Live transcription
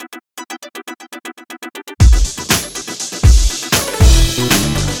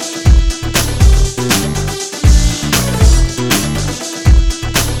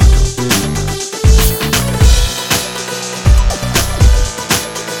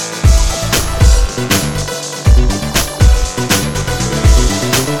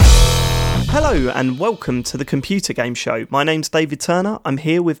and welcome to the Computer Game Show. My name's David Turner. I'm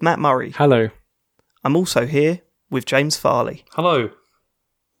here with Matt Murray. Hello. I'm also here with James Farley. Hello.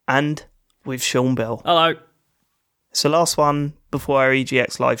 And with Sean Bell. Hello. It's the last one before our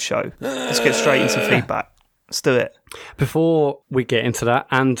EGX live show. Let's get straight into feedback. Let's do it. Before we get into that,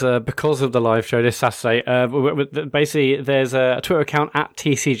 and because of the live show this Saturday, basically there's a Twitter account at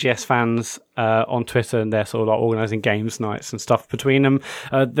TCGS fans on Twitter, and they're sort of like organising games nights and stuff between them.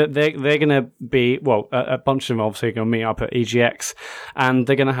 They're going to be, a bunch of them obviously going to meet up at EGX, and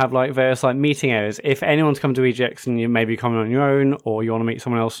they're going to have like various like meeting areas. If anyone's come to EGX and you may be coming on your own, or you want to meet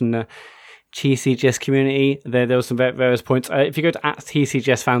someone else in the TCGS community, there were some various points. If you go to at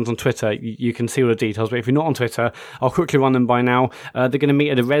TCGS fans on Twitter, you can see all the details, but if you're not on Twitter, I'll quickly run them by now. They're going to meet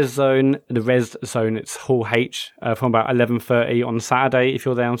at the Res Zone, it's Hall H, from about 11:30 on Saturday. If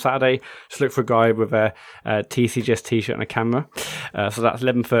you're there on Saturday, just look for a guy with a TCGS t-shirt and a camera. So that's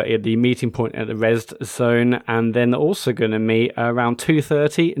 11:30 at the meeting point at the Res Zone, and then they're also going to meet around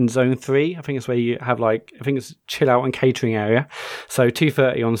 2:30 in Zone 3. I think it's where you have it's chill out and catering area. So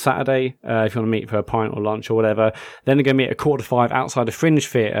 2:30 on Saturday, if you want to meet for a pint or lunch or whatever. Then they're going to meet at 4:45 outside the Fringe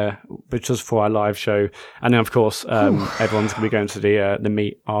Theatre, which is for our live show. And then, of course, everyone's going to be going to the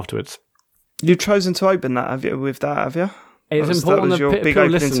meet afterwards. You've chosen to open that, have you? It's important that people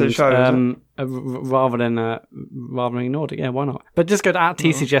listen to the show, rather than ignored it. Yeah, why not? But just go to at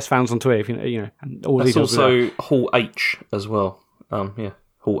TCGS fans on Twitter. If you know, and all That's these also Hall H as well.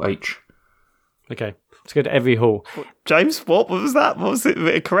 Hall H. Okay. Let's go to every hall. James, what was that? What was it?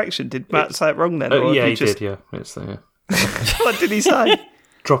 A correction? Did Matt say it wrong then? Yeah, he did. Yeah, it's there. What did he say?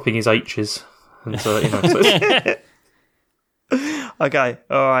 Dropping his H's, and Okay,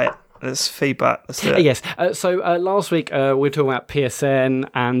 all right. Let's feedback. Let's do it. Yes. So last week we were talking about PSN,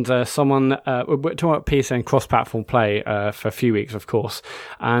 and we were talking about PSN cross-platform play for a few weeks, of course.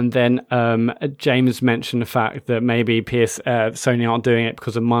 And then James mentioned the fact that maybe Sony aren't doing it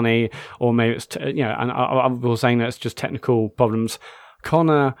because of money, or maybe it's and other people saying that it's just technical problems.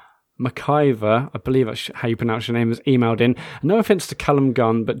 Connor McIver, I believe that's how you pronounce your name, has emailed in. No offense to Callum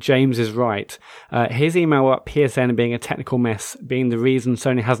Gunn, but James is right. His email about PSN being a technical mess, being the reason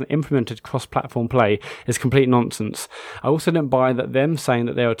Sony hasn't implemented cross-platform play, is complete nonsense. I also don't buy that them saying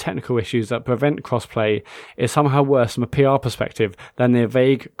that there are technical issues that prevent cross-play is somehow worse from a PR perspective than their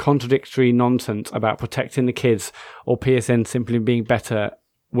vague, contradictory nonsense about protecting the kids, or PSN simply being better,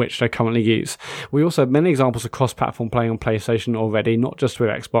 which they currently use. We also have many examples of cross-platform playing on PlayStation already, not just with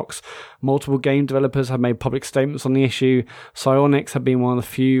Xbox. Multiple game developers have made public statements on the issue. Psyonix have been one of the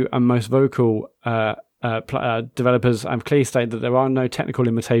few and most vocal developers and clearly stated that there are no technical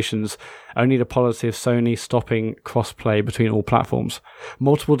limitations, only the policy of Sony stopping cross-play between all platforms.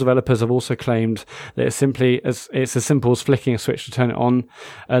 Multiple developers have also claimed that it's as simple as flicking a switch to turn it on.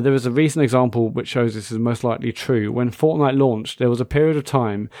 There is a recent example which shows this is most likely true. When Fortnite launched, there was a period of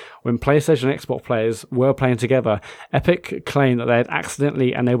time when PlayStation and Xbox players were playing together. Epic claimed that they had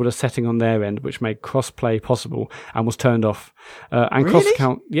accidentally enabled a setting on their end which made cross-play possible and was turned off. And really?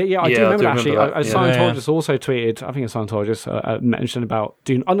 cross-account... Yeah, I do remember actually. Scientologist also tweeted, I think it's Scientologist, mentioned about...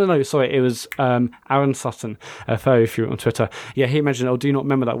 it was Aaron Sutton, very few on Twitter. Yeah, he mentioned, do you not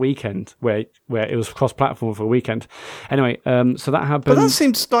remember that weekend where it was cross-platform for a weekend? Anyway, so that happened... But that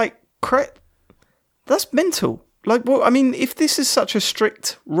seems like... That's mental. If this is such a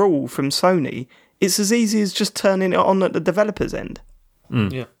strict rule from Sony, it's as easy as just turning it on at the developer's end.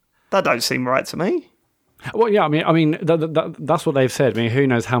 Yeah. That don't seem right to me. Well, yeah, that's what they've said. I mean, who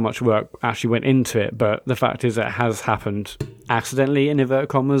knows how much work actually went into it, but the fact is it has happened accidentally, in inverted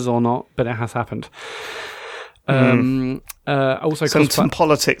commas, or not, but it has happened. Also, some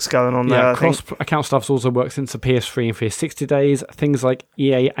politics going on there. Yeah, cross-account stuff also works since the PS3 and 360 days. Things like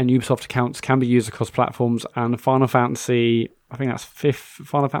EA and Ubisoft accounts can be used across platforms, and Final Fantasy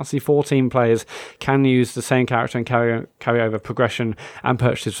 14 players can use the same character and carry over progression and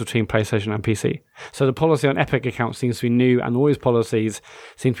purchases between PlayStation and PC. So the policy on Epic accounts seems to be new, and all these policies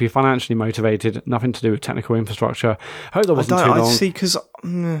seem to be financially motivated, nothing to do with technical infrastructure. I hope that wasn't too long. I see, because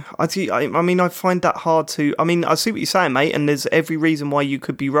I find that hard to... I see what you're saying, mate, and there's every reason why you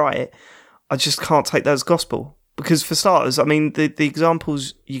could be right. I just can't take that as gospel. Because for starters, the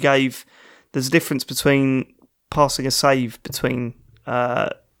examples you gave, there's a difference between passing a save between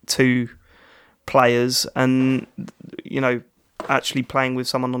two players and, actually playing with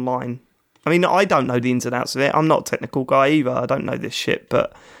someone online. I don't know the ins and outs of it. I'm not a technical guy either. I don't know this shit,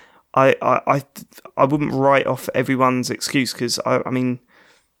 but I wouldn't write off everyone's excuse, because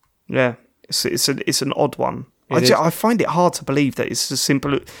it's an odd one. I find it hard to believe that it's as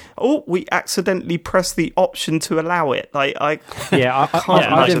simple. We accidentally pressed the option to allow it. I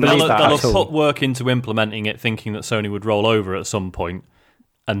didn't they'll believe that have at all. put work into implementing it, thinking that Sony would roll over at some point,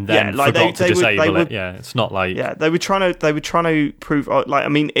 and then like forgot to disable would, it. Yeah, it's not like they were trying to prove. Like, I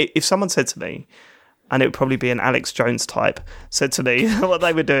mean, if someone said to me, and it would probably be an Alex Jones type, said to me what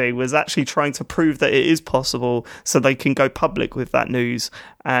they were doing was actually trying to prove that it is possible so they can go public with that news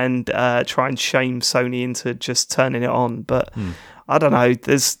and try and shame Sony into just turning it on. But I don't know.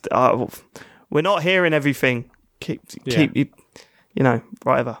 There's we're not hearing everything. Keep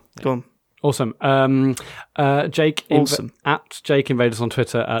whatever. Go on. Awesome. Jake Awesome. At Jake Invaders on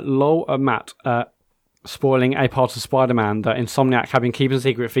Twitter, lol Matt, spoiling a part of Spider-Man that Insomniac have been keeping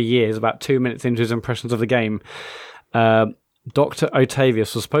secret for years, about 2 minutes into his impressions of the game. Dr.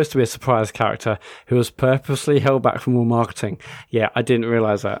 Octavius was supposed to be a surprise character who was purposely held back from all marketing. Yeah, I didn't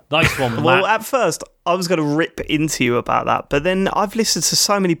realise that. nice one, Matt. Well, at first, I was going to rip into you about that, but then I've listened to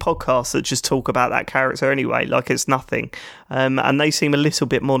so many podcasts that just talk about that character anyway, like it's nothing. And they seem a little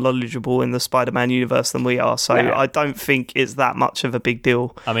bit more knowledgeable in the Spider-Man universe than we are, so I don't think it's that much of a big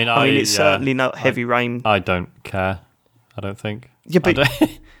deal. I mean, it's certainly not Heavy Rain. I don't care. I don't think. Yeah, but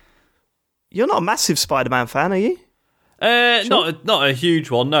you're not a massive Spider-Man fan, are you? Sure. Not a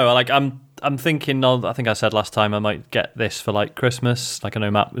huge one. No, like I'm thinking. I think I said last time I might get this for like Christmas. Like I know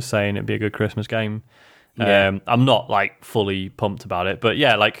Matt was saying it'd be a good Christmas game. Yeah. I'm not like fully pumped about it, but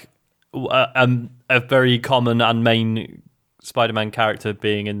yeah, like a very common and main Spider-Man character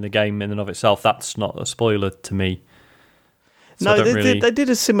being in the game in and of itself. That's not a spoiler to me. So no, they did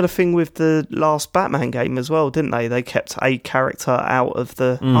a similar thing with the last Batman game as well, didn't they? They kept a character out of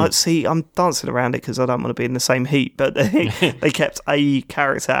the... see, I'm dancing around it because I don't want to be in the same heat, but they kept a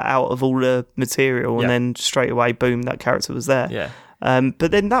character out of all the material and then straight away, boom, that character was there. Yeah.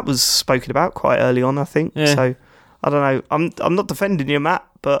 But then that was spoken about quite early on, I think. Yeah. So, I don't know. I'm not defending you, Matt,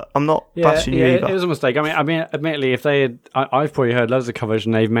 but I'm not bashing you either. It was a mistake. I mean, admittedly, if they had... I've probably heard loads of coverage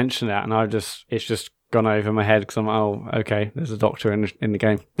and they've mentioned that, and it's just gone over my head because I'm okay, there's a doctor in the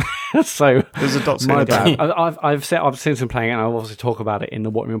game. So there's a doctor my in the game. I've since been playing it, and I'll obviously talk about it in the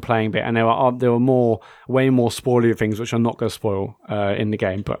what we've been playing bit, and there were way more spoilery things which I'm not going to spoil in the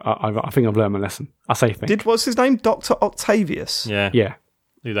game, but I think I've learned my lesson. I say things. What's his name? Dr. Octavius? Yeah.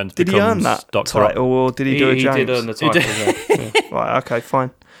 Who then did he earn that title, or did he do a James? He did earn the title. Right, okay,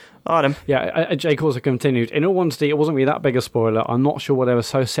 fine. All right, yeah, Jake also continued. In all honesty, it wasn't really that big a spoiler. I'm not sure why they were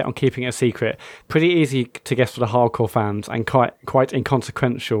so set on keeping it a secret. Pretty easy to guess for the hardcore fans, and quite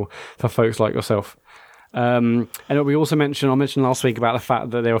inconsequential for folks like yourself. And we also mentioned last week about the fact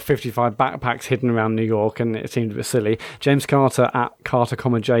that there were 55 backpacks hidden around New York, and it seemed a bit silly. James Carter at Carter,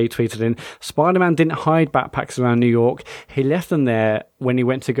 tweeted in, Spider-Man didn't hide backpacks around New York. He left them there when he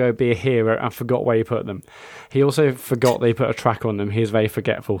went to go be a hero and forgot where he put them. He also forgot they put a track on them. He was very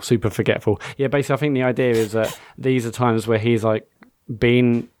forgetful, super forgetful. Yeah, basically, I think the idea is that these are times where he's like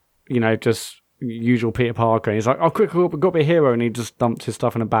been, just usual Peter Parker. And he's like, oh, quick, we've got to be a hero. And he just dumped his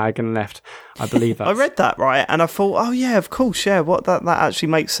stuff in a bag and left. I believe that. I read that, right? And I thought, oh, yeah, of course, yeah. That actually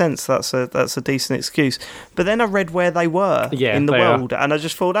makes sense. That's a decent excuse. But then I read where they were in the world. And I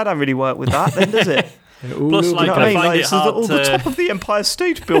just thought, that don't really work with that then, does it? Plus, like, I find it hard the top of the Empire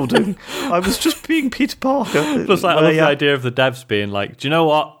State Building. I was just being Peter Parker. Plus, like, I love the idea of the devs being like, do you know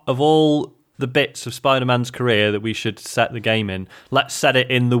what? Of all the bits of Spider-Man's career that we should set the game in, let's set it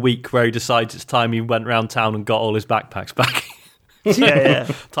in the week where he decides it's time he went around town and got all his backpacks back.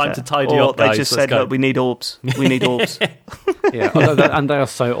 Time to tidy up, guys. They just said, look, we need orbs. We need orbs. And they are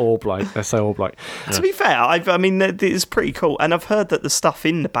so orb-like. They're so orb-like. Yeah. To be fair, I mean, it's pretty cool. And I've heard that the stuff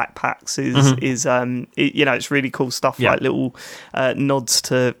in the backpacks is it's really cool stuff, like little nods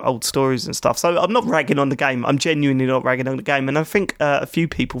to old stories and stuff. So I'm not ragging on the game. I'm genuinely not ragging on the game. And I think a few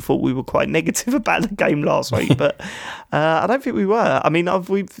people thought we were quite negative about the game last week, but I don't think we were. I mean,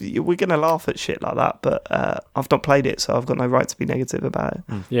 we're going to laugh at shit like that, but I've not played it, so I've got no right to be negative about it.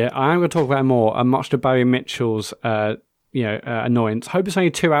 Yeah, I am going to talk about it more. Much to Barry Mitchell's annoyance. Hope it's only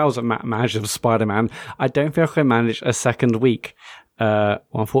 2 hours of managed of Spider-Man. I don't feel like I managed a second week.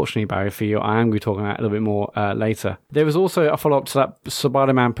 Unfortunately, Barry, for you, I am going to be talking about it a little bit more later. There was also a follow-up to that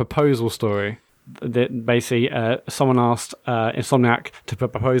Spider-Man proposal story. That basically someone asked Insomniac to put a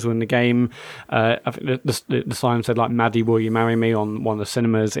proposal in the game. I think the sign said, like, Maddie, will you marry me, on one of the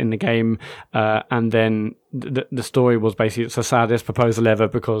cinemas in the game, and then the story was basically it's the saddest proposal ever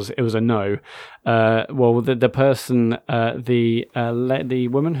because it was a no. The person, the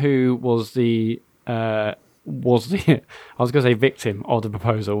woman who was the was the I was going to say victim of the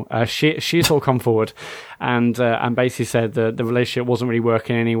proposal. She sort of come forward and basically said that the relationship wasn't really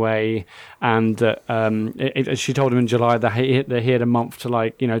working anyway, and she told him in July that he had a month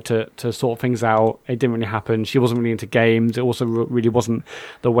to to sort things out. It didn't really happen. She wasn't really into games. It also really wasn't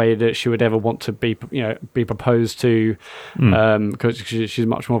the way that she would ever want to be proposed to, because she's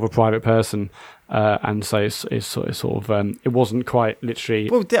much more of a private person. And so it's sort of it wasn't quite literally.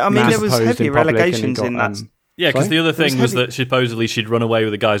 Well, I mean, there was heavier allegations in that. Yeah, because the other thing was heavy. that supposedly she'd run away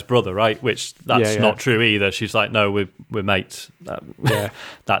with the guy's brother, right? Which that's Yeah. not true either. She's like, no, we're mates.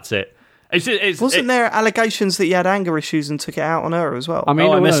 That's it. Wasn't there allegations that he had anger issues and took it out on her as well? I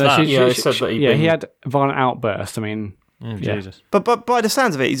mean, I missed that. He said that he had violent outbursts. I mean, Jesus. But by the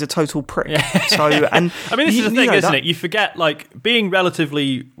sounds of it, he's a total prick. So, and I mean, this is the thing, isn't that- it? You forget, like, being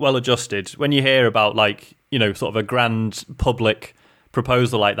relatively well-adjusted, when you hear about, like, sort of a grand public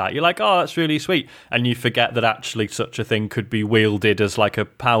proposal like that, you're like, oh, that's really sweet. And you forget that actually such a thing could be wielded as, like, a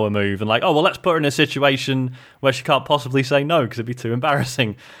power move. And, like, oh, well, let's put her in a situation where she can't possibly say no because it'd be too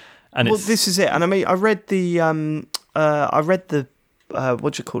embarrassing. And this is it. And I mean, I read the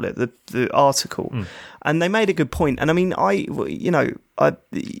what do you call it? The article, and they made a good point. And I mean,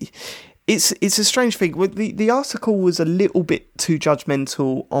 it's a strange thing. The article was a little bit too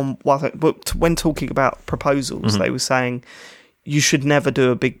judgmental on when talking about proposals. They were saying you should never do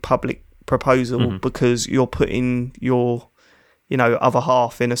a big public proposal because you're putting your other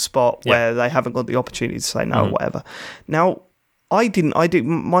half in a spot where they haven't got the opportunity to say no or whatever. Now, I didn't.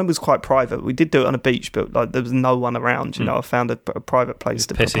 Mine was quite private. We did do it on a beach, but like there was no one around. I found a private place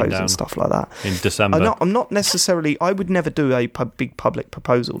to propose and stuff like that. In December, I'm not necessarily. I would never do a big public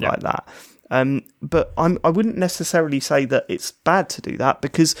proposal like that. But I wouldn't necessarily say that it's bad to do that,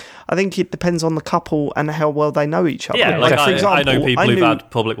 because I think it depends on the couple and how well they know each other. yeah, like I for example, know people who've knew-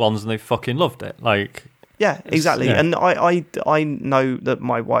 had public ones and they fucking loved it. Like. Yeah, exactly. Yeah. And I know that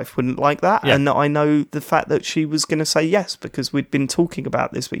my wife wouldn't like that, and I know the fact that she was going to say yes, because we'd been talking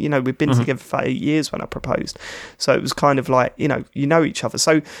about this, but we'd been together for 8 years when I proposed, so it was kind of like you know each other.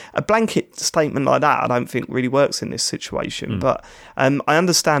 So a blanket statement like that I don't think really works in this situation. But I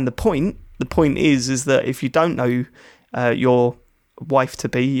understand the point. The point is that if you don't know your wife to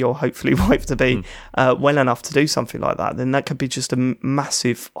be, your hopefully wife to be, well enough to do something like that, then that could be just a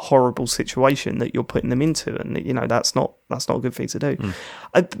massive, horrible situation that you're putting them into, and that's not a good thing to do.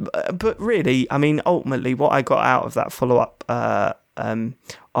 But really, I mean, ultimately, what I got out of that follow-up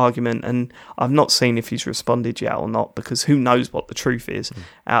argument, and I've not seen if he's responded yet or not, because who knows what the truth is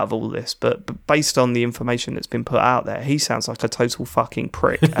out of all this. But based on the information that's been put out there, he sounds like a total fucking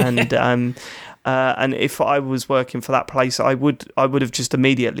prick, and if I was working for that place, I would have just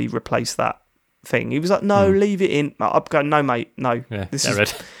immediately replaced that thing. He was like, no, leave it in. I'm going, no, mate, no. Yeah, this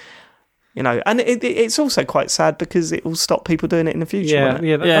is, and it's also quite sad because it will stop people doing it in the future.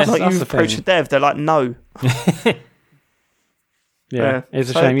 That's like the you approach a thing. dev, they're like, no. Yeah, it's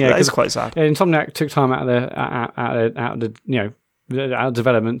a So shame. Yeah, that is 'cause, quite sad. Insomniac took time out of the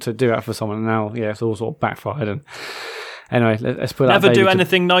development to do that for someone, and now it's all sort of backfired. And anyway, let's put Never that do baby to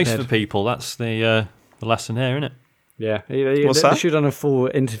anything nice bed. for people. That's the lesson here, isn't it? Yeah, What's they that? should have done a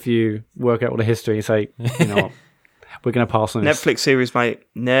full interview, work out all the history, and say, what, we're going to pass on this. Netflix series, mate.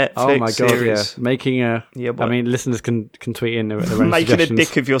 Netflix Oh my god! series. Yeah, making a. Yeah, I mean, listeners can tweet in their own Making a suggestions.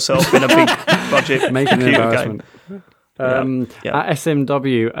 dick of yourself in a big budget Making an computer game. embarrassment. Yeah. At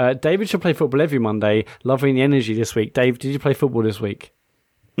SMW, David should play football every Monday. Loving the energy this week. Dave, did you play football this week?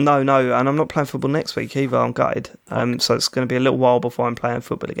 No, and I'm not playing football next week either. I'm gutted. So it's going to be a little while before I'm playing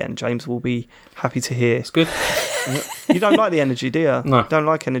football again. James will be happy to hear. It's good. You don't like the energy, do you? No. Don't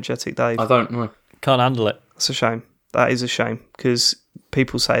like energetic Dave. I don't know. Can't handle it. That's a shame. That is a shame, because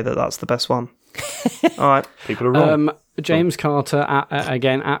people say that that's the best one. All right. People are wrong. James Carter,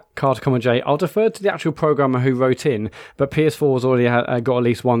 again, at CarterCommaJ. I'll defer to the actual programmer who wrote in, but PS4 has already got at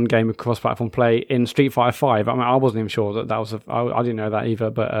least one game of cross-platform play in Street Fighter 5. I mean, I wasn't even sure that was I didn't know that either,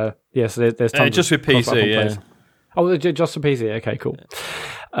 but yes, there's tons just of with PC, cross-platform yeah. plays. Oh, just for PC. Okay, cool.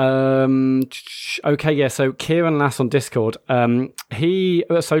 Okay, yeah. So Kieran Lass on Discord.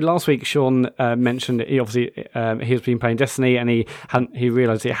 So last week Sean mentioned that he has been playing Destiny, and he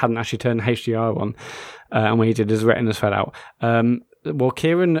realised it hadn't actually turned HDR on, and when he did, his retinas fell out. Well,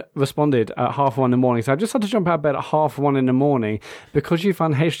 Kieran responded at 1:30 in the morning. So I just had to jump out of bed at 1:30 in the morning because you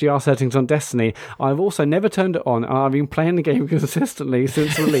found HDR settings on Destiny. I've also never turned it on, and I've been playing the game consistently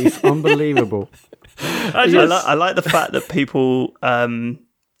since release. Unbelievable. I like the fact that people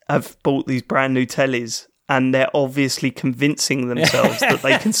have bought these brand new tellies and they're obviously convincing themselves that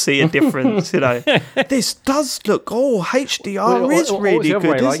they can see a difference. This does look. HDR is really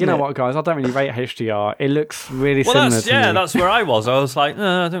good. Like, you know what, guys? I don't really rate HDR. It looks really similar. That's where I was. I was like,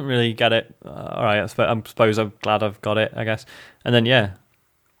 no, I don't really get it. All right, I suppose I'm glad I've got it, I guess. And then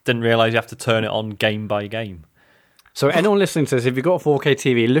didn't realise you have to turn it on game by game. So anyone listening to this, if you've got a 4K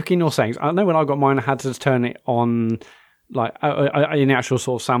TV, look in your settings. I know when I got mine, I had to turn it on like in the actual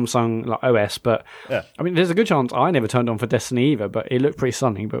sort of Samsung like OS, but I mean, there's a good chance I never turned on for Destiny either, but it looked pretty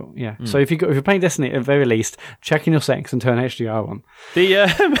stunning. But so if you're playing Destiny, at the very least, check in your settings and turn HDR on.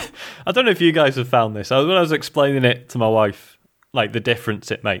 I don't know if you guys have found this. When I was explaining it to my wife, like the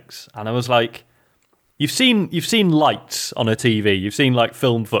difference it makes, and I was like, you've seen lights on a TV, you've seen like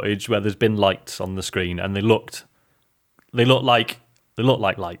film footage where there's been lights on the screen, and they look like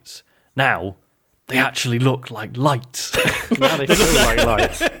lights. Now they actually look like lights. Now they feel like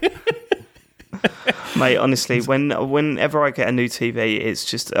lights. Mate, honestly, whenever I get a new TV, it's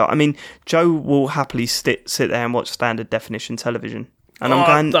just... I mean, Joe will happily sit there and watch standard definition television. And I'm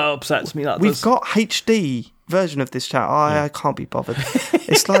going... That upsets me. We've got HD version of this channel. I can't be bothered.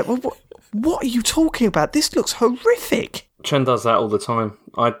 It's like, well, what are you talking about? This looks horrific. Chen does that all the time.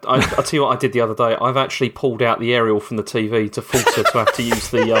 I'll tell you what I did the other day. I've actually pulled out the aerial from the TV to force her to have to use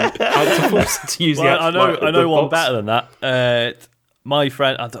the. I know one better than that. My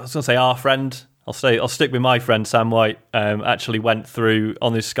friend, I was going to say our friend. I'll stick with my friend Sam White. Actually went through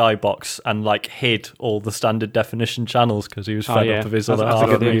on his Skybox and like hid all the standard definition channels because he was fed up of his other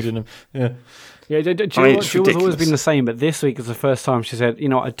half using them. Yeah. Yeah, Jill's always been the same, but this week is the first time she said,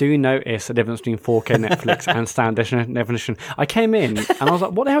 I do notice the difference between 4K Netflix and standard definition. I came in and I was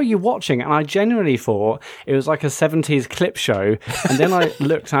like, what the hell are you watching? And I genuinely thought it was like a 70s clip show. And then I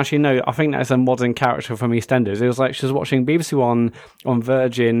looked, actually, no, I think that's a modern character from EastEnders. It was like she was watching BBC One on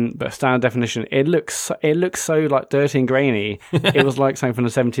Virgin, but standard definition. It looks so like dirty and grainy. It was like something from the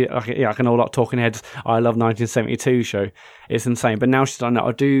 70s, like an old like Talking Heads I Love 1972 show. It's insane. But now she's like, no,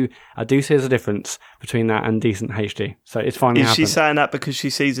 I do see there's a difference between that and decent HD. So it's finally happened. Is she saying that because she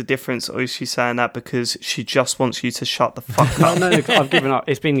sees a difference, or is she saying that because she just wants you to shut the fuck up? No, I've given up.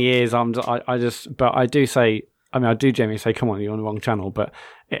 It's been years. But I do say, I do genuinely say, come on, you're on the wrong channel. But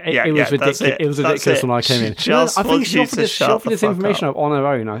it was ridiculous. It was ridiculous when I came in. I think she offered this information up on her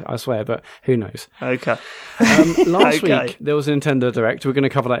own, I swear, but who knows? Okay. Last week, there was a Nintendo Direct. We're going to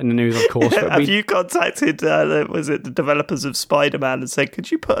cover that in the news, of course. But Have you contacted, the developers of Spider-Man and said,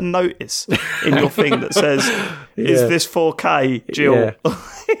 could you put a notice in your thing that says, is this 4K, Jill? Yeah.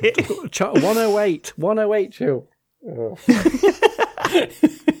 108, Jill. Oh.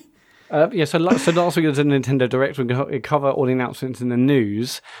 So last week was a Nintendo Direct. We're going to cover all the announcements in the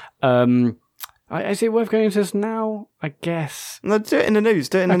news. Is it worth going into this now? I guess. No, do it in the news.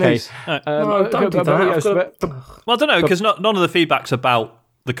 Don't do that. Well, I don't know, because none of the feedback's about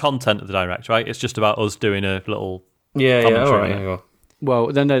the content of the Direct, right? It's just about us doing a little commentary. All right. Well,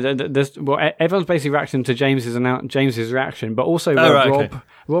 everyone's basically reacting to James's reaction, but also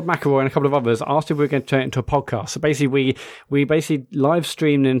Rob McElroy and a couple of others asked if we were going to turn it into a podcast. So basically, we basically live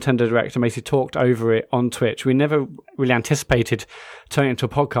streamed Nintendo Direct and basically talked over it on Twitch. We never really anticipated turning it into a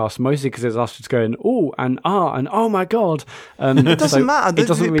podcast, mostly because there's us just going, and oh my god. It doesn't matter.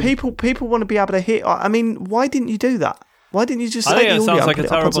 People want to be able to hear. I mean, why didn't you do that? Why didn't you just say it sounds like a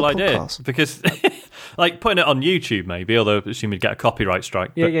terrible idea because like putting it on YouTube maybe, although I assume you'd get a copyright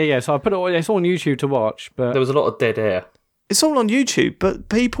strike. Yeah. So I put it's all on YouTube to watch, but there was a lot of dead air. It's all on YouTube, but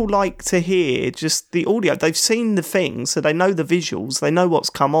people like to hear just the audio. They've seen the thing, so they know the visuals, they know what's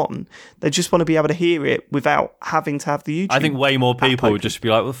come on. They just want to be able to hear it without having to have the YouTube. I think way more people would just be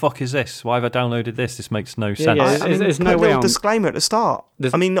like, "What the fuck is this? Why have I downloaded this? This makes no sense." Yeah, there's no way. Disclaimer at the start.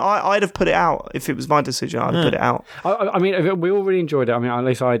 I'd have put it out if it was my decision. I'd have put it out. I mean, we all really enjoyed it. I mean, at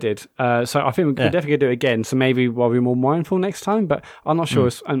least I did. So I think we could definitely do it again. So maybe we'll be more mindful next time. But I'm not sure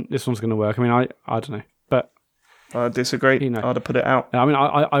this one's going to work. I mean, I don't know. I disagree. I'd have put it out. I mean,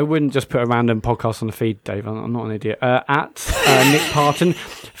 I wouldn't just put a random podcast on the feed, Dave. I'm not an idiot. At Nick Parton.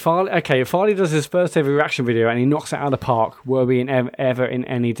 Farley does his first ever reaction video and he knocks it out of the park. Were we ever in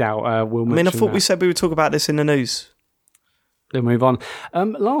any doubt? I thought we said we would talk about this in the news. We'll move on.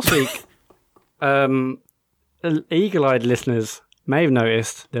 Last week, eagle-eyed listeners may have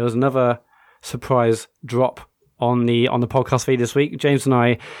noticed there was another surprise drop on the podcast feed this week. James and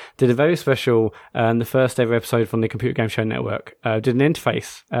I did a very special, the first ever episode from the Computer Game Show Network. Did an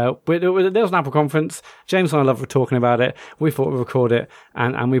interface. There was an Apple conference. James and I love talking about it. We thought we'd record it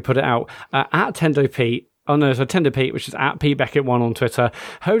and we put it out. At Tendo Pete Oh no, so Tender Pete, which is at PBeckett1 on Twitter.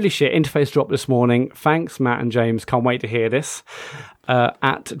 Holy shit, interface dropped this morning. Thanks, Matt and James. Can't wait to hear this.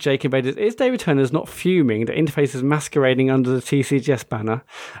 At Jacob Edwards, is David Turner's not fuming that interface is masquerading under the TCGS banner?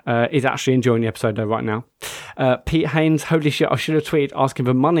 He's actually enjoying the episode though right now. Pete Haynes, holy shit, I should have tweeted asking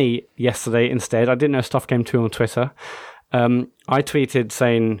for money yesterday instead. I didn't know stuff came to on Twitter. I tweeted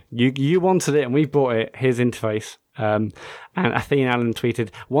saying, you wanted it and we bought it. Here's interface. And Athene Allen tweeted,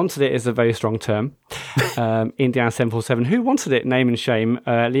 wanted it is a very strong term. Indiana 747, who wanted it? Name and shame.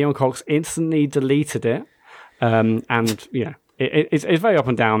 Leon Cox instantly deleted it. And yeah, it's very up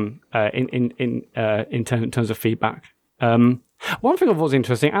and down in terms of feedback. One thing I thought was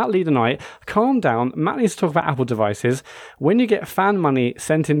interesting, at Leader Night, calm down, Matt needs to talk about Apple devices. When you get fan money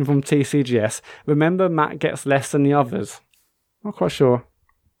sent in from TCGS, remember Matt gets less than the others. Not quite sure.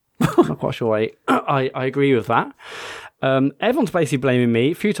 Not quite sure I agree with that. Everyone's basically blaming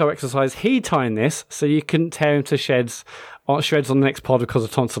me. Futile exercise, he tying this so you couldn't tear him to shreds on the next pod because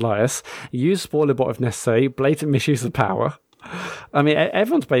of tonsillitis. Use spoiler bot if necessary. Blatant misuse of power. I mean,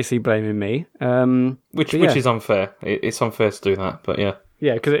 everyone's basically blaming me. Which is unfair. It's unfair to do that, but yeah.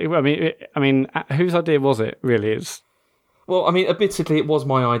 Yeah, because I mean, whose idea was it? Really, Well, I mean, admittedly, it was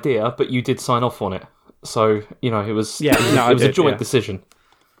my idea, but you did sign off on it, so it was. Yeah, it was a joint decision.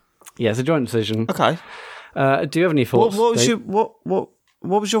 Yeah, it's a joint decision. Okay. Do you have any thoughts?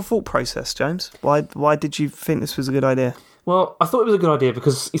 What was your thought process, James? Why did you think this was a good idea? Well, I thought it was a good idea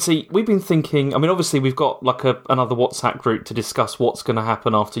because, you see, we've been thinking... I mean, obviously, we've got like another WhatsApp group to discuss what's going to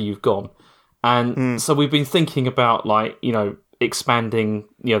happen after you've gone. And so we've been thinking about, expanding,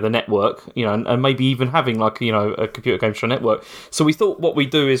 the network, and maybe even having, a computer game show network. So we thought what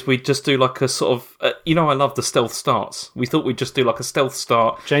we'd do is we'd just do a sort of... I love the stealth starts. We thought we'd just do a stealth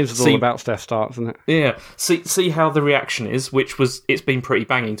start. James is all about stealth starts, isn't it? Yeah. See how the reaction is, it's been pretty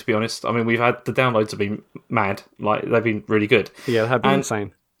banging, to be honest. I mean, the downloads have been mad. They've been really good. Yeah, they have been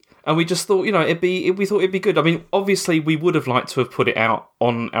insane. And we just thought, we thought it'd be good. I mean, obviously, we would have liked to have put it out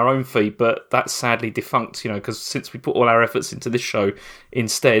on our own feed, but that's sadly defunct, because since we put all our efforts into this show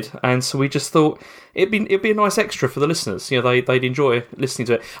instead, and so we just thought it'd be a nice extra for the listeners. They'd enjoy listening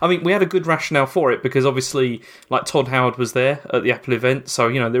to it. I mean, we had a good rationale for it because obviously, Todd Howard was there at the Apple event,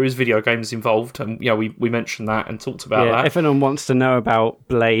 so there is video games involved, and we mentioned that and talked about that. If anyone wants to know about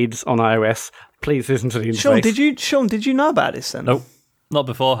Blades on iOS, please listen to the interface. Sean, did you know about this then? Nope. Not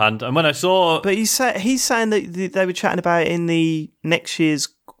beforehand. And when I saw... But he's saying that they were chatting about it in the next year's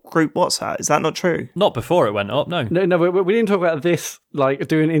group WhatsApp. Is that not true? Not before it went up, no. No, we didn't talk about this,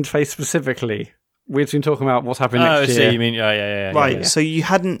 doing interface specifically. We've been talking about what's happening next year. Oh, I see, you mean... Yeah. Right, yeah. So you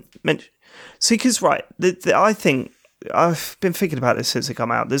hadn't mentioned... See, because, right, I think... I've been thinking about this since it came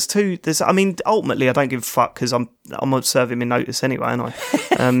out. Ultimately, I don't give a fuck because I'm observing my notice anyway,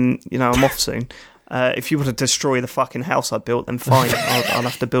 and I'm off soon. If you want to destroy the fucking house I built, then fine. I'll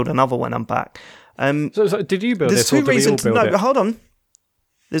have to build another when I'm back. So did you build this, or did we all build it? Hold on.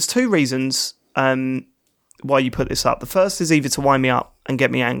 There's two reasons why you put this up. The first is either to wind me up and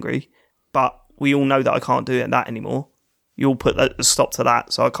get me angry, but we all know that I can't do that anymore. You all put a stop to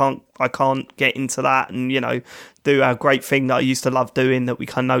that, so I can't get into that and do our great thing that I used to love doing that we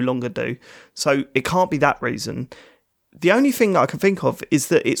can no longer do. So it can't be that reason. The only thing that I can think of is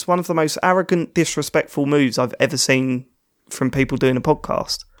that it's one of the most arrogant, disrespectful moves I've ever seen from people doing a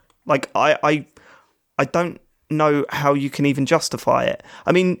podcast. I don't know how you can even justify it.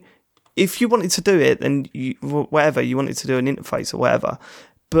 I mean, if you wanted to do it, then you wanted to do an interface or whatever.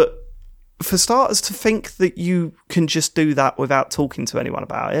 But for starters, to think that you can just do that without talking to anyone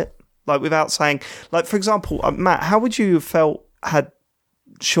about it, without saying, for example, Matt, how would you have felt had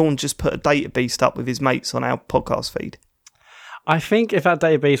Sean just put a data beast up with his mates on our podcast feed? I think if that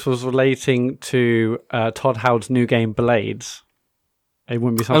database was relating to Todd Howard's new game Blades, it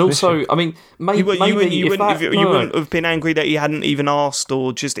wouldn't be something. And also, I mean, you wouldn't have been angry that he hadn't even asked,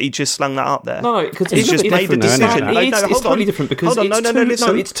 or he just slung that up there. No, because he's just made the decision. It's totally different because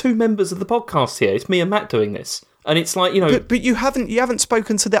it's two members of the podcast here. It's me and Matt doing this, and it's But you haven't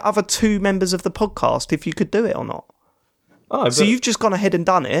spoken to the other two members of the podcast if you could do it or not. Oh, so you've just gone ahead and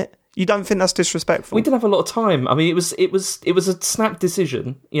done it. You don't think that's disrespectful? We didn't have a lot of time. I mean, it was a snap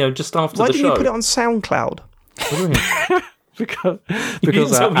decision. Just after the show. Why didn't you put it on SoundCloud? What do you mean? because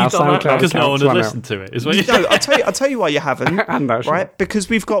our SoundCloud because no one had listened to it. Is what No, I'll tell you why you haven't. Right? Because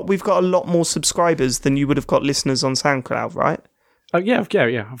we've got a lot more subscribers than you would have got listeners on SoundCloud, right? Oh yeah,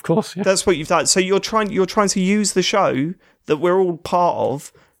 of course. Yeah. That's what you've done. So you're trying to use the show that we're all part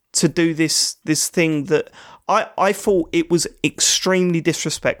of to do this thing that I thought it was extremely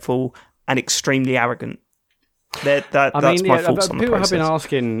disrespectful and extremely arrogant. That's my thoughts on the people process. have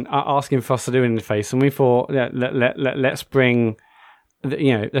been asking for us to do an interface, and we thought, let's bring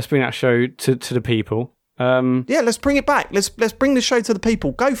that show to the people. Let's bring it back. Let's bring the show to the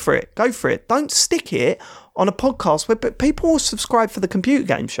people. Go for it. Don't stick it on a podcast where people will subscribe for the computer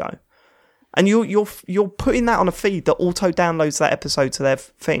game show, and you're putting that on a feed that auto downloads that episode to their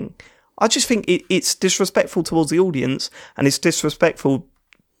thing. I just think it's disrespectful towards the audience, and it's disrespectful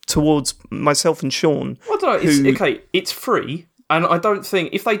towards myself and Sean. I don't know. It's free, and I don't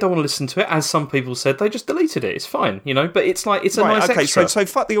think if they don't want to listen to it, as some people said, they just deleted it. It's fine, But it's like it's a nice extra. So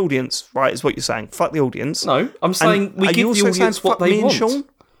fuck the audience, right? Is what you're saying? Fuck the audience. No, I'm saying we give the audience what they want. Sean?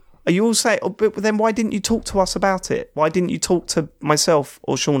 Are you all saying? But then why didn't you talk to us about it? Why didn't you talk to myself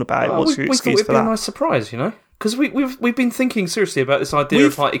or Sean about it? What's your excuse for that? We thought it'd be a nice surprise, Because we've been thinking seriously about this idea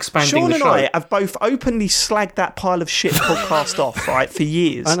of like expanding the show. Sean and I have both openly slagged that pile of shit podcast off, right, for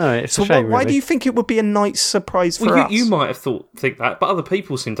years. I know, it's a shame, why really. do you think it would be a nice surprise for us? You might have think that, but other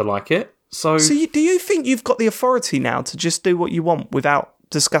people seem to like it. So do you think you've got the authority now to just do what you want without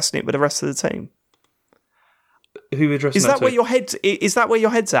discussing it with the rest of the team? Who addressing Is that where your head? Is that where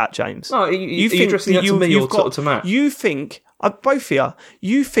your head's at, James? No, are you addressing that to me or to Matt? You think both of you?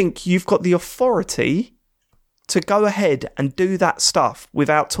 You think you've got the authority to go ahead and do that stuff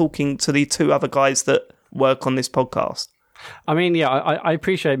without talking to the two other guys that work on this podcast? I mean, yeah, I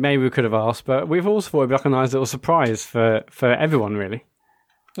appreciate maybe we could have asked, but we've also thought it'd be like a nice little surprise for everyone, really.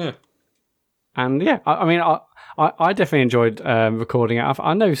 Yeah. And yeah, I definitely enjoyed recording it.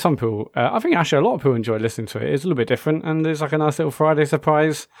 I know some people, I think actually a lot of people enjoyed listening to it. It's a little bit different, and there's like a nice little Friday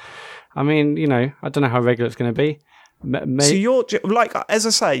surprise. I mean, I don't know how regular it's going to be. So you're like, as I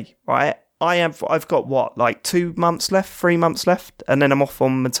say, right? I've got what, like 3 months left, and then I'm off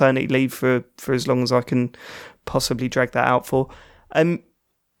on maternity leave for as long as I can possibly drag that out for. And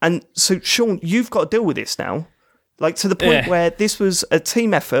so Sean, you've got to deal with this now. Like to the point where this was a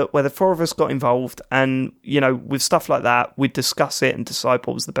team effort where the four of us got involved, and with stuff like that, we'd discuss it and decide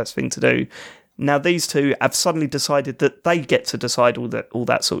what was the best thing to do. Now these two have suddenly decided that they get to decide all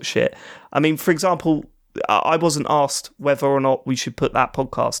that sort of shit. I mean, for example, I wasn't asked whether or not we should put that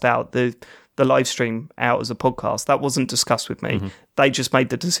podcast out, the live stream out as a podcast. That wasn't discussed with me. Mm-hmm. They just made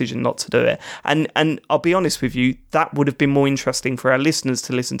the decision not to do it. And I'll be honest with you, that would have been more interesting for our listeners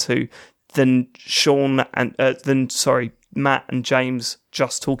to listen to than Matt and James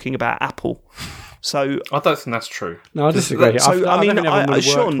just talking about Apple. So I don't think that's true. No, I disagree. So I mean,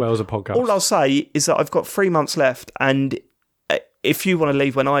 Sean, well as a podcast. All I'll say is that I've got 3 months left, and if you want to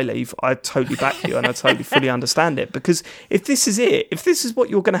leave when I leave, I totally back you, and I totally fully understand it. Because if this is it, if this is what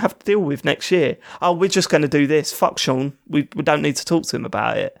you're going to have to deal with next year, we're just going to do this. Fuck Sean. We don't need to talk to him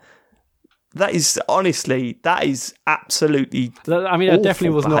about it. That is absolutely. I mean, that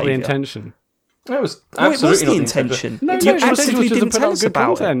definitely was not the intention. That was absolutely not the intention. No, you actively didn't tell us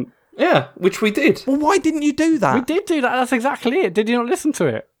about it. Yeah, which we did. Well, why didn't you do that? We did do that. That's exactly it. Did you not listen to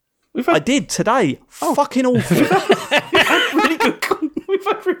it? I did today. Fucking awful. We've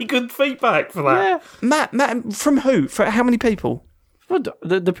had really good feedback for that. Yeah. Matt, from who? For how many people? Well,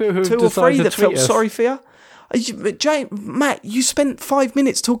 the people who 2 or 3 that felt us. sorry for you. Matt, you spent 5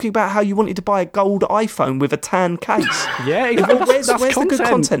 minutes talking about how you wanted to buy a gold iPhone with a tan case. Yeah, exactly. Where's the good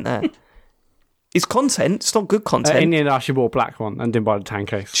content there? It's content. It's not good content. In the end, I actually bought a black one and didn't buy the tan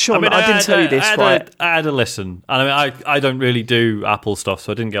case. Sure, I didn't tell you this, right? I had a listen. And I mean, I don't really do Apple stuff,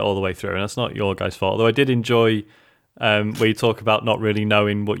 so I didn't get all the way through. And that's not your guys' fault. Although I did enjoy where you talk about not really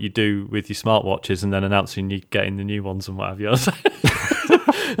knowing what you do with your smartwatches and then announcing you're getting the new ones and what have you.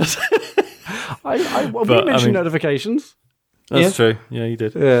 We mentioned notifications. That's true. Yeah, you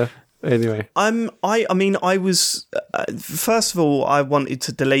did. Yeah. Anyway, I was first of all, I wanted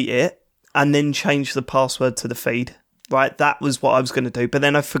to delete it and then change the password to the feed. Right, that was what I was going to do. But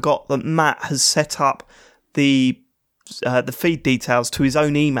then I forgot that Matt has set up the feed details to his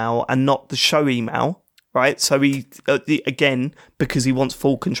own email and not the show email. Right, so he again, because he wants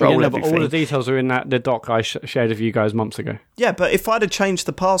full control of everything. But all the details are in the doc I shared with you guys months ago. Yeah, but if I'd have changed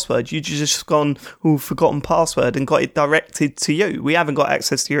the password, you'd just gone, forgotten password, and got it directed to you. We haven't got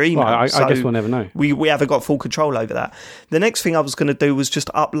access to your email. Well, I guess we'll never know. We haven't got full control over that. The next thing I was going to do was just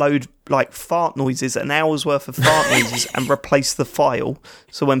upload like fart noises, an hour's worth of fart noises, and replace the file.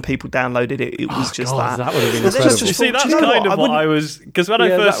 So when people downloaded it, it was just that. That would have been incredible. You see, that's kind of what I was... Because when I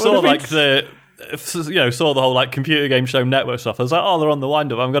first saw like saw the whole like computer game show network stuff. I was like, oh, they're on the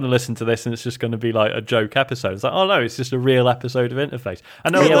wind up. I'm going to listen to this, and it's just going to be like a joke episode. It's like, oh no, it's just a real episode of Interface.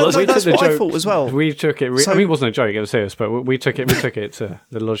 And that's what I thought as well. We took it. I mean, it wasn't a joke; it was serious. But we took it to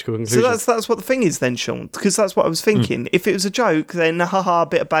the logical conclusion. So that's what the thing is, then, Sean. Because that's what I was thinking. If it was a joke, then haha, a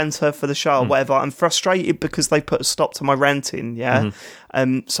bit of banter for the show or whatever. I'm frustrated because they put a stop to my ranting. Yeah.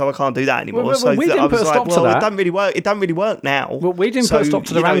 So I can't do that anymore. Well, we didn't put a stop to that. It doesn't really work. It doesn't really work now. Well, we didn't put a stop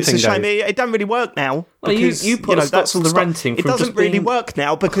to the ranting. It's a shame. It doesn't really work now. Because, you put a stop to the ranting. It doesn't really work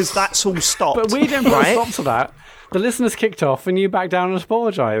now because that's all stopped. But we didn't put a stop to that. The listeners kicked off and you backed down and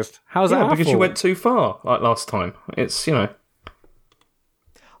apologised. How's that? Because you went too far like last time. It's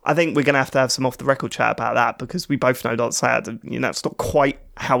I think we're going to have some off the record chat about that because we both know that's sad. It's not quite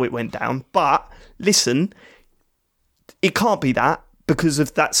how it went down. But listen, it can't be that because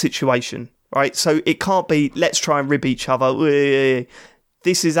of that situation, right? So it can't be, let's try and rib each other.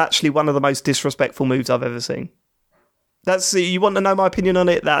 This is actually one of the most disrespectful moves I've ever seen. You want to know my opinion on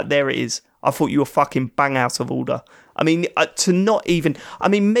it? There it is. I thought you were fucking bang out of order. I mean, to not even... I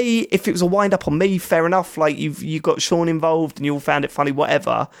mean, me, if it was a wind-up on me, fair enough. Like, you got Sean involved and you all found it funny,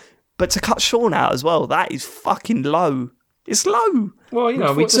 whatever. But to cut Sean out as well, that is fucking low. It's low. Well,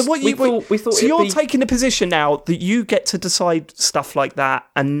 we thought so you're taking the position now that you get to decide stuff like that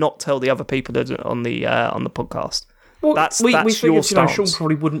and not tell the other people on the podcast. Well, that's we your figured, stance. Sean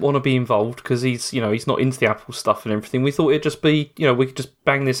probably wouldn't want to be involved because he's not into the Apple stuff and everything. We thought it'd just be, we could just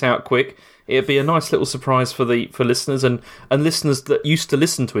bang this out quick. It'd be a nice little surprise for listeners and listeners that used to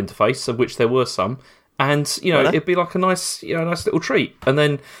listen to Interface, of which there were some. And it'd be like a nice little treat. And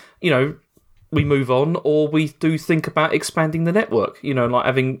then we move on, or we do think about expanding the network. Like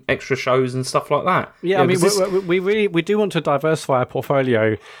having extra shows and stuff like that. Yeah, I mean, we do want to diversify our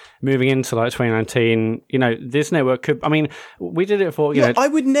portfolio. Moving into like 2019, this network could. I mean, we did it for. I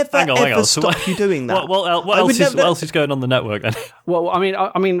would never ever stop you doing that. What else is going on the network then? Well, I mean,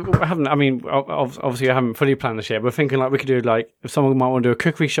 we haven't. I mean, obviously, I haven't fully planned this yet. We're thinking like we could do like if someone might want to do a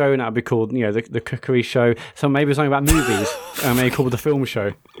cookery show, and that'd be called the cookery show. So maybe something about movies, maybe called the film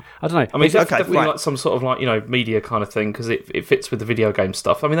show. I don't know. I mean, it's definitely like some sort of media kind of thing because it fits with the video game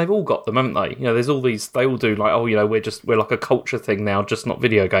stuff. I mean, they've all got them, haven't they? There's all these. They all do like we're like a culture thing now, just not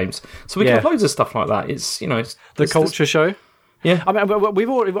video games. So we can have loads of stuff like that. It's the culture show. Yeah, I mean,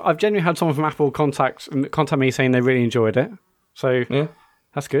 I've genuinely had someone from Apple contact me saying they really enjoyed it. So yeah,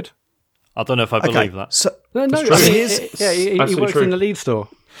 that's good. I don't know if I believe that. So, no, he works in the lead store.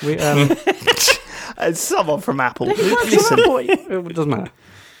 Someone from Apple. Listen, it doesn't matter.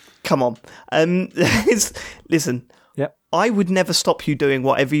 Come on, listen. Yep. I would never stop you doing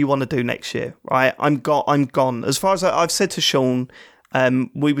whatever you want to do next year. Right? I'm gone. As far as I've said to Sean.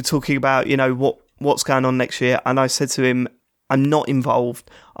 We were talking about, what's going on next year. And I said to him, I'm not involved.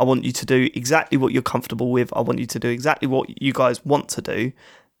 I want you to do exactly what you're comfortable with. I want you to do exactly what you guys want to do.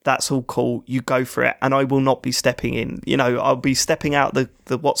 That's all cool. You go for it. And I will not be stepping in. I'll be stepping out the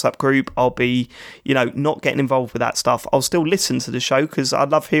WhatsApp group. I'll be, not getting involved with that stuff. I'll still listen to the show because I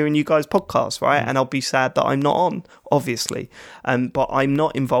love hearing you guys' podcasts, right? And I'll be sad that I'm not on, obviously. But I'm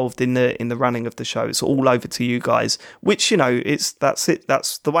not involved in the running of the show. It's all over to you guys, which, that's it.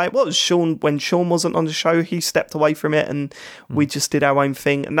 That's the way it was. When Sean wasn't on the show, he stepped away from it and we just did our own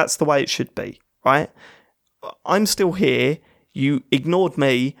thing. And that's the way it should be, right? I'm still here. You ignored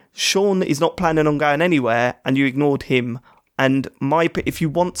me. Sean is not planning on going anywhere, and you ignored him. And if you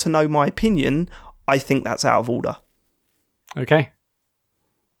want to know my opinion, I think that's out of order. Okay.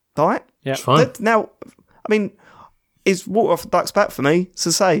 All right? Yeah. Fine. Now, I mean, it's water off the duck's back for me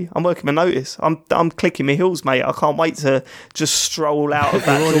to say. I'm working my notice. I'm clicking my heels, mate. I can't wait to just stroll out of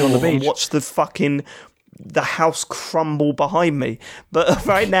that door on the beach and watch the house crumble behind me. But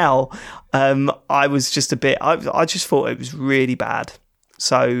right now, I was just a bit. I just thought it was really bad.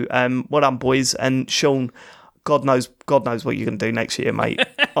 So, well done, boys. And Sean, God knows what you're going to do next year, mate.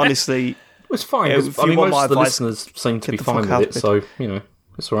 Honestly, it's fine. Most of the listeners seem to be fine with it, so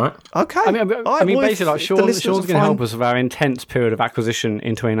it's all right. Okay. I mean, basically, like Sean's going to help us with our intense period of acquisition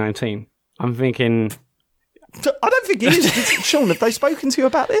in 2019. I'm thinking. I don't think it is. Sean, have they spoken to you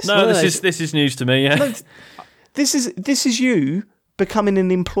about this? No, this is news to me. Yeah. No, this is you becoming an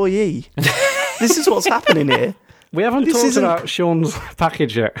employee. This is what's happening here. We haven't talked about Sean's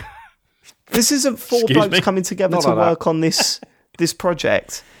package yet. This isn't four blokes coming together to work on this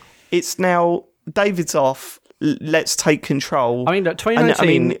project. It's now David's off. Let's take control. I mean,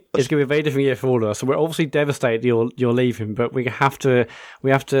 2019 is going to be a very different year for all of us. So we're obviously devastated you're leaving, but we have to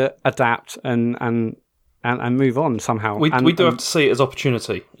adapt and and move on somehow. We and, do have to see it as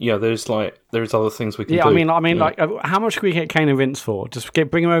opportunity. Yeah, there's other things we can do. Yeah, I mean, like, how much can we get Kane and Vince for? Just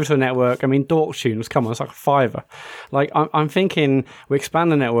bring them over to the network. I mean, Dork Tunes, come on, it's like a $5. Like, I'm thinking we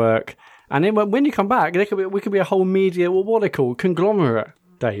expand the network, and then when you come back, we could be a whole media, what are they called? Conglomerate,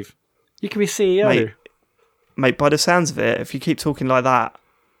 Dave. You could be CEO. Mate, by the sounds of it, if you keep talking like that,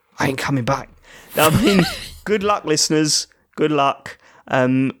 I ain't coming back. I mean, good luck, listeners. Good luck.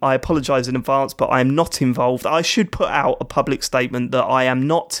 I apologise in advance, but I am not involved. I should put out a public statement that I am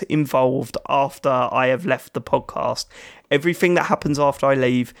not involved after I have left the podcast. Everything that happens after I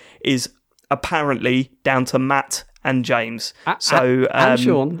leave is apparently down to Matt and James. And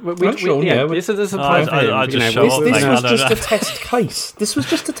Sean. This is a surprise. I just show up. This was just a test case. This was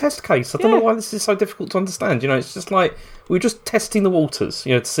just a test case. I don't know why this is so difficult to understand. It's just like we're just testing the waters,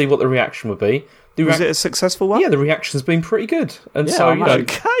 to see what the reaction would be. Was it a successful one? Yeah, the reaction's been pretty good. And I'm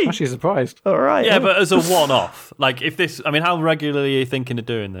actually surprised. All right. Yeah, but as a one-off, like if this, how regularly are you thinking of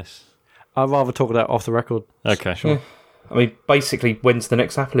doing this? I'd rather talk about off the record. Okay, sure. Yeah. I mean, basically, when's the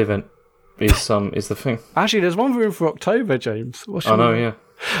next Apple event? Is the thing. Actually, there's one room for October, James. I know, yeah.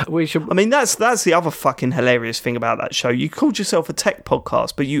 We should. I mean, that's the other fucking hilarious thing about that show. You called yourself a tech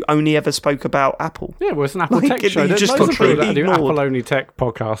podcast, but you only ever spoke about Apple. Yeah, well, it's an Apple tech show. There's loads of people that do Apple-only tech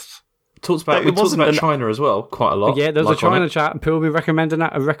podcasts. We talked about China as well quite a lot. Yeah, there's a China chat, and people have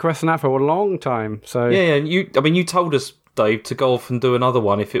been requesting that for a long time. So yeah, and you told us, Dave, to go off and do another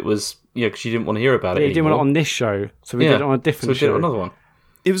one if it was because you didn't want to hear about it. Yeah, you didn't want it on this show, so we did it on a different show. So we did another one.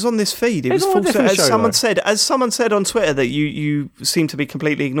 It was on this feed. It was full. As someone said on Twitter that you seem to be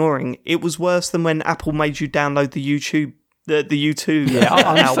completely ignoring. It was worse than when Apple made you download the YouTube. The U2. Yeah,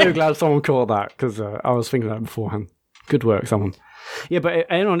 I'm so glad someone caught that because I was thinking that beforehand. Good work, someone. Yeah, but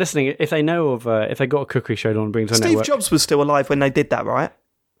anyone listening, if they know of, if they got a cookery show they want to bring to a network. Steve Jobs was still alive when they did that, right?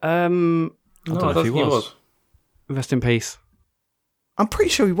 I don't know if he was. Rest in peace. I'm pretty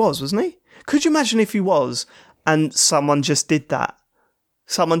sure he was, wasn't he? Could you imagine if he was and someone just did that?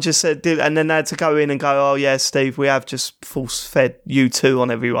 Someone just said, and then they had to go in and go, oh yeah, Steve, we have just force-fed U2 on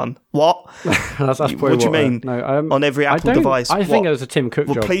everyone. What? That's what do you mean? On every Apple device? I think it was a Tim Cook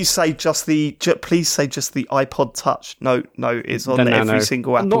job. Please say just the iPod Touch. No, it's on every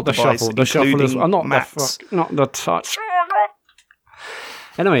single Apple not the device, shuffle. The shuffle is not Macs. Not the Touch.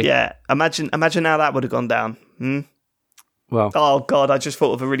 Anyway, yeah. Imagine how that would have gone down. Well, oh god, I just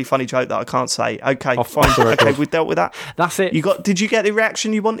thought of a really funny joke that I can't say. Okay, fine. Okay, we dealt with that. That's it. Did you get the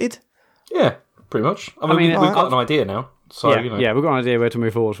reaction you wanted? Yeah, pretty much. I mean, we've got an idea now. So yeah, we've got an idea where to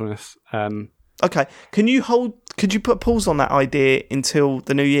move forward from this. Okay, could you put pause on that idea until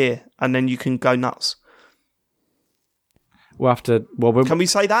the new year, and then you can go nuts? We'll have to. Well, can we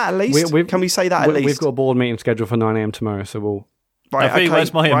say that at least? Can we say that at least? We've got a board meeting scheduled for 9 a.m. tomorrow, so we'll. Right. Okay,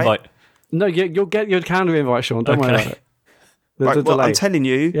 where's my invite? No, you'll get your calendar invite, Sean. Don't worry about it. I'm telling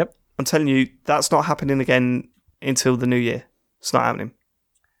you. Yep. I'm telling you, that's not happening again until the new year. It's not happening.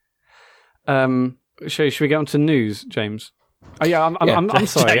 Should we get on to news, James? Oh yeah, I'm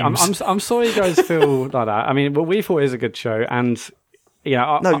sorry. I'm sorry you guys feel like that. I mean, we thought it was a good show, and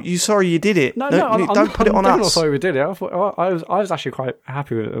you sorry you did it. No, don't put it on us. I'm not sorry we did it. I was actually quite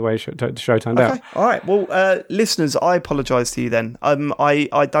happy with the way the show turned out. All right. Well, listeners, I apologise to you then.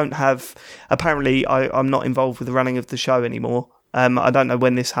 I don't have. Apparently, I'm not involved with the running of the show anymore. I don't know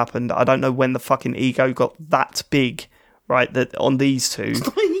when this happened. I don't know when the fucking ego got that big. Right, that on these two,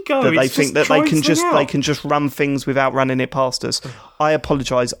 that they think that they can just run things without running it past us. I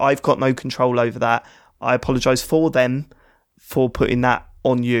apologise. I've got no control over that. I apologise for them for putting that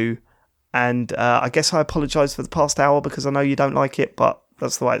on you, and I guess I apologise for the past hour because I know you don't like it, but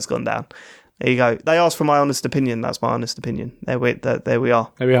that's the way it's gone down. There you go. They asked for my honest opinion. That's my honest opinion. There we are. There we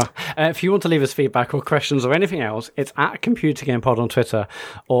are. If you want to leave us feedback or questions or anything else, it's at ComputerGamePod on Twitter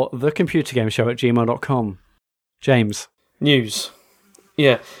or thecomputergameshow@gmail.com. James. News.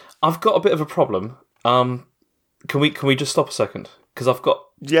 Yeah, I've got a bit of a problem. Can we just stop a second? Because I've got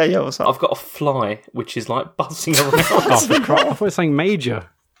what's up? I've got a fly which is like buzzing around. I thought it was saying major.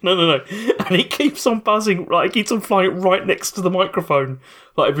 No, and it keeps on buzzing. Right, it keeps on flying right next to the microphone,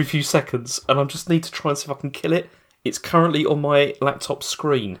 like every few seconds. And I just need to try and see if I can kill it. It's currently on my laptop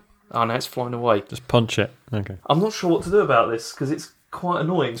screen. Oh, now it's flying away. Just punch it. Okay. I'm not sure what to do about this because it's quite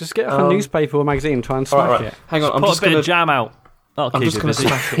annoying. Just get a newspaper or magazine and try and smack it. Hang on, I'm just going to jam out. I'm just going to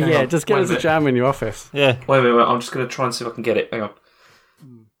smash it. Yeah, just get us a jam in your office. Yeah. Wait. I'm just going to try and see if I can get it. Hang on.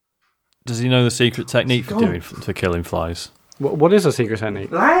 Does he know the secret technique for killing flies? What is a secret technique?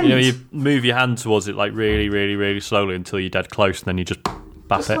 Land. You move your hand towards it like really, really, really slowly until you're dead close, and then you just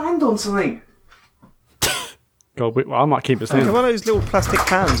bap it. Land on something. God, I might keep it soon. One of those little plastic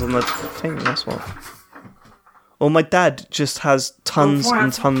cans on the thing. That's what. Or my dad just has tons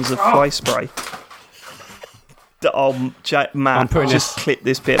and tons of fly spray. Oh, Matt, just clip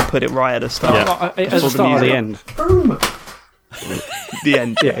this bit and put it right at the start. At the start or the end? The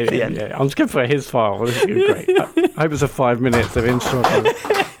end. Yeah, the end. Yeah. I'm just going to put his file. This is going to be great. I hope it's a 5 minutes of intro.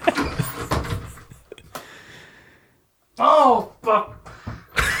 Oh, fuck.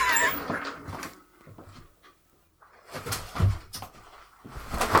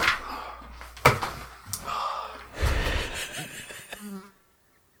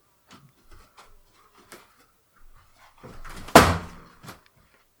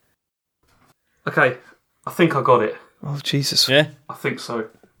 Okay, I think I got it. Oh, Jesus. Yeah. I think so.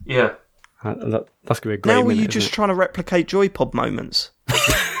 Yeah. That's going to be a great Now, were minute, you isn't just it? trying to replicate Joypod moments?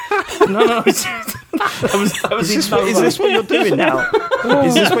 No. That was Is this what you're doing now?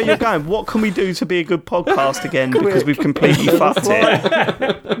 Is this where you're going? What can we do to be a good podcast again? Because we've completely fucked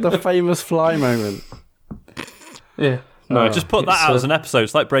it. The famous fly moment. Yeah. No, Just put that out as an episode.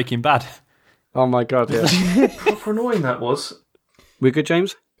 It's like Breaking Bad. Oh my god, yeah. proper annoying that was. We good,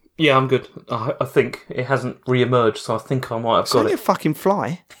 James? Yeah, I'm good. I think it hasn't re-emerged, so I think I might have It's got only it. a fucking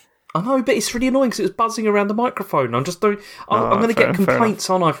fly. I know, but it's really annoying because it was buzzing around the microphone. I'm just don't. I'm going to get fair complaints,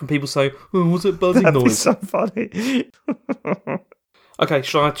 aren't I, from people saying, "Oh, was it buzzing That'd be noise?" so funny. Okay,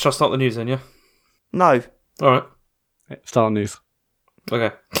 shall I start the news then? Yeah. No. All right. Start news.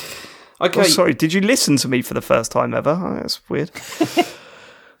 Okay. Okay. Oh, sorry, did you listen to me for the first time ever? Oh, that's weird.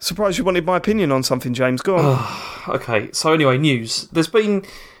 Surprised you wanted my opinion on something, James. Go on. Okay. So anyway, news. So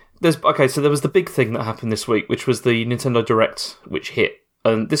there was the big thing that happened this week, which was the Nintendo Direct, which hit.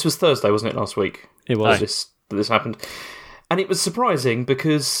 And this was Thursday, wasn't it, last week? It was. This happened. And it was surprising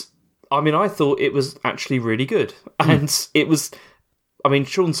because, I mean, I thought it was actually really good. And it was, I mean,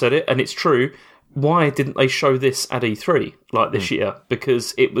 Sean said it, and it's true. Why didn't they show this at E3 like this year?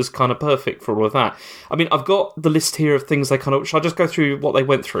 Because it was kind of perfect for all of that. I mean, I've got the list here of things they kind of... Shall I just go through what they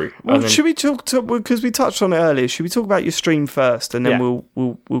went through? Well, should we talk to, because we touched on it earlier, should we talk about your stream first and then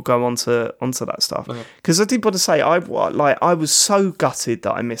we'll go on to that stuff? Because I did want to say, I was so gutted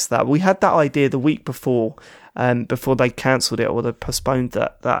that I missed that. We had that idea the week before they cancelled it or they postponed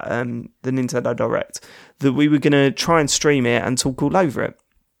the Nintendo Direct, that we were going to try and stream it and talk all over it.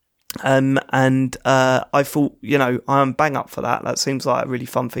 I thought, I'm bang up for that. That seems like a really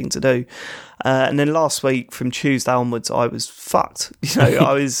fun thing to do. And then last week, from Tuesday onwards, I was fucked.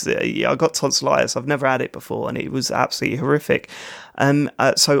 I got tonsillitis. I've never had it before, and it was absolutely horrific.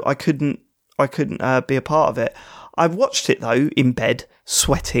 So I couldn't be a part of it. I watched it though in bed,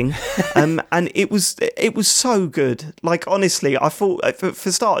 sweating, and it was so good. Like, honestly, I thought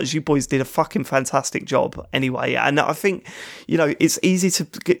for starters, you boys did a fucking fantastic job anyway. And I think it's easy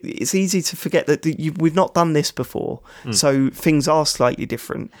to forget that we've not done this before, so things are slightly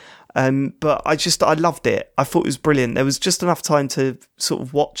different. But I loved it. I thought it was brilliant. There was just enough time to sort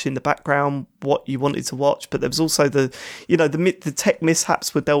of watch in the background what you wanted to watch, but there was also the tech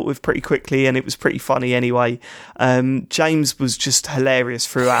mishaps were dealt with pretty quickly, and it was pretty funny anyway. James was just hilarious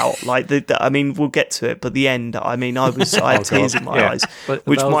throughout. Like we'll get to it, but the end, I had tears in my eyes,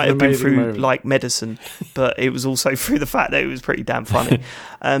 which might have been through like medicine, but it was also through the fact that it was pretty damn funny.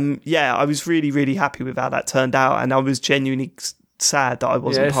 I was really, really happy with how that turned out, and I was genuinely sad that I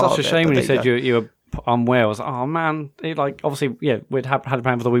wasn't part of it. It's such a shame when you said you were unwell. I was like, oh man, obviously, we'd had a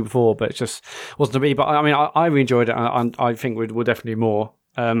plan for the week before, but it just wasn't to be. But I mean, I really enjoyed it, and I think we'll definitely do more.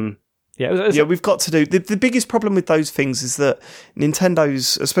 We've got to do. The biggest problem with those things is that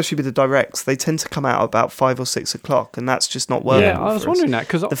Nintendo's, especially with the Directs, they tend to come out about 5 or 6 o'clock, and that's just not working. Yeah, I was wondering that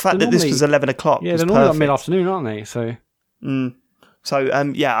because the fact that this was 11 o'clock. Yeah, was they're normally perfect. mid-afternoon, aren't they? So. I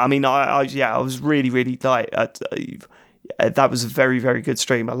was really, really that was a very, very good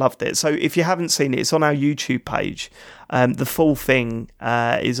stream. I loved it. So if you haven't seen it, it's on our YouTube page. The full thing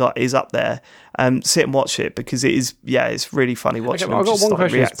is up there. Sit and watch it because it is. Yeah, it's really funny watching. I've got one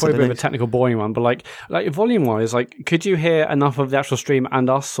question. It's probably a bit of a technical, boring one, but like volume wise, could you hear enough of the actual stream and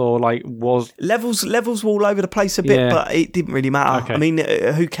us, or was levels were all over the place a bit, but it didn't really matter. Okay. I mean,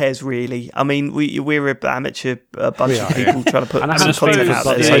 who cares really? I mean, we're an amateur bunch of people trying to put and some content out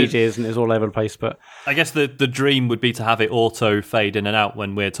there. The ages and it's all over the place, but I guess the dream would be to have it auto fade in and out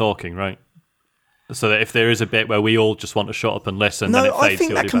when we're talking, right? So that if there is a bit where we all just want to shut up and listen, then it fades. I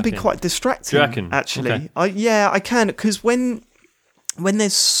think that can be quite distracting. Do you reckon? Actually, okay. I can, because when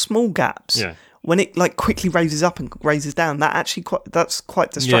there's small gaps, when it quickly raises up and raises down, that's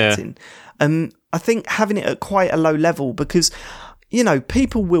quite distracting. Yeah. I think having it at quite a low level, because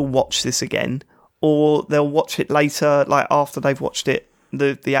people will watch this again, or they'll watch it later, like after they've watched it,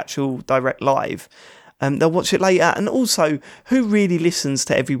 the actual Direct live. They'll watch it later. And also, who really listens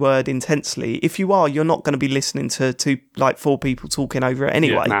to every word intensely? If you are, you're not going to be listening to like 4 people talking over it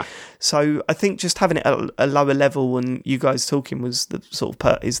anyway. Yeah, nah. So I think just having it at a lower level and you guys talking was the sort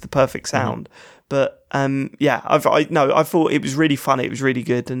of is the perfect sound. But I thought it was really fun. It was really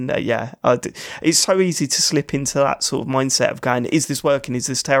good, and it's so easy to slip into that sort of mindset of going, "Is this working? Is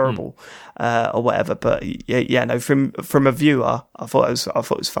this terrible?" Or whatever. But from a viewer, I thought it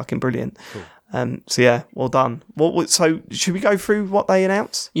was fucking brilliant. Cool. Well done. So should we go through what they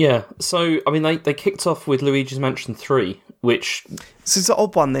announced? Yeah. So I mean, they kicked off with Luigi's Mansion 3, which this is an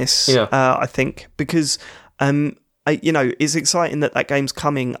odd one. I think because. It's exciting that game's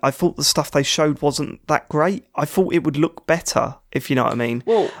coming. I thought the stuff they showed wasn't that great. I thought it would look better, if you know what I mean.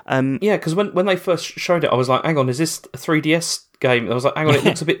 Well, because when they first showed it, I was like, hang on, is this a 3DS game? I was like, hang on, it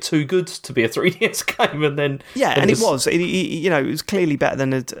looks a bit too good to be a 3DS game. And then... Yeah, and it was. It was clearly better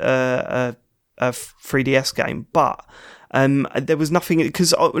than a 3DS game, but there was nothing...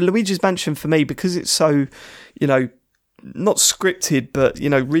 Because Luigi's Mansion, for me, because it's so, not scripted, but,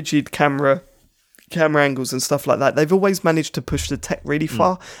 rigid camera angles and stuff like that, they've always managed to push the tech really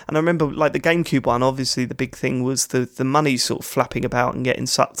far. And I remember like the GameCube one, obviously the big thing was the money sort of flapping about and getting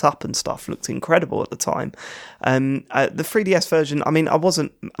sucked up and stuff looked incredible at the time. The 3DS version, I mean, I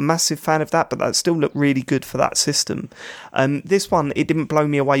wasn't a massive fan of that, but that still looked really good for that system. This one, it didn't blow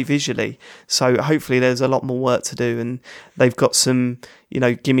me away visually, so hopefully there's a lot more work to do, and they've got some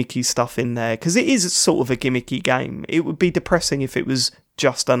gimmicky stuff in there, because it is sort of a gimmicky game. It would be depressing if it was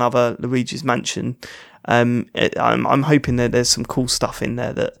just another Luigi's Mansion. I'm hoping that there's some cool stuff in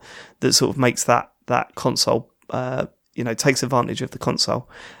there that sort of makes that console, takes advantage of the console.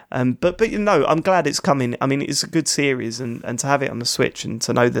 But I'm glad it's coming. I mean, it's a good series, and to have it on the Switch and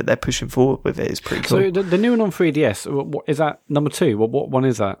to know that they're pushing forward with it is pretty cool. So the new one on 3DS, what is that number 2? What one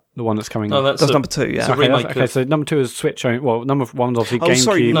is that? The one that's coming? No, that's number 2. Yeah. So number 2 is Switch. Well, number 1's obviously GameCube.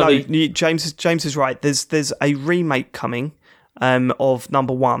 Sorry, James is right. There's a remake coming of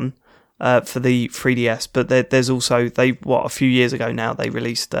number 1 for the 3DS, but there's also a few years ago now they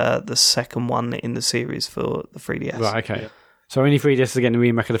released the second one in the series for the 3DS. Right. Okay. Yeah. So only 3DS is getting a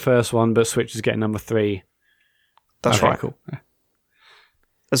remake of the first one, but Switch is getting number 3. That's right. Cool. Yeah.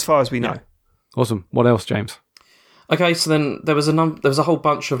 As far as we know. Awesome. What else, James? Okay, so then there was a whole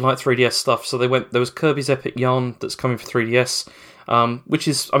bunch of like 3DS stuff. So there was Kirby's Epic Yarn that's coming for 3DS. Which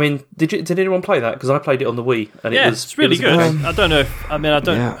is, I mean, did anyone play that? Because I played it on the Wii, and it's really good. I don't know.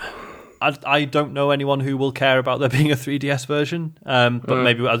 I don't know anyone who will care about there being a 3DS version. But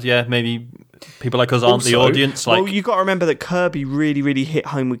maybe people like us aren't the audience. You got to remember that Kirby really, really hit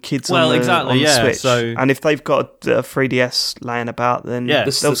home with kids on the Switch. So, and if they've got a 3DS laying about, then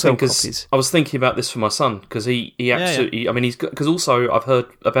they'll sell copies. I was thinking about this for my son because he absolutely. I mean, he's because also I've heard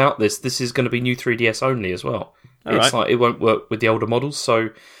about this. This is going to be new 3DS only as well. Like it won't work with the older models, so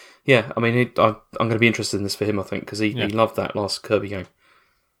yeah. I mean, I'm going to be interested in this for him, I think, because he loved that last Kirby game.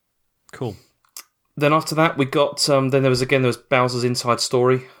 Cool. Then after that, we got then there was Bowser's Inside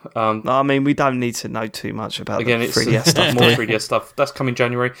Story. I mean, we don't need to know too much about the 3DS stuff. More 3DS stuff. That's coming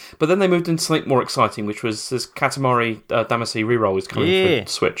January. But then they moved into something more exciting, which was this Katamari Damacy Reroll is coming for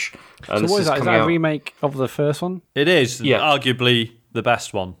Switch. And so what is that? Is that a remake of the first one? It is. Yeah. Arguably the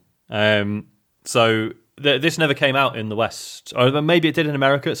best one. This never came out in the West, or maybe it did in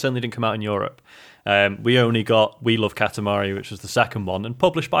America. It certainly didn't come out in Europe. We only got We Love Katamari, which was the second one, and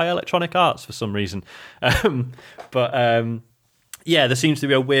published by Electronic Arts for some reason. There seems to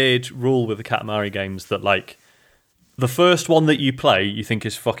be a weird rule with the Katamari games that, like, the first one that you play, you think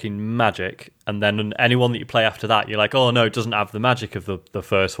is fucking magic, and then anyone that you play after that, you're like, oh no, it doesn't have the magic of the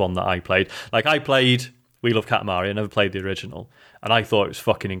first one that I played. Like, I played We Love Katamari, I never played the original, and I thought it was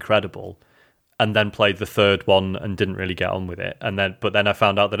fucking incredible. And then played the third one and didn't really get on with it. But then I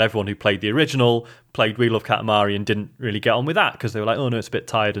found out that everyone who played the original played We Love Katamari and didn't really get on with that because they were like, oh no, it's a bit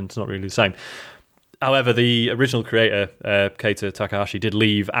tired and it's not really the same. However, the original creator, Keita Takahashi, did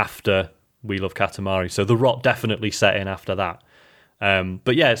leave after We Love Katamari, so the rot definitely set in after that.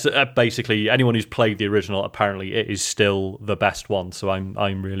 Basically, anyone who's played the original, apparently it is still the best one. So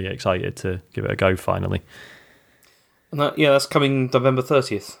I'm really excited to give it a go finally. And that's coming November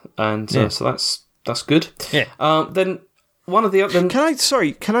 30th, and so that's good. Yeah. Then one of the other.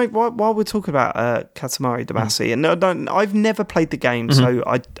 Can I? While we're talking about Katamari Damacy, and I've never played the game, so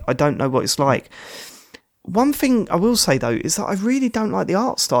I don't know what it's like. One thing I will say though is that I really don't like the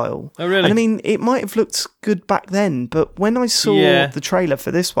art style. Oh, really? And I mean, it might have looked good back then, but when I saw the trailer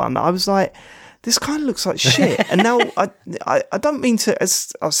for this one, I was like, this kind of looks like shit. And now I don't mean to,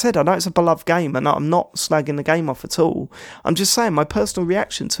 as I've said, I know it's a beloved game and I'm not slagging the game off at all. I'm just saying my personal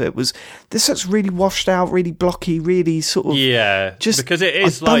reaction to it was this looks really washed out, really blocky, really sort of just because it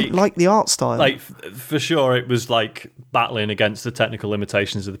is I don't like the art style. Like for sure, it was like battling against the technical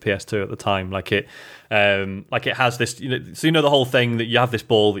limitations of the PS2 at the time. Like it has this, the whole thing that you have this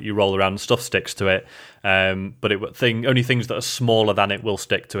ball that you roll around and stuff sticks to it. But only things that are smaller than it will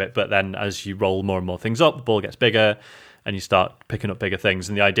stick to it. But then as you roll more and more things up, the ball gets bigger and you start picking up bigger things.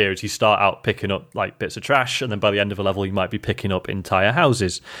 And the idea is you start out picking up like bits of trash, and then by the end of a level, you might be picking up entire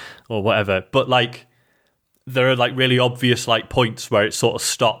houses or whatever. But like there are like really obvious like points where it sort of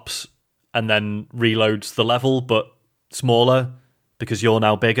stops and then reloads the level, but smaller because you're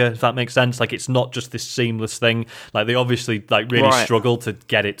now bigger, if that makes sense. Like it's not just this seamless thing. Like they obviously like really struggle to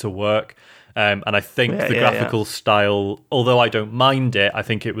get it to work. And I think the graphical style, although I don't mind it, I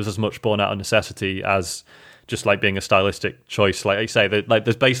think it was as much born out of necessity as just like being a stylistic choice. Like I say, like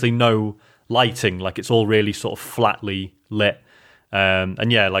there's basically no lighting. Like it's all really sort of flatly lit. And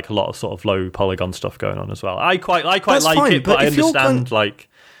like a lot of sort of low polygon stuff going on as well. I quite like fine, it, but I understand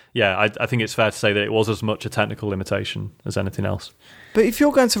I think it's fair to say that it was as much a technical limitation as anything else. But if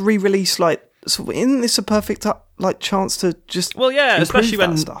you're going to re-release, like, so isn't this a perfect chance to just especially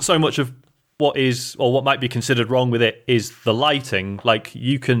when stuff? So much of what is or what might be considered wrong with it is the lighting. Like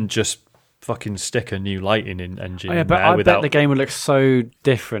you can just fucking stick a new lighting engine. But I bet the game would look so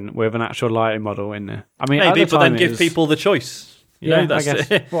different with an actual lighting model in there. I mean, maybe, but then give people the choice. I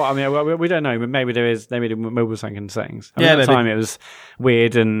guess. Well, I mean, we don't know, but maybe there is. Maybe the mobile sync and settings. At the time, it was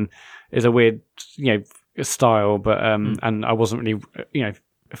weird and is a weird, style. But and I wasn't really,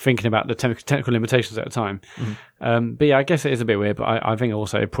 thinking about the technical limitations at the time. But yeah, I guess it is a bit weird. But I think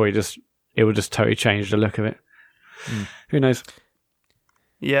also it would just totally change the look of it. Who knows?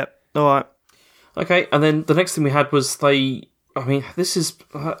 Yeah. All right. Okay, and then the next thing we had was this is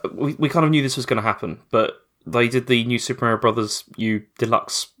we kind of knew this was going to happen, but they did the new Super Mario Brothers U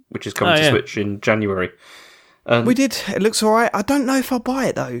Deluxe, which is coming to Switch in January. We did. It looks all right. I don't know if I'll buy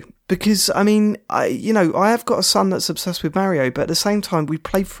it though, because I mean, I have got a son that's obsessed with Mario, but at the same time, we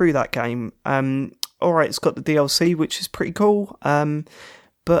played through that game. All right, it's got the DLC, which is pretty cool.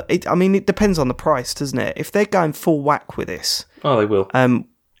 But it depends on the price, doesn't it? If they're going full whack with this, they will.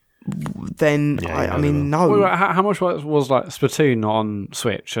 Then no. Well, how much was like Splatoon on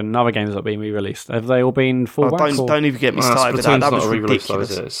Switch and other games that have been re-released? Have they all been full whack? Don't even get me started with that. That was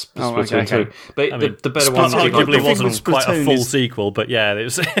ridiculous. Splatoon 2. But the better one arguably wasn't quite a full sequel, but yeah, it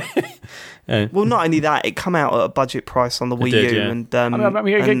was. Well, not only that, it come out at a budget price on the Wii U,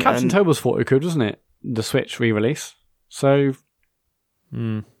 and Captain Toad's thought it could, doesn't it? The Switch re-release. So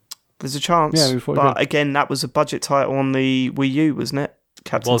there's a chance. But again, that was a budget title on the Wii U, wasn't it?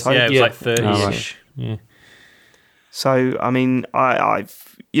 Captain Toad. Yeah, it was like 30-ish. Yeah. So, I mean, I've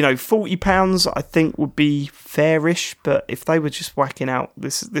 £40 I think would be fairish, but if they were just whacking out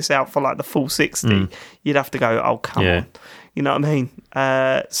this out for like the full 60, you'd have to go, oh, come on. You know what I mean?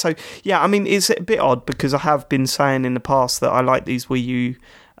 So, yeah, I mean, it's a bit odd because I have been saying in the past that I like these Wii U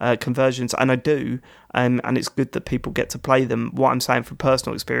conversions, and I do, and it's good that people get to play them. What I'm saying from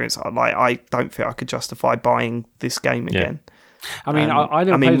personal experience, I don't think I could justify buying this game again. I mean, I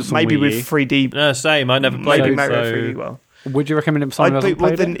never played this on maybe Wii with U. 3D. Same. I never played it. Mario 3D well. Would you recommend it? Someone hasn't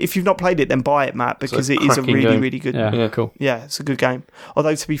played it? If you've not played it, then buy it, Matt, because it is a really, game. really good. Yeah, cool. Yeah, it's a good game.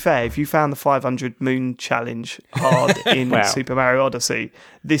 Although to be fair, if you found the 500 Moon Challenge hard in Super Mario Odyssey,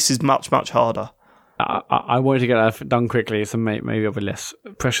 this is much, much harder. I wanted to get that done quickly, so maybe I'll be less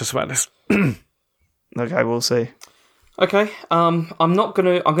precious about this. Okay, we'll see. Okay, I'm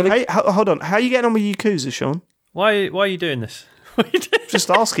gonna. Hey, hold on. How are you getting on with Yakuza, Sean? Why are you doing this?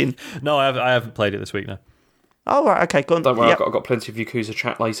 Just asking. No, I haven't played it this week. No. Oh right, okay, go on. Don't worry, I've got plenty of Yakuza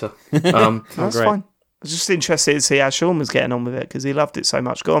chat later. That's fine. I was just interested to see how Sean was getting on with it because he loved it so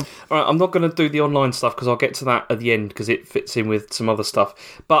much. Go on. All right, I'm not going to do the online stuff because I'll get to that at the end because it fits in with some other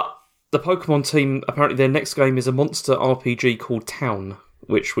stuff. But the Pokemon team, apparently their next game is a monster RPG called Town,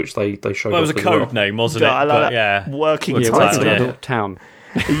 which they showed. Well, it was a code name, wasn't it? I like that. Working title. Town.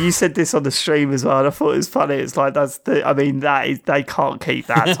 You said this on the stream as well, and I thought it was funny. It's like they can't keep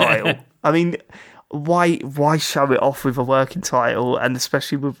that title. I mean, why show it off with a working title, and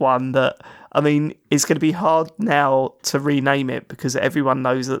especially with one that, I mean, it's going to be hard now to rename it because everyone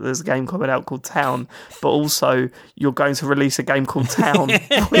knows that there's a game coming out called Town, but also you're going to release a game called Town.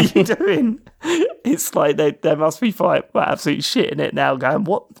 What are you doing? It's like there must be absolutely shit in it now going,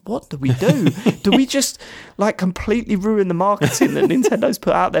 what do we do? Do we just like completely ruin the marketing that Nintendo's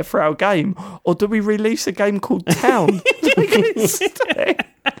put out there for our game? Or do we release a game called Town?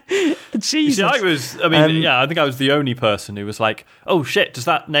 Jesus. See, I think I was the only person who was like, oh shit, does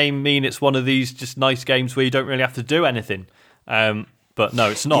that name mean it's one of these just nice games where you don't really have to do anything? But no,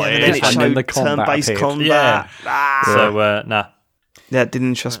 it's not. Yeah, It then is it and then showed the combat turn-based appeared. combat. So, nah. Yeah, it didn't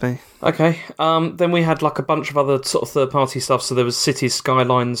interest me. Okay. Then we had like a bunch of other sort of third-party stuff. So there was Cities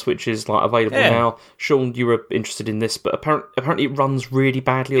Skylines, which is like available now. Sean, you were interested in this, but apparently it runs really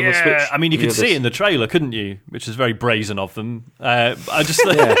badly on the Switch. I mean, you could Hear see this? it in the trailer, couldn't you? Which is very brazen of them. I just,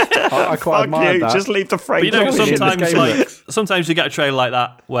 I quite Fuck admired you, that. just leave the frame. but you know, Don't shit this sometimes game sometimes you get a trailer like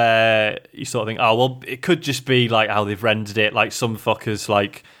that where you sort of think, oh well, it could just be like how they've rendered it. Like some fuckers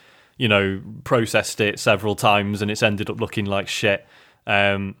like, you know, processed it several times and it's ended up looking like shit.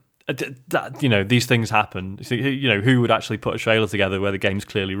 You know, these things happen. You know, who would actually put a trailer together where the game's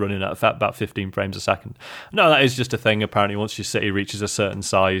clearly running at about 15 frames a second? No, that is just a thing. Apparently, once your city reaches a certain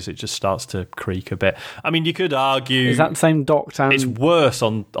size, it just starts to creak a bit. I mean, you could argue Is that the same docked and... it's worse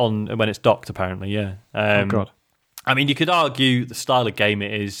on when it's docked. Apparently, yeah. oh, God. I mean, you could argue the style of game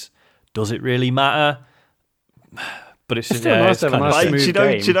it is. Does it really matter? But it's still nice to have a kind of nice Like,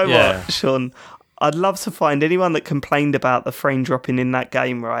 smooth do you know Yeah. what, Sean? I'd love to find anyone that complained about the frame dropping in that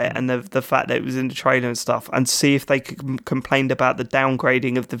game, right, and the fact that it was in the trailer and stuff, and see if they complained about the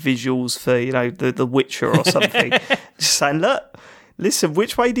downgrading of the visuals for, you know, the Witcher or something. Just saying, look, listen,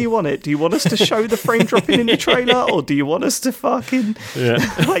 which way do you want it? Do you want us to show the frame dropping in the trailer, or do you want us to fucking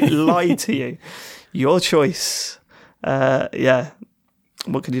like lie to you? Your choice. Yeah.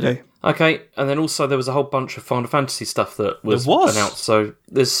 What can you do? Okay, and then also there was a whole bunch of Final Fantasy stuff that was There was? announced. So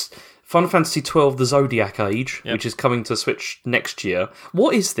there's Final Fantasy XII: The Zodiac Age, Yep. which is coming to Switch next year.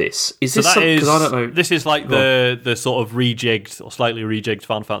 What is this? Is So this that is, because I don't know. this is like the sort of rejigged or slightly rejigged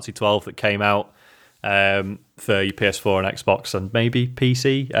Final Fantasy 12 that came out for your PS4 and Xbox and maybe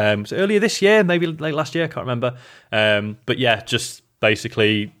PC. So earlier this year, maybe late last year, I can't remember. But yeah, just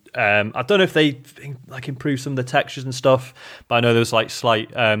basically, I don't know if they like improve some of the textures and stuff, but I know there's like slight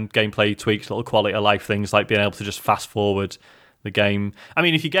gameplay tweaks, little quality of life things, like being able to just fast forward the game. I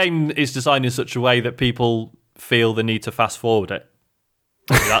mean, if your game is designed in such a way that people feel the need to fast forward it,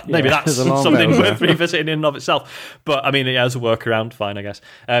 maybe that's there's a long something way worth revisiting in and of itself. But I mean, it has a workaround, fine, I guess.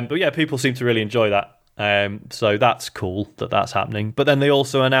 But yeah, people seem to really enjoy that. So that's cool that that's happening. But then they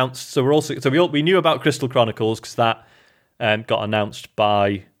also announced. So we knew about Crystal Chronicles because that got announced by.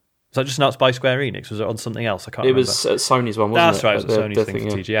 Was that just announced by Square Enix? Was it on something else? I can't remember. It was Sony's one, wasn't That's it? right, it was Sony's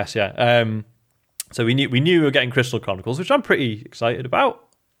thing for TGS, yeah. So we knew we were getting Crystal Chronicles, which I'm pretty excited about.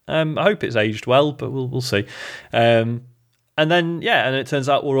 I hope it's aged well, but we'll see. And then and it turns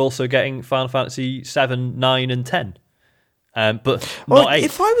out we're also getting Final Fantasy 7, 9, and 10. But Well, not 8.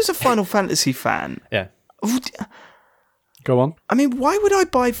 if I was a Final Fantasy fan, Yeah. Go on. I mean, why would I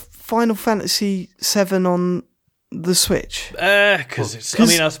buy Final Fantasy 7 on the Switch? Because it's. I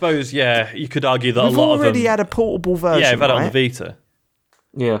mean, I suppose you could argue that We've a lot of them. already had a portable version, Yeah, we've had it on right? the Vita.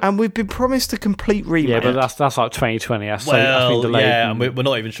 Yeah. And we've been promised a complete remake. Yeah, but that's like 2020. That's been Well, delayed. yeah, and we're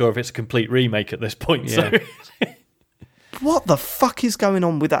not even sure if it's a complete remake at this point. Yeah. So. What the fuck is going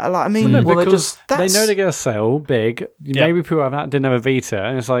on with that? Like, I mean, Well, they because they that's- know they're going to sell big. Yeah. Maybe people didn't have a Vita,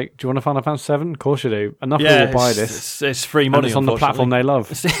 and it's like, do you want a Final Fantasy 7? Of course you do. Enough people Yeah, will buy this. it's free And money. it's on the platform they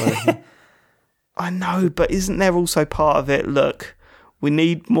love. So, I know, but isn't there also part of it? Look, we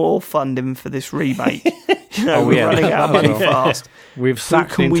need more funding for this remake. You know, Oh, we're yeah. running out of money fast. we've Who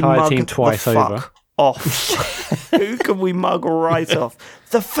sacked the can we entire mug team twice the fuck over. off? Who can we mug right off?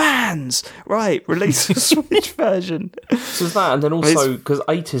 The fans! Right, release a Switch version. So is that, and then also because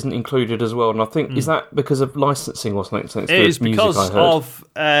 8 isn't included as well, and I think is that because of licensing or something? It is because of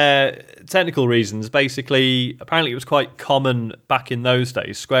technical reasons. Basically, apparently it was quite common back in those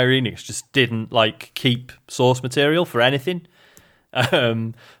days. Square Enix just didn't keep source material for anything.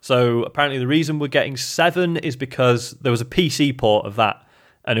 So apparently the reason we're getting 7 is because there was a PC port of that,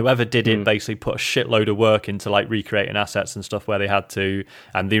 and whoever did it basically put a shitload of work into recreating assets and stuff where they had to,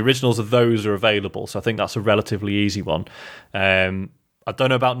 and the originals of those are available. So I think that's a relatively easy one. I don't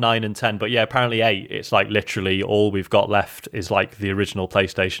know about 9 and 10, but yeah, apparently 8, it's literally all we've got left is the original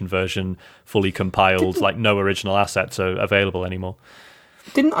PlayStation version, fully compiled, no original assets are available anymore.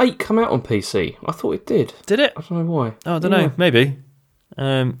 Didn't 8 come out on PC? I thought it did. Did it? I don't know why. Oh, I don't know, maybe.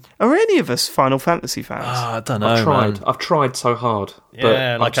 Are any of us Final Fantasy fans? I don't know. I've tried. Man. I've tried so hard.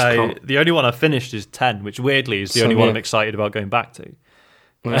 Yeah, but I just can't. the only one I've finished is 10, which weirdly is the So, only one yeah. I'm excited about going back to.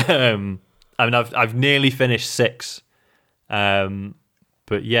 I mean, I've nearly finished 6.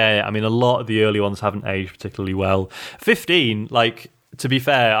 But yeah, I mean, a lot of the early ones haven't aged particularly well. 15, to be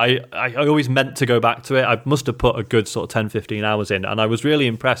fair, I always meant to go back to it. I must have put a good sort of 10, 15 hours in, and I was really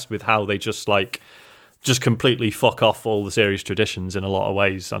impressed with how they just just completely fuck off all the series traditions in a lot of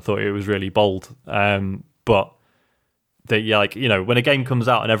ways. I thought it was really bold. But when a game comes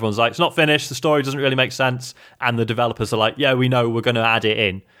out and everyone's like, it's not finished, the story doesn't really make sense, and the developers are like, yeah, we know, we're going to add it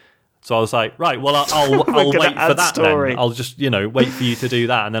in. So I was like, right, well, I'll wait for that then. I'll just, wait for you to do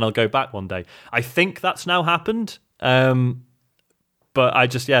that, and then I'll go back one day. I think that's now happened, but I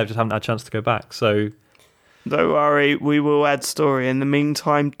just haven't had a chance to go back. So don't worry, we will add story. In the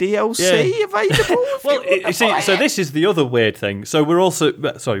meantime, DLC available. Well, so this is the other weird thing. So we also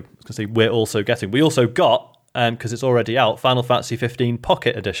got, because it's already out, Final Fantasy 15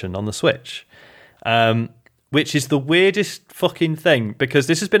 Pocket Edition on the Switch. Which is the weirdest fucking thing, because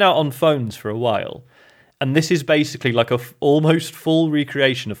this has been out on phones for a while, and this is basically like a almost full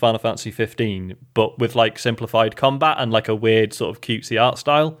recreation of Final Fantasy 15, but with like simplified combat and like a weird sort of cutesy art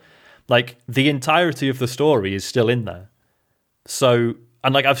style. Like the entirety of the story is still in there. So,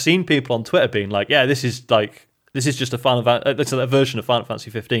 and like I've seen people on Twitter being like, "Yeah, this is just a version of Final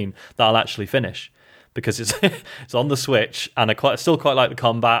Fantasy 15 that I'll actually finish because it's on the Switch, and I still quite like the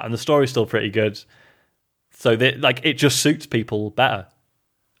combat, and the story's still pretty good." So it just suits people better,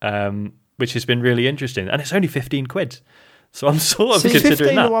 which has been really interesting. And it's only 15 quid. So I'm sort of considering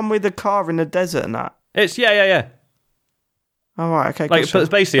 15 that. The one with the car in the desert and that? It's, yeah. Oh, right, okay. But it's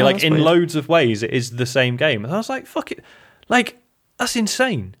basically, in weird. loads of ways, it is the same game. And I was like, fuck it. Like, that's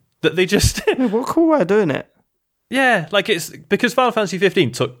insane. That they just... What a cool way of doing it. Yeah, it's... Because Final Fantasy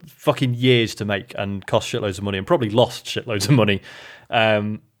 15 took fucking years to make and cost shitloads of money and probably lost shitloads of money.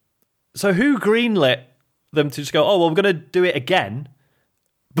 So who greenlit them to just go, oh, well, we're going to do it again,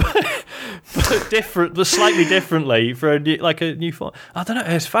 but slightly differently for a new form. I don't know.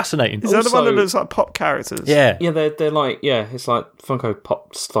 It's fascinating. Is that the one that looks like pop characters? Yeah, they're like it's like Funko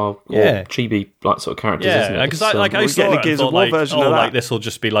Pop style or chibi sort of characters. Isn't it? Because I saw it and thought version of that. This will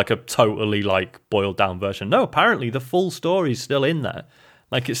just be like a totally boiled down version. No, apparently the full story's still in there.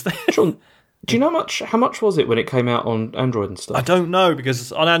 It's there. Sean, do you know how much was it when it came out on Android and stuff? I don't know,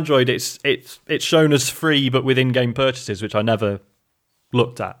 because on Android it's shown as free but with in-game purchases, which I never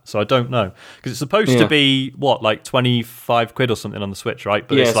looked at, so I don't know, because it's supposed to be 25 quid or something on the Switch, right?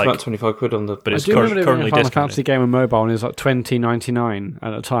 But it's about 25 quid on the. But it's currently discounted. Final Fantasy game on mobile, and it's like $20.99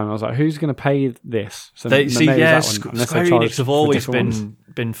 at the time. I was like, who's going to pay this? So Square Enix have always been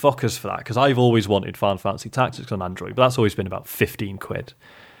fuckers for that, because I've always wanted Final Fantasy Tactics on Android, but that's always been about 15 quid.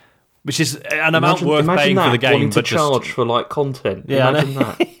 Which is an amount worth paying for the game, wanting but to charge for content. Yeah, imagine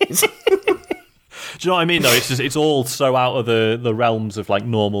that. Do you know what I mean? Though it's all so out of the realms of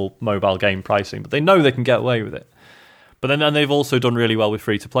normal mobile game pricing, but they know they can get away with it. But then they've also done really well with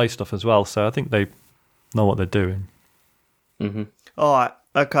free to play stuff as well. So I think they know what they're doing. Mm-hmm. All right.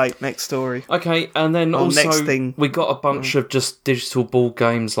 Okay. Next story. Okay, and then also next thing. We got a bunch of just digital board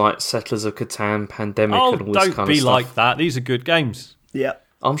games like Settlers of Catan, Pandemic, and all this kind of stuff. Don't be like that. These are good games. Yeah.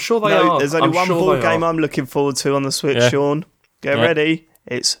 I'm sure they are. There's only one board game I'm looking forward to on the Switch, Sean. Get ready.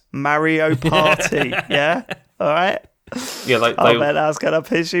 It's Mario Party. Yeah? All right? Yeah, I bet that's going to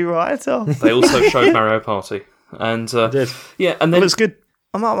piss you right off. They also showed Mario Party. And did. Yeah, and then... Well, it's good.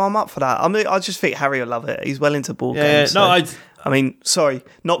 I'm up for that. I just think Harry will love it. He's well into board games. Sorry,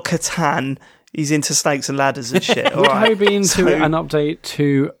 not Catan. He's into snakes and ladders and shit. Would Harry be into an update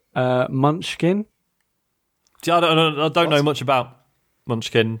to Munchkin? See, I don't know much about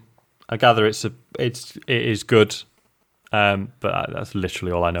Munchkin. I gather it is good, but that's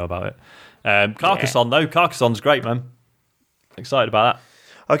literally all I know about it. Carcassonne though, Carcassonne's great, man. Excited about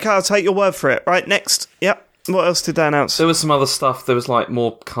that. Okay, I'll take your word for it. Right, next. Yep. What else did they announce? There was some other stuff. There was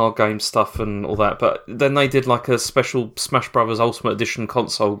more card game stuff and all that. But then they did a special Smash Brothers Ultimate Edition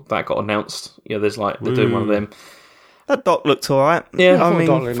console that got announced. Yeah, there's they're doing one of them. That dock looked all right. Yeah, I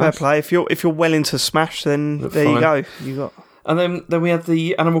mean, fair play. If you're well into Smash, then there you go. You got. And then we had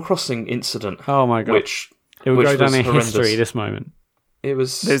the Animal Crossing incident. Oh my god! It will go down in history. This moment. It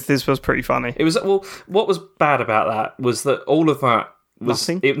was. This was pretty funny. It was. Well, what was bad about that was that all of that was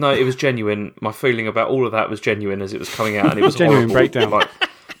nothing. It was genuine. My feeling about all of that was genuine as it was coming out, and it was genuine horrible. Breakdown.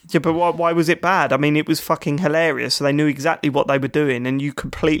 Yeah, but why was it bad? I mean, it was fucking hilarious. So they knew exactly what they were doing, and you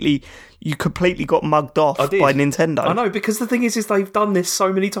completely got mugged off by Nintendo. I know, because the thing is they've done this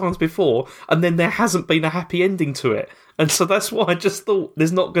so many times before, and then there hasn't been a happy ending to it. And so that's why I just thought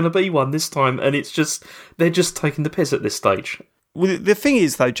there's not going to be one this time, and they're just taking the piss at this stage. Well, the thing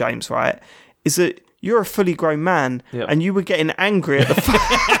is, though, James, right, is that you're a fully grown man, and you were getting angry at the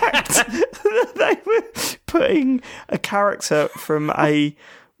fact that they were putting a character from a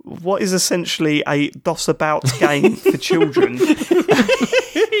what is essentially a DOS about game for children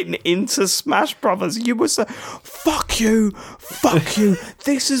into Smash Brothers. You were so, fuck you,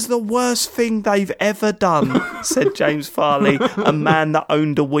 this is the worst thing they've ever done, said James Farley, a man that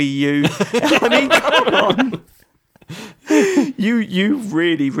owned a Wii U. I mean, come on. You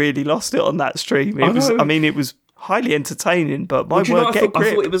really lost it on that stream. It was highly entertaining, but my word, I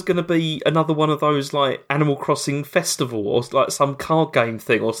thought it was going to be another one of those like Animal Crossing festival or like some card game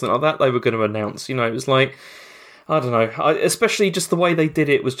thing or something like that they were going to announce. You know, it was like, I don't know, especially just the way they did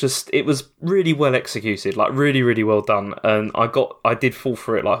it was really well executed, like really well done, and I did fall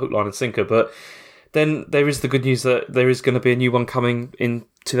for it like hook, line and sinker. But then there is the good news that there is going to be a new one coming in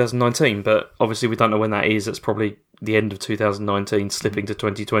 2019, but obviously we don't know when that is. It's probably the end of 2019, slipping to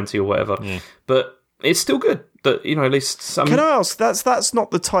 2020 or whatever. Yeah. But it's still good. That, you know, at least some. Can I ask? That's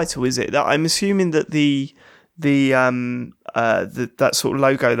not the title, is it? That I'm assuming that the that sort of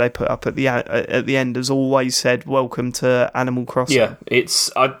logo they put up at the end has always said "Welcome to Animal Crossing." Yeah,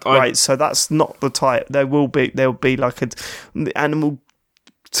 it's right. So that's not the title. There will be like the animal.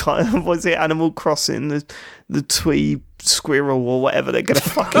 Was it Animal Crossing? The Twee Squirrel or whatever they're going to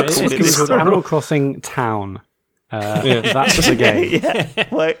fucking call it. It's called Animal Crossing Town. That's the game. Yeah.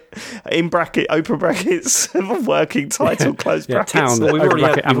 Well, in bracket, open brackets, working title, close brackets. Town. Well, we've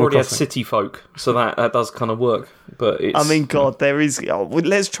already had City Folk, so that does kind of work. But it's, I mean, God, there is.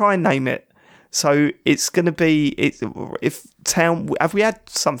 Let's try and name it. So it's going to be if Town. Have we had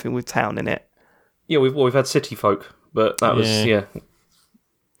something with Town in it? Yeah, we've had City Folk, but that was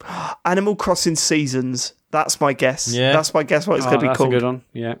Animal Crossing Seasons. That's my guess. Yeah. That's my guess. What it's going to be called. That's a good one.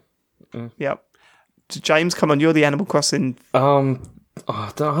 Yeah. Yep. James, come on, you're the Animal Crossing. I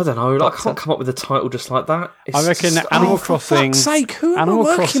don't know. Like, I can't come up with a title just like that. I reckon Animal Crossing. For fuck's sake, who am Animal I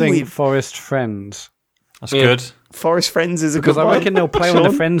working Crossing with? Forest Friends. That's good. Forest Friends is a Because good one. I reckon they'll play on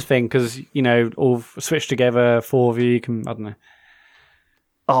the Friends thing because, you know, all switch together, 4 of you can, I don't know.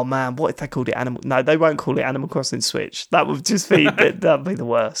 Oh man, what if they called it Animal? No, they won't call it Animal Crossing Switch. That would just be that'd be the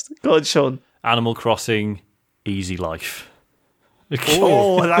worst. Go on, Sean. Animal Crossing Easy Life.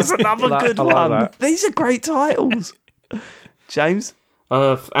 Oh, that's another good I like one. that. These are great titles. James?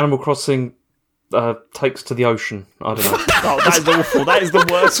 Animal Crossing Takes to the Ocean. I don't know. Oh, that is awful. That is the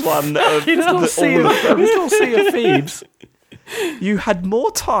worst one. It's not Sea of Thieves. You had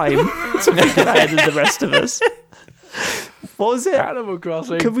more time to figure that out than the rest of us. What was it? Animal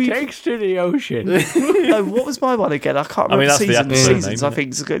Crossing we- takes to the ocean. No, what was my one again? I can't remember. that's the episode Seasons, name, I isn't think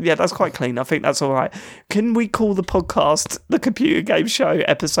it's good. Yeah, that's quite clean. I think that's all right. Can we call the podcast the Computer Game Show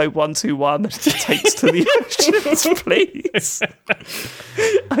episode 121 Takes to the Oceans, please?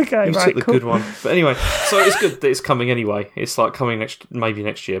 Okay, You right, took the cool. good one. But anyway, so it's good that it's coming anyway. It's like coming maybe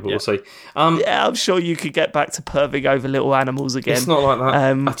next year, but we'll see. Yeah, I'm sure you could get back to perving over little animals again. It's not like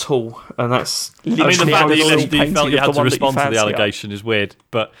that at all, and that's. I mean, the Literally, fact that you little felt you painting had of the to one that you respond to the fancy. allegation is weird,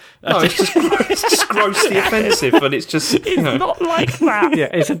 but No, it's just grossly offensive, and it's just It's not like that. Yeah,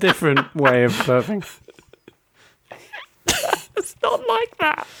 it's a different way of surfing. It's not like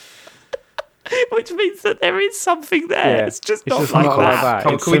that. Which means that there is something there. Yeah, It's just it's not just like not that. like that.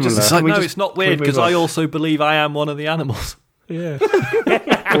 Can It's we just- similar. it's like, Can we no, just- it's not can we weird move because on? I also believe I am one of the animals. Yeah.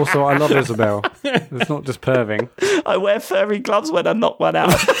 Also, I love Isabel. It's not just perving. I wear furry gloves when I knock one out.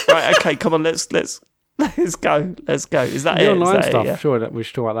 Right, okay, come on, let's go. Is that The it? online Is that stuff. It, yeah? Sure, that we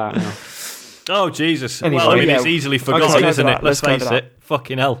should talk about that now. Oh, Jesus. Anyway, well, I mean, yeah. it's easily forgotten, go isn't to it? that. Let's Let's go face to it.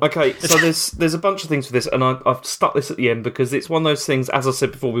 Fucking hell. Okay, so there's a bunch of things for this, and I've stuck this at the end because it's one of those things, as I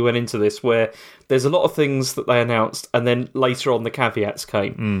said before we went into this, where there's a lot of things that they announced, and then later on the caveats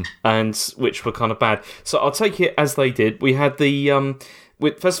came, and which were kind of bad. So I'll take it as they did. We had the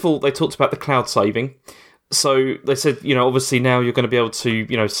first of all, they talked about the cloud saving. So they said, you know, obviously now you're going to be able to,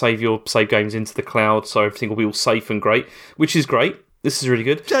 you know, save games into the cloud, so everything will be all safe and great, which is great. This is really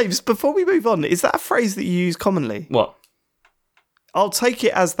good. James, before we move on, is that a phrase that you use commonly? What? I'll take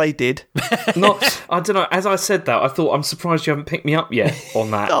it as they did. Not, I don't know. As I said that, I thought, I'm surprised you haven't picked me up yet on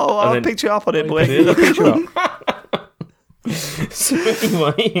that. Oh, I'll And then- pick you up on it, boy. So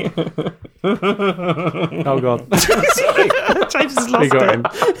anyway, Oh, God. James has lost We got it. him.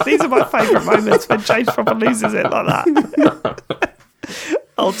 These are my favourite moments when James proper loses it like that.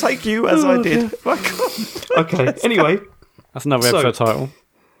 I'll take you as I did. My God. okay. Anyway, That's another So- episode title.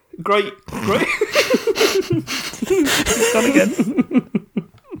 great. Done again.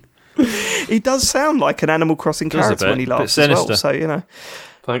 He does sound like an Animal Crossing Does a character bit. when he Bit laughs as well. sinister. So, you know.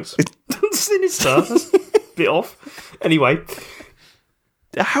 Thanks. Sinister. That's a bit off. Anyway,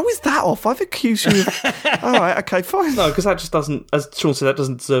 How is that off? I've accused you of... All right, okay, fine. no, because that just doesn't, as Sean said, that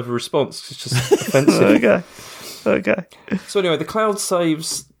doesn't deserve a response. It's just offensive. Okay. So anyway, the cloud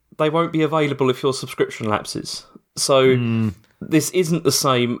saves they won't be available if your subscription lapses. So this isn't the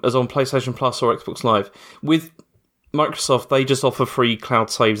same as on PlayStation Plus or Xbox Live. With Microsoft, they just offer free cloud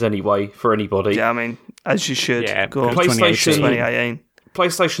saves anyway for anybody. Yeah, I mean, as you should. Yeah, Go on. PlayStation 2018.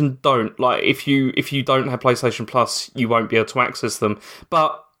 PlayStation don't. Like, if you don't have PlayStation Plus, you won't be able to access them.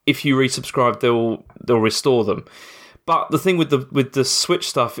 But if you resubscribe, they'll restore them. But the thing with the Switch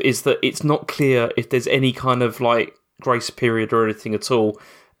stuff is that it's not clear if there's any kind of like grace period or anything at all,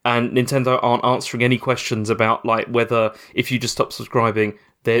 and Nintendo aren't answering any questions about like whether if you just stop subscribing,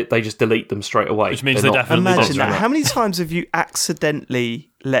 they just delete them straight away. Which means they definitely Imagine don't. that. How many times have you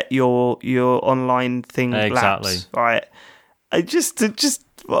accidentally let your online thing lapse? Right. Now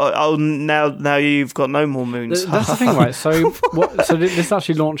you've got no more moons. That's the thing, right? So this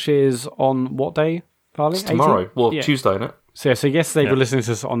actually launches on what day, Farley? It's tomorrow. 18th? Well, Yeah. Tuesday, isn't it? So yesterday we're listening to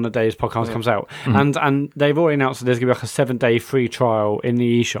this on the day this podcast comes out, and they've already announced that there's going to be like a 7-day free trial in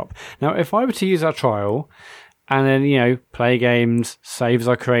the eShop. Now, if I were to use that trial and then play games, saves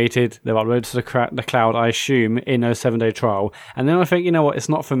are created, they're uploaded to the cloud, I assume in a 7-day trial, and then I think it's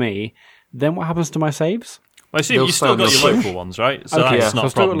not for me. Then what happens to my saves? Well, I assume you still got your local ones, right? So Okay, that's so not a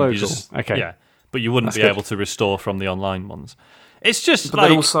still got problem. local. Okay. Yeah, but you wouldn't be able to restore from the online ones. It's just But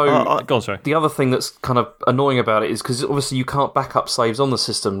then also, go on, sorry. the other thing that's kind of annoying about it is because obviously you can't back up saves on the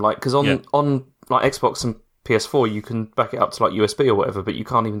system. Like, because on like Xbox and PS4, you can back it up to like USB or whatever, but you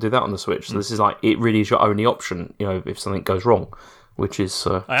can't even do that on the Switch. So this is like, it really is your only option, if something goes wrong, which is.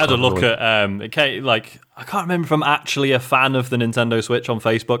 I had a look at I can't remember if I'm actually a fan of the Nintendo Switch on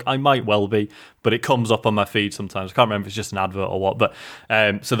Facebook. I might well be, but it comes up on my feed sometimes. I can't remember if it's just an advert or what. But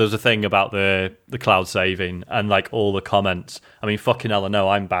so there's a thing about the cloud saving and like all the comments. I mean, fucking hell, I know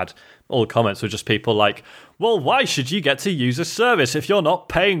I'm bad. All the comments were just people like, well, why should you get to use a service if you're not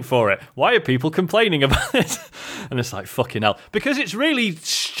paying for it? Why are people complaining about it? And it's like, fucking hell. Because it's really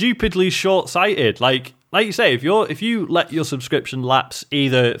stupidly short-sighted. Like you say, if you let your subscription lapse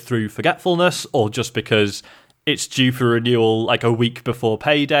either through forgetfulness or just because it's due for renewal like a week before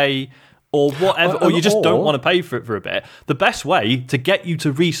payday or whatever, or you just don't want to pay for it for a bit, the best way to get you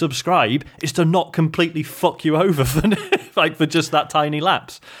to resubscribe is to not completely fuck you over for just that tiny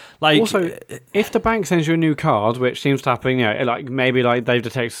lapse. Like, also, if the bank sends you a new card, which seems to happen, like maybe like they've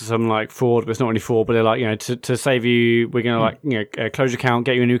detected some like fraud, but it's not really fraud, but they're like, to save you, we're going to close your account,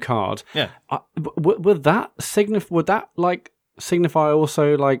 get you a new card. Yeah. Would that signify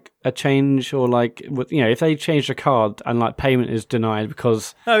also like a change or like if they change the card and like payment is denied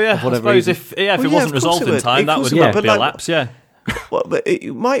because of whatever I suppose reason. if it wasn't resolved in time, that would be a lapse. Yeah. Well, but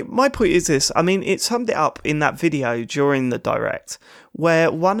my point is this. I mean, it summed it up in that video during the Direct,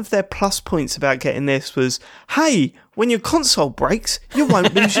 where one of their plus points about getting this was, hey, when your console breaks, you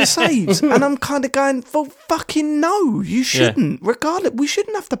won't lose your saves. And I'm kind of going, well, fucking no, you shouldn't. Regardless, we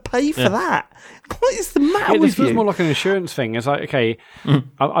shouldn't have to pay for that. What is the matter with this feels you? more like an insurance thing. It's like, okay,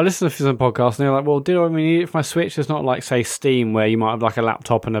 I listen to some podcasts and they're like, well, do I mean need it for my Switch? It's not like, say, Steam, where you might have like a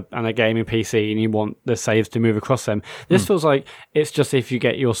laptop and a gaming PC and you want the saves to move across them. This feels like it's just if you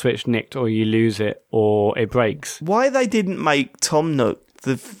get your Switch nicked or you lose it or it breaks. Why they didn't make Tom Nook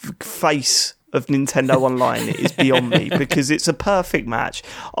the face of Nintendo Online is beyond me, because it's a perfect match.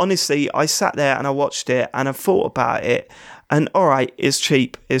 Honestly, I sat there and I watched it and I thought about it, and all right, it's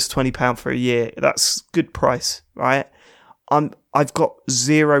cheap. It's £20 for a year. That's good price, right? I've got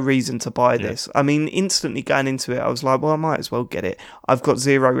zero reason to buy this. I mean, instantly going into it, I was like, well, I might as well get it. I've got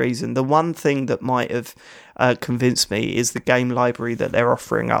zero reason. The one thing that might have convinced me is the game library that they're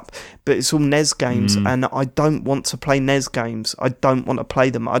offering up. But it's all NES games, and I don't want to play NES games. I don't want to play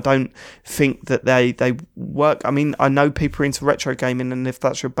them. I don't think that they work. I mean, I know people are into retro gaming, and if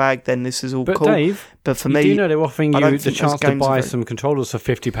that's your bag, then this is all But cool. Dave, but for you me, do know they're offering I you don't the think chance those to games buy are some controllers for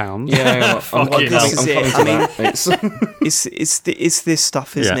 £50. Yeah, I'm Fucking coming hell. to that. it's this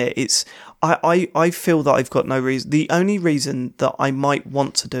stuff, isn't it? It's I feel that I've got no reason. The only reason that I might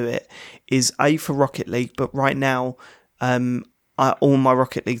want to do it is A, for Rocket League, but right now, all my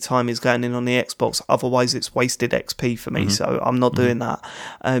Rocket League time is going in on the Xbox. Otherwise, it's wasted XP for me, so I'm not doing that.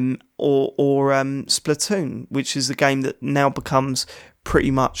 Or Splatoon, which is a game that now becomes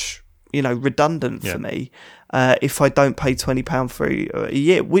pretty much redundant for me. If I don't pay £20 for a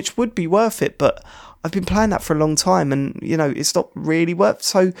year, which would be worth it, but I've been playing that for a long time, and it's not really worth.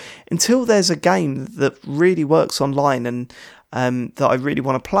 So until there's a game that really works online and that I really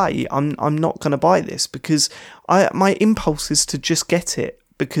want to play, I'm not going to buy this, because my impulse is to just get it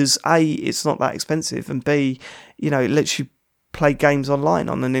because A, it's not that expensive, and B, it lets you play games online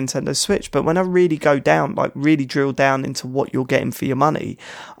on the Nintendo Switch. But when I really go down, like really drill down into what you're getting for your money,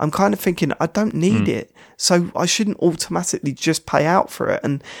 I'm kind of thinking I don't need it, so I shouldn't automatically just pay out for it.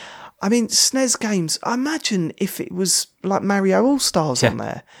 And I mean, SNES games, I imagine if it was like Mario All-Stars on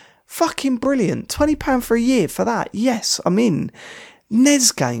there, fucking brilliant. £20 for a year for that. Yes, I'm in.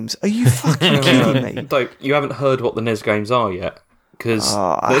 NES games, are you fucking kidding me? Dope, you haven't heard what the NES games are yet. Because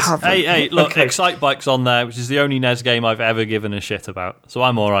hey, look, Excitebike's on there, which is the only NES game I've ever given a shit about. So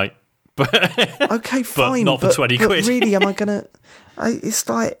I'm all right. But okay, fine, but not for 20 quid. But really, am I gonna? It's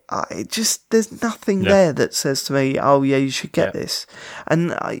like there's nothing there that says to me, oh yeah, you should get this.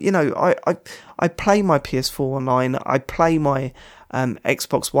 And I play my PS4 online. I play my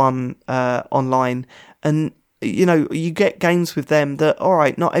Xbox One online, and you get games with them that, all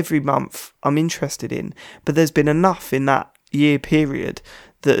right, not every month I'm interested in, but there's been enough in that year period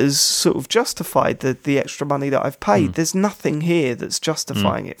that has sort of justified the extra money that I've paid. There's nothing here that's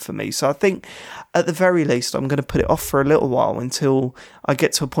justifying it for me. So I think at the very least I'm going to put it off for a little while until I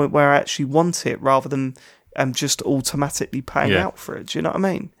get to a point where I actually want it, rather than just automatically paying out for it. Do you know what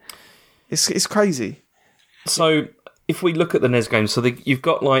I mean? It's crazy. So if we look at the NES games, so you've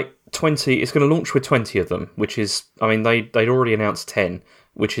got like 20, it's going to launch with 20 of them, which is, I mean, they'd already announced 10,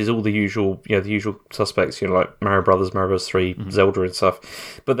 which is all the usual suspects, like Mario Brothers, Mario Bros. 3, Zelda and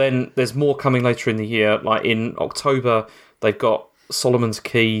stuff. But then there's more coming later in the year. Like in October, they've got Solomon's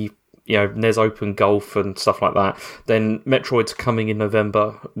Key, NES Open Golf and stuff like that. Then Metroid's coming in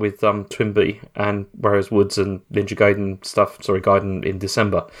November with Twinbee, and Wario's Woods and Ninja Gaiden in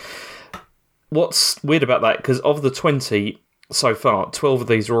December. What's weird about that, because of the 20 so far, 12 of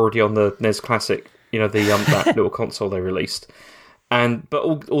these are already on the NES Classic, that little console they released. But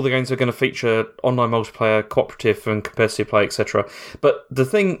all the games are going to feature online multiplayer, cooperative and competitive play, etc. But the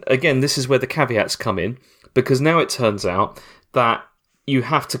thing, again, this is where the caveats come in, because now it turns out that you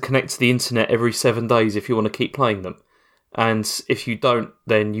have to connect to the internet every 7 days if you want to keep playing them. And if you don't,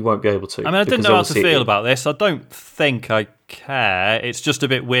 then you won't be able to. I mean, I didn't know how to feel about this. I don't think I care. It's just a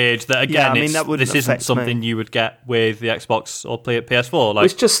bit weird that, again, this isn't something you would get with the Xbox or play at PS4. Like,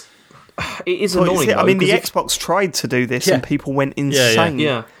 it's just... It is annoying. The Xbox tried to do this and people went insane.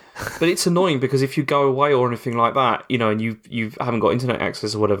 Yeah. But it's annoying because if you go away or anything like that, and you haven't got internet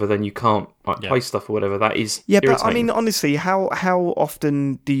access or whatever, then you can't play stuff or whatever. That is irritating. But I mean, honestly, how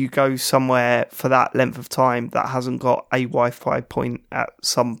often do you go somewhere for that length of time that hasn't got a Wi-Fi point at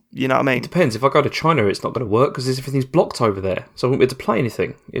some? You know what I mean? It depends. If I go to China, it's not going to work because everything's blocked over there, so I won't be able to play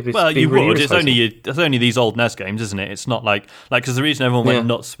anything. Well, you would. It's only these old NES games, isn't it? It's not like because the reason everyone went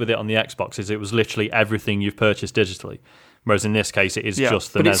nuts with it on the Xbox is it was literally everything you've purchased digitally. Whereas in this case, it is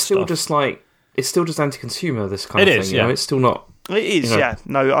just the NES stuff. But it's still just anti-consumer, this kind of thing. Is, yeah. It's still not... It is, yeah.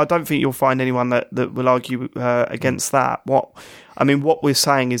 No, I don't think you'll find anyone that will argue against that. What we're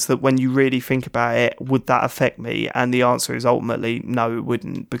saying is that when you really think about it, would that affect me? And the answer is ultimately no, it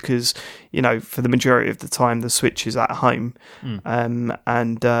wouldn't, because for the majority of the time the Switch is at home, and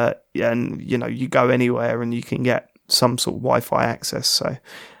you go anywhere and you can get some sort of Wi-Fi access. So.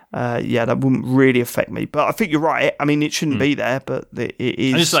 That wouldn't really affect me, but I think you're right. I mean, it shouldn't be there, but it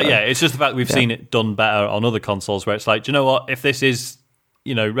is. And it's it's just the fact that we've seen it done better on other consoles, where it's like, do you know what? If this is,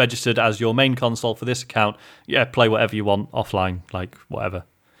 registered as your main console for this account, play whatever you want offline, like whatever.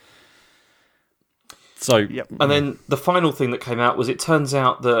 So, and then the final thing that came out was it turns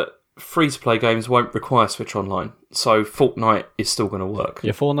out that free-to-play games won't require Switch Online, so Fortnite is still going to work.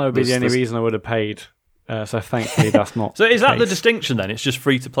 Yeah, Fortnite would be the only reason I would have paid. So thankfully that's not. So is that the distinction then? It's just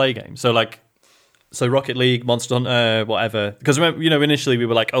free to play games. So Rocket League, Monster Hunter, whatever. Because remember, initially we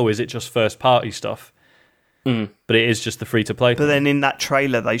were like, oh, is it just first party stuff? But it is just the free to play. But then in that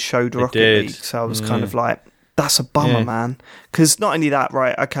trailer they showed Rocket League, so I was kind of like, that's a bummer, man. Because not only that,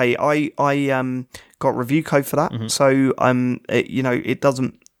 right? Okay, I got review code for that, so it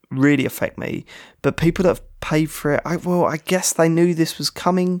doesn't really affect me. But people that have paid for it, I guess they knew this was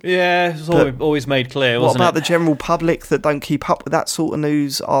coming. Yeah, it's always made clear, wasn't it? What about the general public that don't keep up with that sort of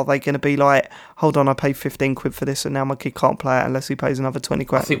news? Are they going to be like, hold on, I paid 15 quid for this and now my kid can't play it unless he pays another 20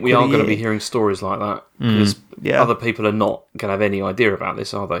 quid? I think we are going to be hearing stories like that because other people are not going to have any idea about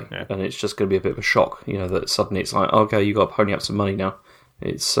this, are they? Yeah. And it's just going to be a bit of a shock, that suddenly it's like, okay, you got to pony up some money now.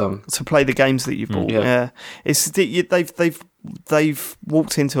 It's to play the games that you've bought. Yeah. It's they've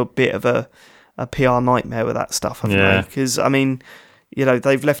walked into a bit of a PR nightmare with that stuff, haven't they? Because I mean,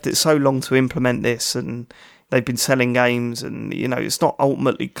 they've left it so long to implement this, and they've been selling games, and it's not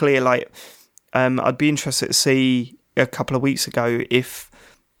ultimately clear. Like, I'd be interested to see a couple of weeks ago if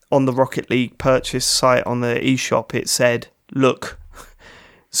on the Rocket League purchase site on the eShop it said, "Look,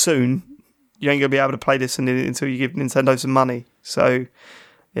 soon you ain't gonna be able to play this until you give Nintendo some money. So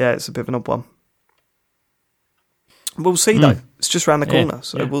yeah, it's a bit of an odd one. We'll see though. It's just around the corner,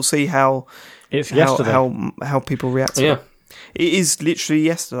 so we'll see how how people react to it. It is literally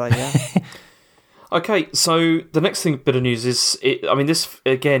yesterday. Yeah. Okay, so the next bit of news is, this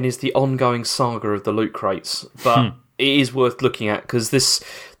again is the ongoing saga of the loot crates, but it is worth looking at because this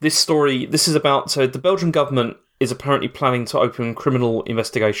story, this is about, so the Belgian government is apparently planning to open criminal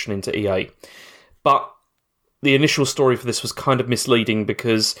investigation into EA, but the initial story for this was kind of misleading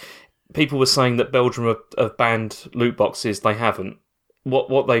because people were saying that Belgium have banned loot boxes. They haven't.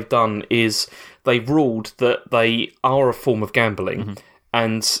 What they've done is they've ruled that they are a form of gambling,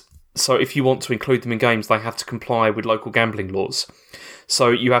 and so if you want to include them in games, they have to comply with local gambling laws. So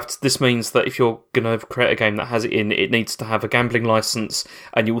you have to, this means that if you're going to create a game that has it in, it needs to have a gambling license,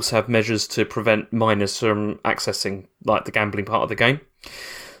 and you also have measures to prevent minors from accessing like the gambling part of the game.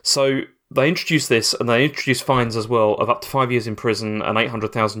 So they introduced this, and they introduced fines as well of up to 5 years in prison and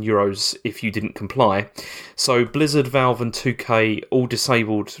 €800,000 if you didn't comply. So Blizzard, Valve, and 2K all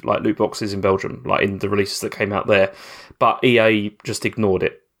disabled like loot boxes in Belgium, like in the releases that came out there, but EA just ignored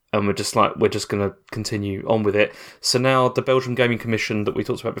it. And we're just going to continue on with it. So now the Belgian Gaming Commission that we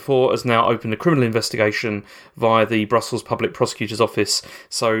talked about before has now opened a criminal investigation via the Brussels Public Prosecutor's Office.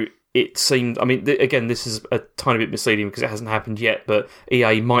 So it seemed, again, this is a tiny bit misleading because it hasn't happened yet, but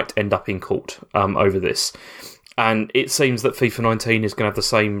EA might end up in court over this. And it seems that FIFA 19 is going to have the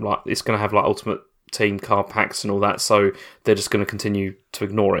same, like it's going to have like Ultimate Team card packs and all that. So they're just going to continue to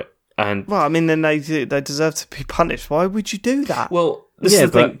ignore it. And well, then they deserve to be punished. Why would you do that? Well, this is the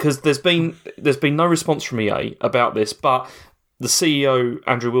thing, because there's been no response from EA about this, but the CEO,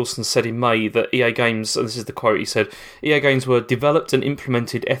 Andrew Wilson, said in May that EA Games, and this is the quote, he said, EA Games were developed and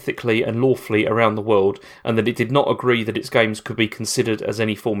implemented ethically and lawfully around the world, and that it did not agree that its games could be considered as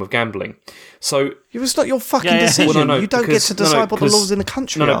any form of gambling. So it's not your fucking decision. Well, you don't get to decide what the laws in the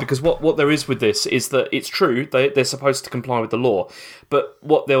country are. Because what there is with this is that it's true, they're supposed to comply with the law, but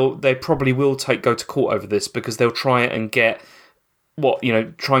what they probably will go to court over this because they'll try and get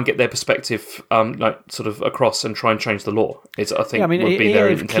their perspective sort of across and try and change the law. Would be their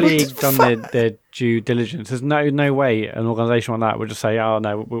intention. They've done their due diligence. There's no way an organisation like that would just say, "Oh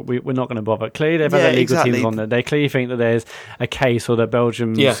no, we're not going to bother." Clearly, they've had their legal teams on there. They clearly think that there's a case, or that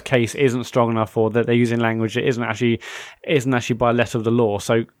Belgium's case isn't strong enough, or that they're using language that isn't actually by letter of the law.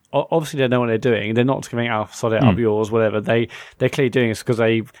 So obviously they know what they're doing. They're not giving out sod it up yours, whatever. They're clearly doing this because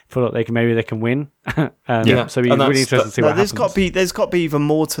they feel like they can win. So it'd be really interesting to see what happens. There's got to be even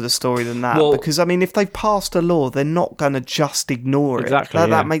more to the story than that. Well, because if they've passed a law, they're not going to just ignore it. Exactly.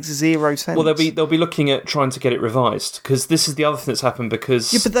 That makes zero sense. Well, they'll be looking at trying to get it revised, because this is the other thing that's happened.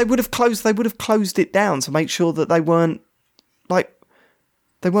 Because but they would have closed it down to make sure that they weren't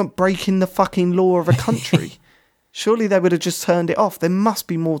breaking the fucking law of a country. Surely they would have just turned it off. There must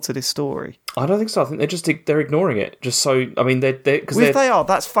be more to this story. I don't think so. I think they're ignoring it. Just so, if they are,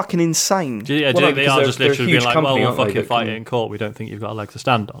 that's fucking insane. They are just literally being like, well, we'll fucking fight it in court. We don't think you've got a leg to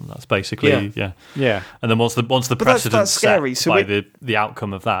stand on. That's basically, yeah. And then once the precedent's that's scary. set by the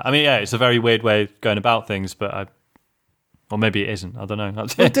outcome of that. It's a very weird way of going about things, but or maybe it isn't. I don't know.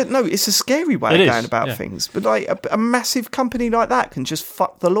 No, it's a scary way of going about things. But a massive company like that can just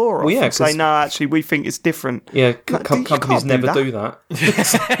fuck the law off and say, no, actually, we think it's different. Yeah, companies never do that.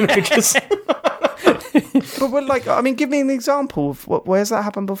 But give me an example of where's that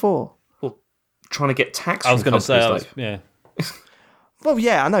happened before? Well, trying to get tax. I was going to say, Well,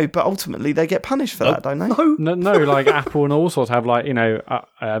 yeah, I know, but ultimately they get punished for that, don't they? No, like Apple and all sorts have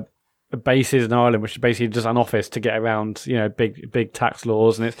bases in Ireland, which is basically just an office to get around, big tax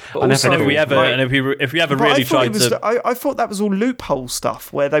laws, and it's. If we ever really tried to, I thought that was all loophole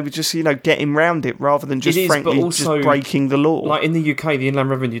stuff where they were just getting round it rather than just just breaking the law. Like in the UK, the Inland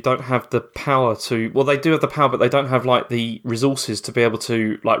Revenue don't have the power to. Well, they do have the power, but they don't have the resources to be able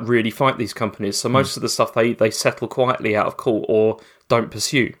to really fight these companies. So most of the stuff they settle quietly out of court or don't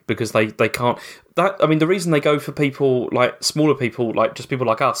pursue because they can't. The reason they go for people smaller people, just people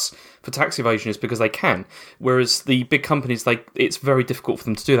like us, for tax evasion is because they can. Whereas the big companies, it's very difficult for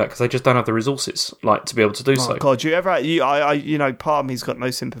them to do that because they just don't have the resources to be able to do so. God, you ever? Part of me's got no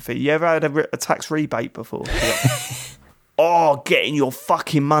sympathy. You ever had a tax rebate before? Oh, getting your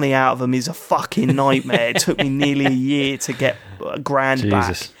fucking money out of them is a fucking nightmare. It took me nearly a year to get $1,000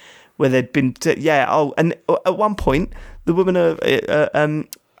 back. Where they'd been, and at one point, the woman of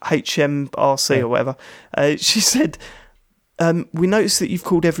HMRC or whatever, she said, "We noticed that you've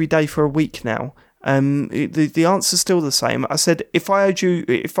called every day for a week now. The answer's still the same." I said, "If I owed you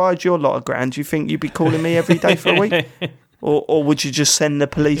a lot of grand, do you think you'd be calling me every day for a week?" or would you just send the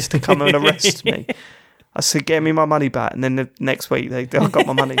police to come and arrest me? I said, get me my money back, and then the next week I got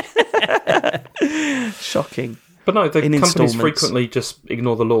my money. Shocking. But no, the In companies instalments. frequently just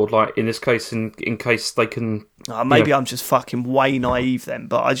ignore the law. Like in this case, in case they can. Maybe I'm just fucking way naive then,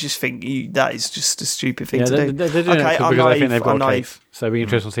 but I just think that is just a stupid thing Yeah, to do. they're doing it Okay, because I'm I think they've naive. got I'm a naive. case. So it'll be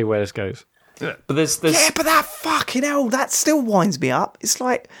interesting to see where this goes. But there's Yeah, but that fucking hell, that still winds me up. It's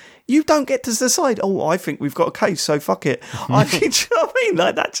like, you don't get to decide, I think we've got a case, so fuck it. Do you know what I mean?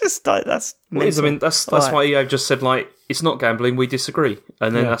 Like, that's It is. I mean, that's Right. why EA just said, like, it's not gambling, we disagree.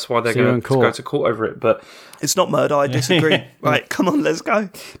 And then that's why they're So you're going in to court. go to court over it. But It's not murder, I disagree. Right, come on, let's go.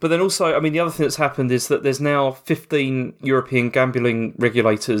 then also, I mean, the other thing that's happened is that there's now 15 European gambling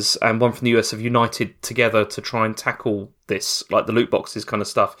regulators and one from the US have united together to try and tackle this, like the loot boxes kind of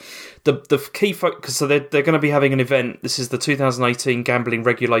stuff. The key focus, so they're going to be having an event. This is the 2018 Gambling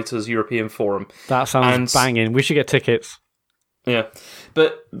Regulators European Forum. That sounds And- banging. We should get tickets. Yeah.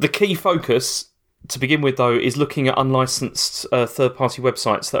 But the key focus, to begin with, though, is looking at unlicensed third-party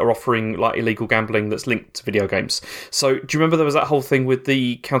websites that are offering like illegal gambling that's linked to video games. So, do you remember there was that whole thing with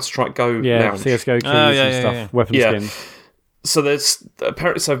the Counter-Strike Go Yeah, lounge? CS:GO keys yeah, and yeah, stuff, yeah. weapon Yeah. skins. So there's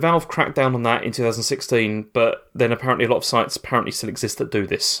apparently Valve cracked down on that in 2016, but then apparently a lot of sites apparently still exist that do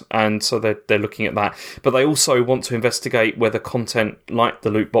this, and so they're looking at that. But they also want to investigate whether content like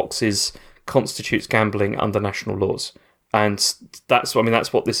the loot boxes constitutes gambling under national laws. And that's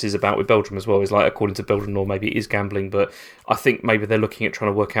what this is about with Belgium as well. Is like, according to Belgian law, maybe it is gambling, but I think maybe they're looking at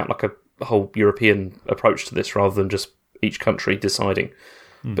trying to work out like a whole European approach to this rather than just each country deciding.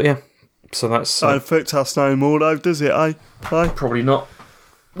 But yeah, so that's Don't affect us no more, though, does it, eh? probably not.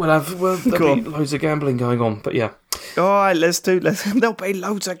 There'll Go be loads of gambling going on, but yeah. All right, there'll be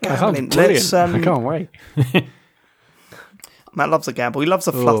loads of That sounds gambling. brilliant. I can't wait. Matt loves a gamble. He loves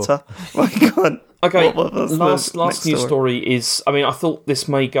a flutter. Right, go on. Okay, What's the last next news story is. I mean, I thought this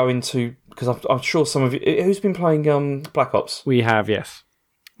may go into because I'm sure some of you who's been playing Black Ops. We have, yes.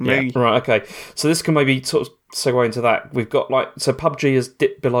 Me. Right. Okay. So this can maybe sort of segue into that. We've got PUBG has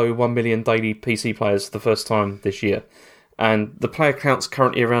dipped below 1 million daily PC players for the first time this year, and the player count's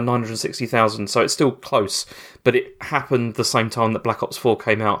currently around 960,000. So it's still close, but it happened the same time that Black Ops 4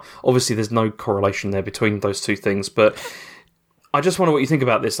 came out. Obviously, there's no correlation there between those two things, but I just wonder what you think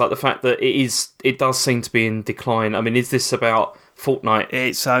about this, like the fact that it does seem to be in decline. I mean, is this about Fortnite?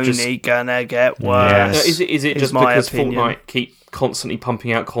 It's only gonna get worse. Is it just my because opinion. Fortnite keep constantly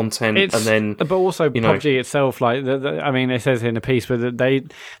pumping out content and then? But also PUBG itself, like I mean, it says in the piece, but they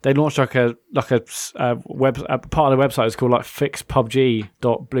launched like a part of the website is called like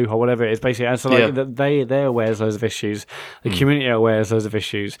fixpubg.bluehole, whatever it is, basically. And so like they're aware there's loads of issues. The community are aware there's loads of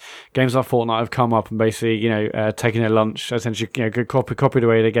issues. Games like Fortnite have come up and basically taken their lunch, essentially good copied the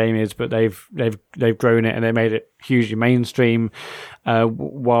way the game is, but they've grown it and they made it hugely mainstream.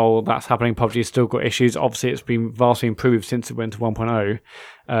 While that's happening, PUBG's still got issues. Obviously, it's been vastly improved since it went to 1.0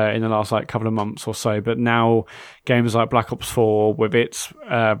 in the last couple of months or so. But now games like Black Ops 4 with its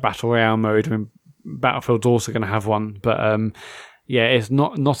battle royale mode, I mean, Battlefield's also going to have one. But it's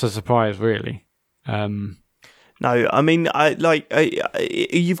not a surprise really. No, I mean,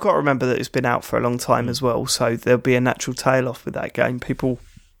 you've got to remember that it's been out for a long time as well, so there'll be a natural tail off with that game. People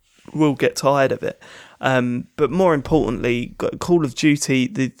will get tired of it. But more importantly, Call of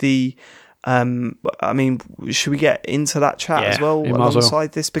Duty, I mean, should we get into that chat as well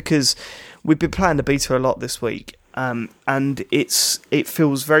alongside this? Because we've been playing the beta a lot this week, and it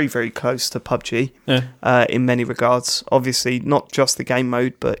feels very, very close to PUBG in many regards. Obviously, not just the game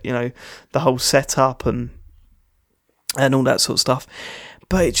mode, but the whole setup and all that sort of stuff.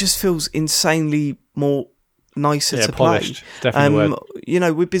 But it just feels insanely more nicer to polished, play.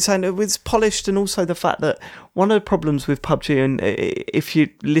 Definitely we've been saying it's polished, and also the fact that one of the problems with PUBG, and if you're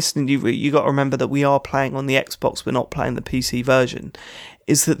listening, you got to remember that we are playing on the Xbox, we're not playing the PC version,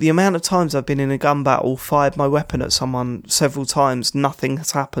 is that the amount of times I've been in a gun battle, fired my weapon at someone several times, nothing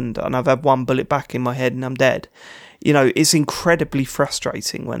has happened, and I've had one bullet back in my head and I'm dead. It's incredibly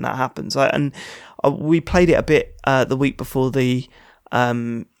frustrating when that happens. We played it a bit the week before the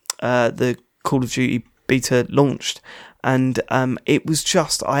Call of Duty beta launched, and it was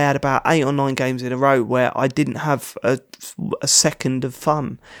just, I had about 8 or 9 games in a row where I didn't have a second of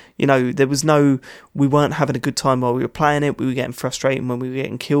fun. There was we weren't having a good time while we were playing it. We were getting frustrated when we were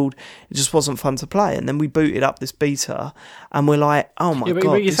getting killed. It just wasn't fun to play. And then we booted up this beta and we're like, oh my God,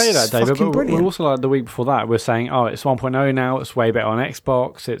 but you say that, David, but brilliant. we're also like the week before that, we're saying, it's 1.0 now, it's way better on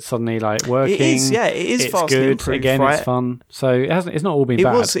Xbox, it's suddenly like working. It is it's vastly good, improved, again, right? It's fun. So it's not all been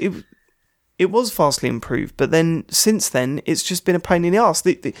bad. It it was vastly improved, but then since then it's just been a pain in the arse.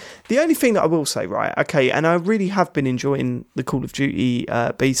 The only thing that I will say, right, okay, and I really have been enjoying the Call of Duty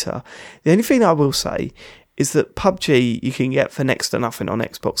beta. The only thing that I will say is that PUBG you can get for next to nothing on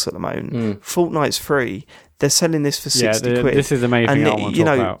Xbox at the moment. Fortnite's free. They're selling this for 60 quid. This is the main thing I want to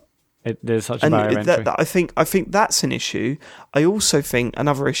talk about. There's such a barrier entry. I think that's an issue. I also think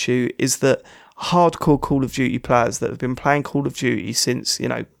another issue is that hardcore Call of Duty players that have been playing Call of Duty since,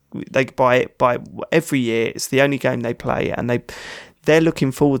 they buy it every year. It's the only game they play, and they're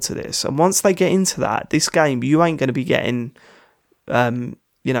looking forward to this. And once they get into this game, you ain't going to be getting,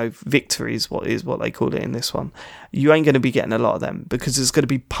 victories. What they call it in this one. You ain't going to be getting a lot of them because it's going to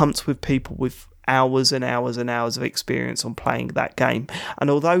be pumped with people with hours and hours and hours of experience on playing that game.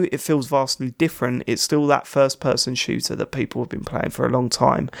 And although it feels vastly different, it's still that first-person shooter that people have been playing for a long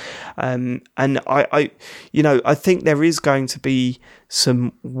time. And I think there is going to be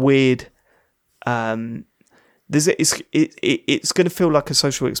some weird. It's going to feel like a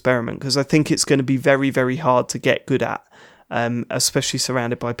social experiment because I think it's going to be very, very hard to get good at. Especially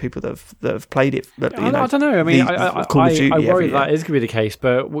surrounded by people that have played it. I don't know. I mean, I worry that is going to be the case.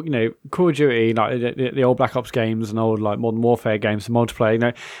 But Call of Duty, like the old Black Ops games and old like Modern Warfare games, the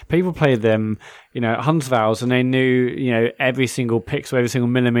multiplayer. People played them, hundreds of hours, and they knew, every single pixel, every single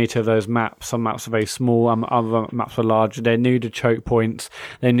millimeter of those maps. Some maps are very small, other maps are larger. They knew the choke points.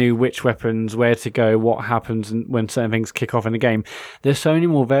 They knew which weapons, where to go, what happens when certain things kick off in the game. There's so many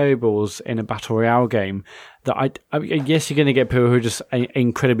more variables in a battle royale game. That I guess you're going to get people who are just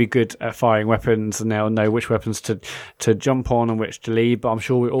incredibly good at firing weapons, and they'll know which weapons to jump on and which to leave. But I'm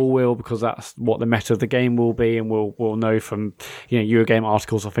sure we all will, because that's what the meta of the game will be, and we'll know from Eurogame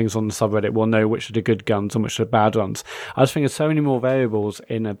articles or things on the subreddit. We'll know which are the good guns and which are the bad ones. I just think there's so many more variables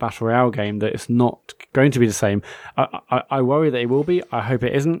in a battle royale game that it's not going to be the same. I worry that it will be. I hope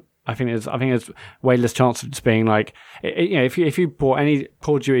it isn't. I think there's way less chance of it just being like, if you bought any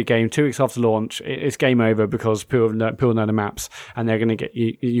Call of Duty game 2 weeks after launch, it's game over because people know the maps and you're going to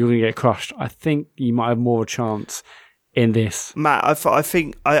get crushed. I think you might have more of a chance in this. Matt, I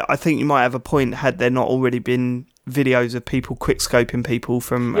think you might have a point had there not already been videos of people quick-scoping people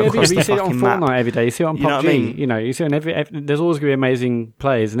from across the fucking map. You see it on Fortnite every day. You see it on PUBG. You know what I mean? You see it on every there's always going to be amazing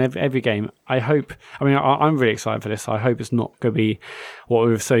players in every game. I'm really excited for this. I hope it's not going to be what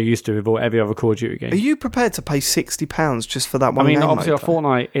we're so used to with every other Call of Duty game. Are you prepared to pay £60 just for that one game? Obviously, on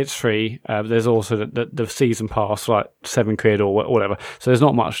Fortnite, it's free. There's also the season pass, like £7 or whatever. So there's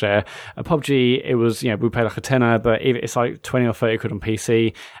not much there. PUBG, it was, we paid like a tenner, but it's like 20 or 30 quid on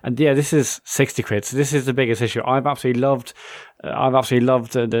PC. And yeah, this is 60 quid. So this is the biggest issue. I've absolutely loved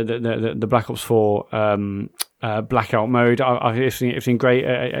the Black Ops 4 blackout mode. It's been great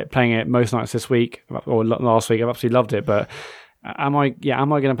at playing it most nights this week or last week. I've absolutely loved it, but am I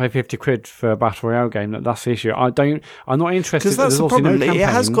going to pay 50 quid for a battle royale game? That's the issue. I'm not interested because that's the problem. It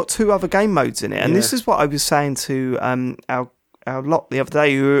has got 2 other game modes in it, and this is what I was saying to our lot the other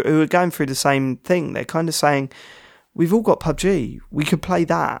day who are going through the same thing. They're kind of saying, we've all got PUBG, we could play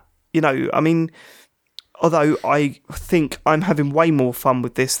that. Although I think I'm having way more fun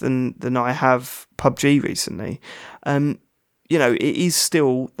with this than I have PUBG recently. It is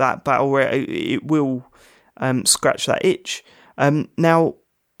still that battle where it will scratch that itch. Now,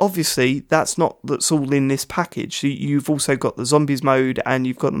 obviously, that's all in this package. You've also got the zombies mode and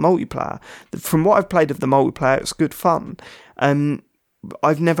you've got the multiplayer. From what I've played of the multiplayer, it's good fun.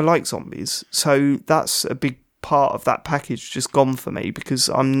 I've never liked zombies, so that's a big part of that package just gone for me because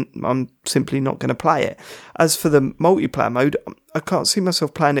I'm simply not going to play it. As for the multiplayer mode, I can't see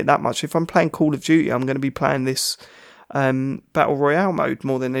myself playing it that much. If I'm playing Call of Duty, I'm going to be playing this battle royale mode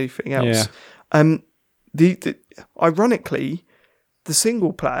more than anything else. Yeah. Ironically, the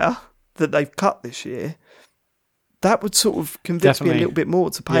single player that they've cut this year, that would sort of convince me a little bit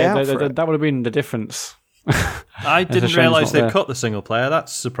more to pay out for it. That would have been the difference. I didn't realise they'd cut the single player.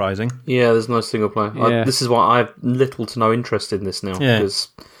 That's surprising. Yeah, there's no single player. Yeah. This is why I have little to no interest in this now. Yeah. Because,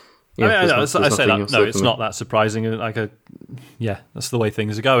 I say that. No, it's not that surprising. That's the way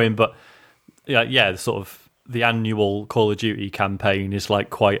things are going. But sort of the annual Call of Duty campaign is like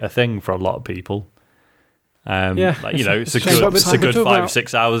quite a thing for a lot of people. It's a good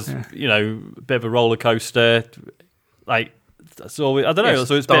 5-6 hours. Yeah. Bit of a roller coaster. Like that's always, I don't know.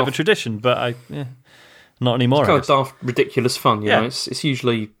 So it's a bit of a tradition, but not anymore. It's kind of daft, ridiculous fun. It's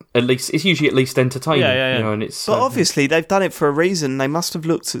usually at least entertaining. And it's. But obviously they've done it for a reason. They must have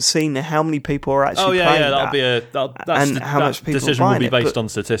looked at seeing how many people are actually playing how much people decision will be based on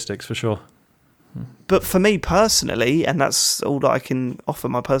statistics for sure. But for me personally, and that's all that I can offer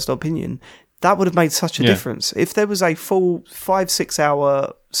my personal opinion, That would have made such a difference. If there was a full 5-6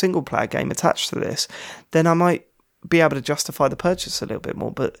 hour single player game attached to this, then I might be able to justify the purchase a little bit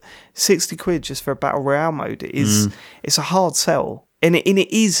more. But 60 quid just for a battle royale mode it's a hard sell, and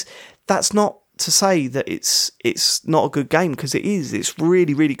it is. That's not to say that it's not a good game, because it is. It's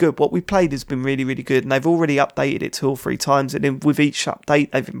really, really good. What we played has been really, really good, and they've already updated it 2 or 3 times, and then with each update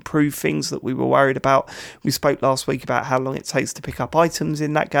they've improved things that we were worried about. We spoke last week about how long it takes to pick up items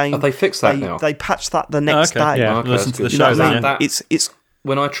in that game. Have they fixed that now? They patched that the next day. Yeah, listen to the You know show. what I mean? That- It's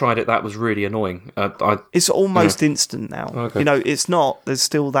When I tried it, that was really annoying. it's almost instant now. Okay. You know, it's not. There's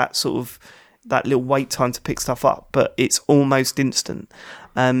still that sort of that little wait time to pick stuff up, but it's almost instant.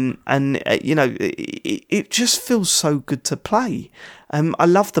 You know, it just feels so good to play. I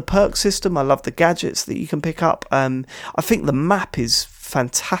love the perk system. I love the gadgets that you can pick up. I think the map is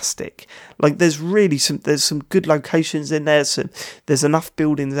fantastic. Like, there's some good locations in there. So there's enough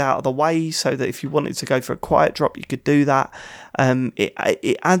buildings out of the way so that if you wanted to go for a quiet drop, you could do that.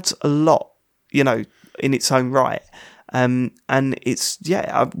 It adds a lot, you know, in its own right. And it's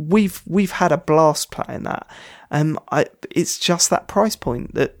we've had a blast playing that. It's just that price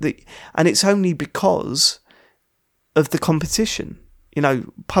point and it's only because of the competition. You know,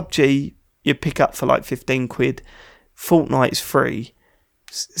 PUBG you pick up for like 15 quid. Fortnite is free.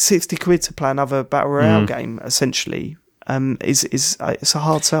 60 quid to play another battle royale game essentially. It's a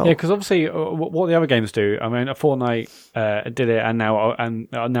hard sell. Yeah, because obviously, what the other games do. I mean, Fortnite did it, and now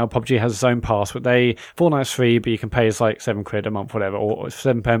PUBG has its own pass. But Fortnite's free, but you can pay like £7 a month, whatever, or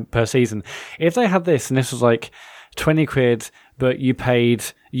 £7 per season. If they had this, and this was like 20 quid, but you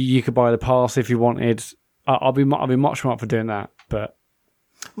could buy the pass if you wanted. I'll be much more up for doing that. But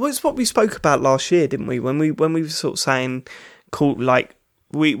well, it's what we spoke about last year, didn't we? When we were sort of saying, cool, like.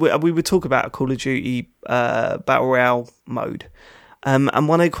 We would talk about a Call of Duty Battle Royale mode. And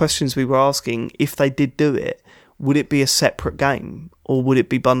one of the questions we were asking, if they did do it, would it be a separate game? Or would it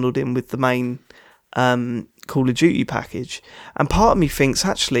be bundled in with the main Call of Duty package? And part of me thinks,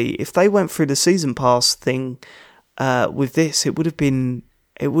 actually, if they went through the Season Pass thing with this, it would have been...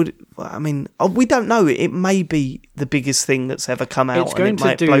 I mean, we don't know. It may be the biggest thing that's ever come out. It's going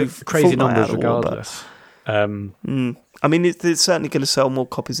to do crazy numbers regardless. I mean, it's certainly going to sell more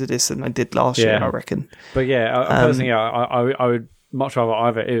copies of this than they did last year, I reckon. But yeah, personally, I would much rather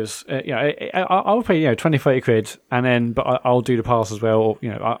either it was, I'll pay 20, 30 quid, and then I'll do the pass as well. Or,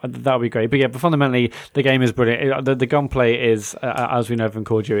 that would be great. But yeah, but fundamentally, the game is brilliant. The gunplay is, as we know from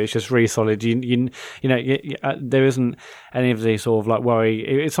Call of Duty, it's just really solid. There isn't any of the sort of like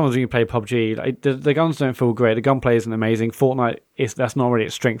worry. It's sometimes when you play PUBG, like, the guns don't feel great. The gunplay isn't amazing. Fortnite that's not really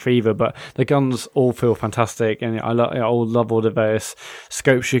its strength either, but the guns all feel fantastic, and I love all the various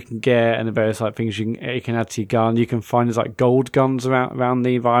scopes you can get and the various like things you can add to your gun. You can find there's like gold guns around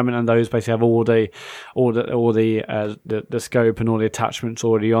the environment, and those basically have all the scope and all the attachments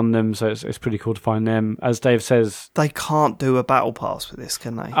already on them. So it's pretty cool to find them. As Dave says, they can't do a battle pass with this,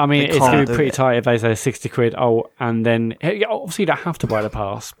 can they? I mean, it's going to be pretty tight if they say 60 quid. And then obviously you don't have to buy the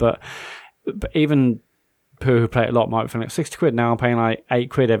pass, but even people who play it a lot might think 60 quid now. I'm paying like 8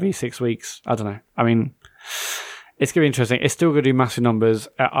 quid every 6 weeks. I don't know. I mean, it's going to be interesting. It's still going to do massive numbers.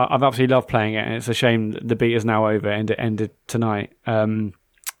 I've absolutely loved playing it, and it's a shame that the beta's now over and it ended tonight. But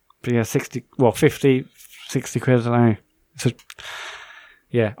yeah, 50, 60 quid, I don't know.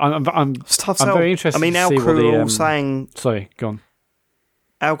 It's tough. I'm very interested. I mean, our crew are all saying. Sorry, go on.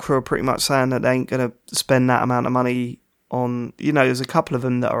 Our crew are pretty much saying that they ain't going to spend that amount of money on. There's a couple of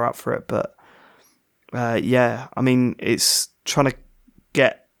them that are up for it, but I mean, it's trying to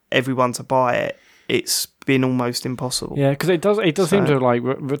get everyone to buy it. It's been almost impossible. Yeah, because it does seem to have like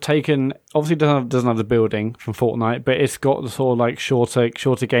taken. Obviously, doesn't have the building from Fortnite, but it's got the sort of like shorter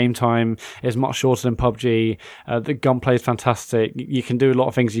game time. It's much shorter than PUBG. The gunplay is fantastic. You can do a lot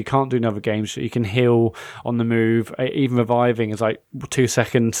of things you can't do in other games. So you can heal on the move. Even reviving is like 2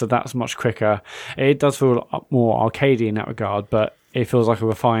 seconds, so that's much quicker. It does feel more arcadey in that regard, but it feels like a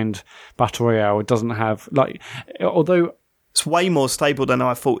refined battle royale. It doesn't have although. It's way more stable than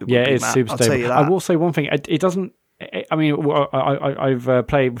I thought it would be. Yeah, it's Matt. super I'll stable. tell you that. I will say one thing. It doesn't. I mean, I've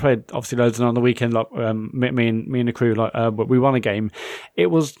played obviously loads, and on the weekend, like me and the crew, we won a game. It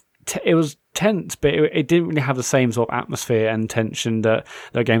was tense, but it didn't really have the same sort of atmosphere and tension that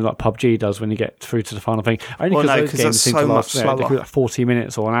a game like PUBG does when you get through to the final thing. Only because those games seem to last like 40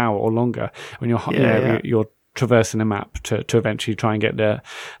 minutes or an hour or longer when you're traversing the map to eventually try and get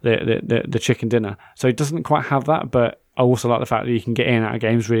the chicken dinner. So it doesn't quite have that, but I also like the fact that you can get in and out of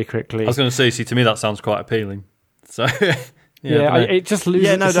games really quickly. I was going to say, to me that sounds quite appealing. So it just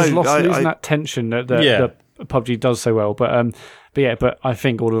loses losing that tension that PUBG does so well. But I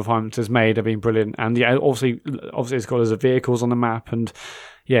think all the refinements it's made have been brilliant, and yeah, obviously it's got loads of vehicles on the map, and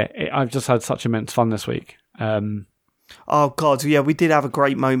yeah, I've just had such immense fun this week. Oh God, yeah, we did have a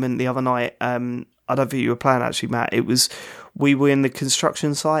great moment the other night. I don't think you were playing actually, Matt. We were in the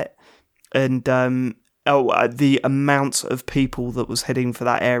construction site, and the amount of people that was heading for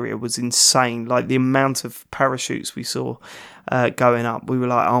that area was insane. Like the amount of parachutes we saw going up, we were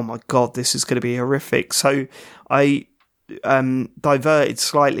like, oh my God, this is going to be horrific. So I diverted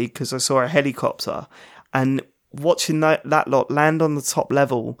slightly because I saw a helicopter, and watching that lot land on the top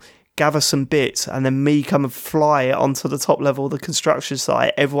level, gather some bits, and then me come and fly onto the top level of the construction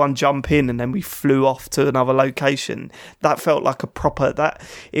site, everyone jump in, and then we flew off to another location. That felt like a proper...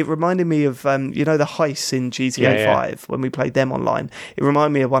 It reminded me of, the heists in GTA 5 when we played them online. It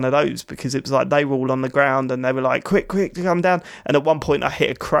reminded me of one of those, because it was like they were all on the ground and they were like, quick, come down. And at one point I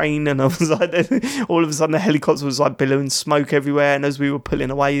hit a crane, and I was like, all of a sudden the helicopter was like billowing smoke everywhere, and as we were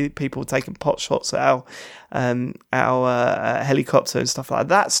pulling away, people were taking pot shots at our helicopter and stuff like that.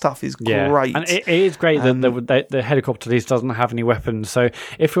 That stuff is great. And it is great that the helicopter at least doesn't have any weapons. So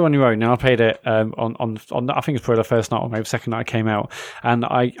if you're on your own, now I played it on I think it's probably the first night or maybe the second night I came out, and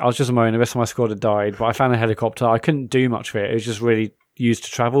I was just on my own. The rest of my squad had died, but I found a helicopter. I couldn't do much of it. It was just really used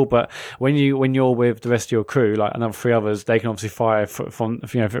to travel. But when you're with the rest of your crew, like another 3 others, they can obviously fire from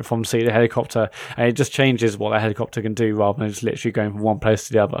sea the helicopter, and it just changes what that helicopter can do rather than just literally going from one place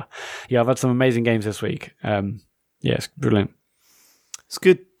to the other. Yeah, I've had some amazing games this week. It's brilliant. It's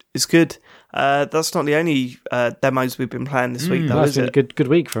good. That's not the only demos we've been playing this week, though, is it? Good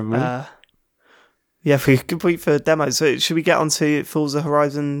week for me. Good week for demos. So should we get on to Forza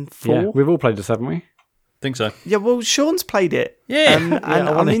Horizon 4? Yeah, we've all played this, haven't we? Think so. Yeah, well, Sean's played it. Yeah. And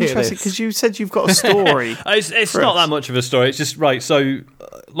I'm interested because you said you've got a story. It's not that much of a story. It's just, right, so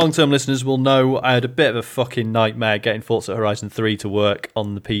long-term listeners will know I had a bit of a fucking nightmare getting Forza Horizon 3 to work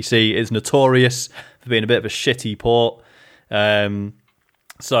on the PC. It's notorious for being a bit of a shitty port.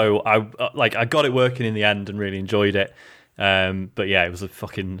 So I got it working in the end and really enjoyed it. But yeah, it was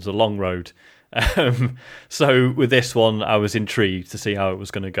a long road. So with this one, I was intrigued to see how it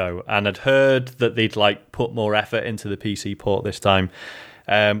was going to go, and I'd heard that they'd put more effort into the PC port this time.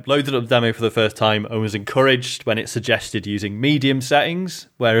 Loaded up the demo for the first time and was encouraged when it suggested using medium settings,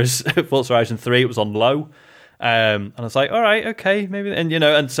 whereas Forza Horizon 3 it was on low. And I was like, all right, okay, maybe. And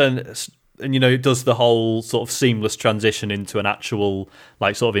it does the whole sort of seamless transition into an actual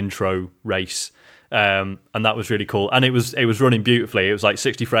sort of intro race. And that was really cool, and it was running beautifully. It was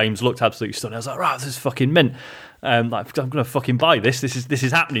 60 frames, looked absolutely stunning. I was like, right, this is fucking mint. I'm gonna fucking buy this. This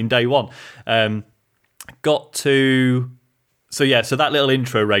is happening day one. So that little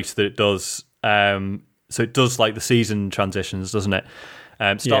intro race that it does. So it does the season transitions, doesn't it?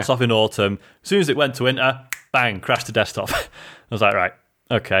 Starts off in autumn. As soon as it went to winter, bang, crashed to desktop. I was like, right,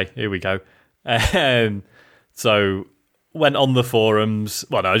 okay, here we go. So went on the forums.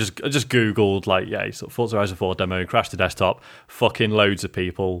 Well, no, I just googled sort of Forza Horizon 4 demo, crashed to desktop. Fucking loads of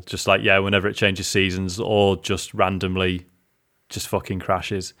people just whenever it changes seasons or just randomly just fucking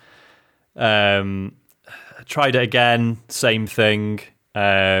crashes. Tried it again, same thing.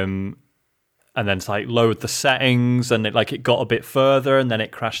 And then it's load the settings, and it got a bit further, and then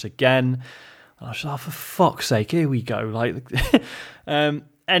it crashed again. And I was like, oh, for fuck's sake, here we go.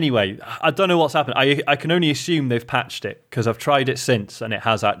 Anyway, I don't know what's happened. I can only assume they've patched it because I've tried it since, and it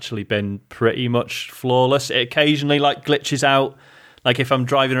has actually been pretty much flawless. It occasionally glitches out. If I'm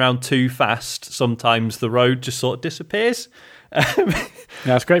driving around too fast, sometimes the road just sort of disappears.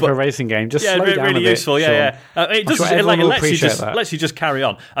 Yeah, it's great for a racing game. Just slow down really a bit, useful. Yeah. It does. It lets you just carry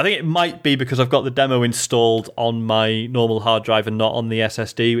on. I think it might be because I've got the demo installed on my normal hard drive and not on the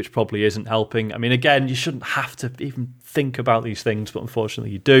SSD, which probably isn't helping. I mean, again, you shouldn't have to even think about these things, but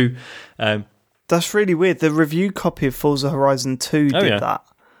unfortunately, you do. That's really weird. The review copy of Forza Horizon 2 did that.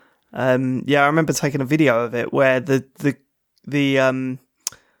 I remember taking a video of it where the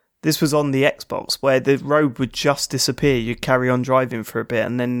this was on the Xbox, where the road would just disappear. You'd carry on driving for a bit,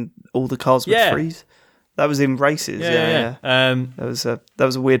 and then all the cars would freeze. That was in races. Yeah. That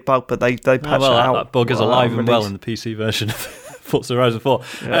was a weird bug, but they patched it out. That bug is alive and well in the PC version of Forza Horizon 4.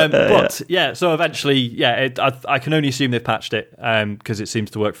 So eventually, I can only assume they've patched it because it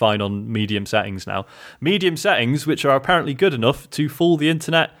seems to work fine on medium settings now. Medium settings, which are apparently good enough to fool the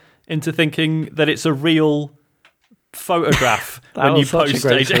internet into thinking that it's a real photograph when you post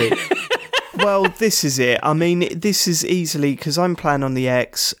it. Well, this is it. I mean, this is easily because I'm playing on the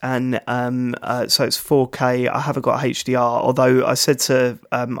X, and so it's 4K. I haven't got HDR, although I said to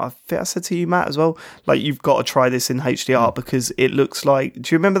I think I said to you, Matt, as well. Like, you've got to try this in HDR because it looks like.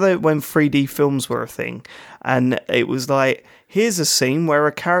 Do you remember when 3D films were a thing, and it was like, here's a scene where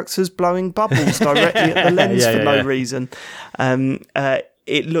a character's blowing bubbles directly at the lens for no reason.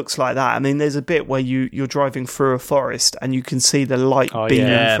 It looks like that. I mean, there's a bit where you're driving through a forest and you can see the light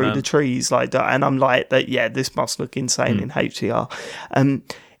beaming through the trees like that, and I'm like, this must look insane in HDR.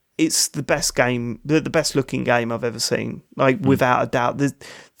 It's the best game, the best looking game I've ever seen, like without a doubt.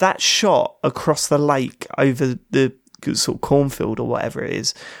 That shot across the lake over the sort of cornfield or whatever it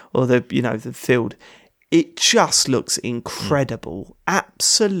is, or the field. It just looks incredible,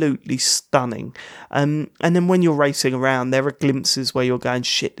 absolutely stunning. And then when you're racing around, there are glimpses where you're going,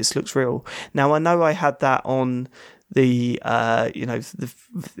 shit, this looks real. Now, I know I had that on the the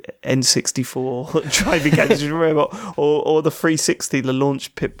N64 driving games, or the 360, the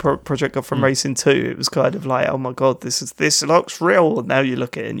launch project got from Racing 2. It was kind of like, oh my god, this looks real. And now you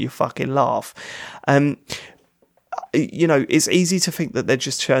look at it and you fucking laugh. It's easy to think that they're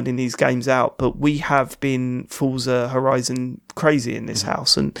just churning these games out, but we have been Forza Horizon crazy in this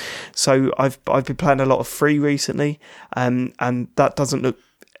house, and so I've been playing a lot of 3 recently, and that doesn't look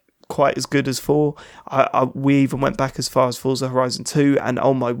quite as good as 4. We even went back as far as Forza Horizon 2, and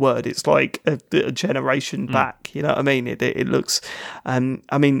oh my word, it's like a generation back. You know what I mean? It looks,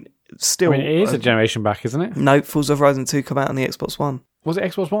 still. It is a generation back, isn't it? No, Forza Horizon 2 come out on the Xbox One. Was it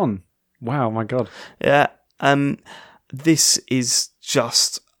Xbox One? Wow, my god. Yeah. This is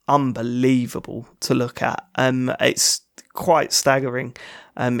just unbelievable to look at. It's quite staggering.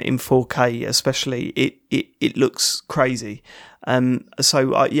 In 4K, especially, it looks crazy.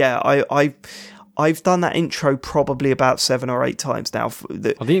 I've done that intro probably about 7 or 8 times now.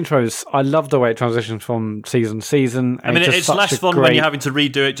 The intros, I love the way it transitions from season to season. I mean, it's less fun when you're having to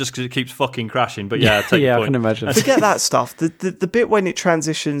redo it just because it keeps fucking crashing. But yeah, take your point. I can imagine. Forget that stuff. The bit when it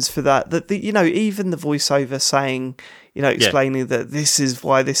transitions for that, even the voiceover saying, explaining that this is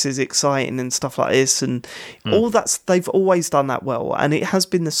why this is exciting and stuff like this, and all that's, they've always done that well, and it has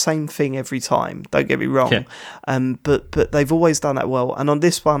been the same thing every time. Don't get me wrong, but they've always done that well. And on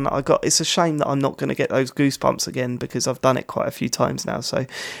this one, it's a shame that I'm not going to get those goosebumps again because I've done it quite a few times now. So,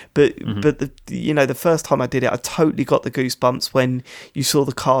 but the first time I did it, I totally got the goosebumps when you saw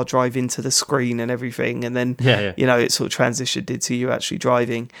the car drive into the screen and everything, and then it sort of transitioned into you actually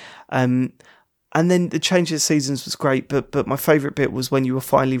driving. And then the change of seasons was great, but my favourite bit was when you were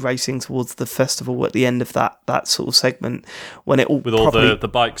finally racing towards the festival at the end of that sort of segment, when it all with all the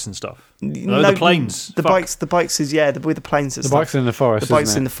bikes and stuff. The planes, the bikes is with the planes. And the stuff. Bikes in the forest. The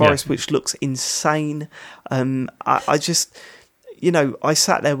bikes in the forest, which looks insane. I just. I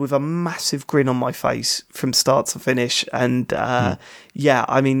sat there with a massive grin on my face from start to finish, and I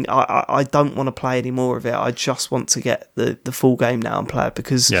don't want to play any more of it. I just want to get the full game now and play it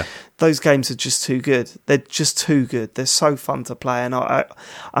because those games are just too good. They're just too good. They're so fun to play, and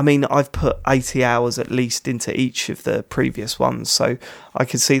I've put 80 hours at least into each of the previous ones, so I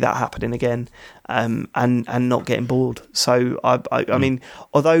could see that happening again. And not getting bored. So I mean,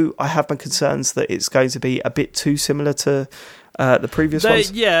 although I have my concerns that it's going to be a bit too similar to the previous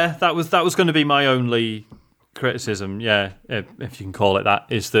ones. Yeah, that was going to be my only criticism. Yeah, if you can call it that,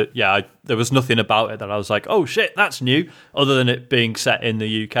 is that there was nothing about it that I was like, oh shit, that's new, other than it being set in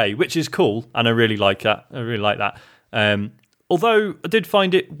the UK, which is cool, and I really like that. Although I did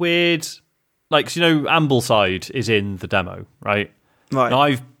find it weird, like Ambleside is in the demo, right? Right. Now,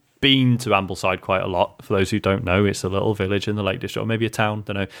 I've been to Ambleside quite a lot. For those who don't know, it's a little village in the Lake District, or maybe a town,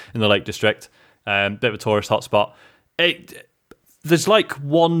 don't know, in the Lake District. Bit of a tourist hotspot. There's like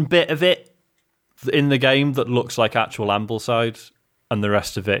one bit of it in the game that looks like actual Ambleside, and the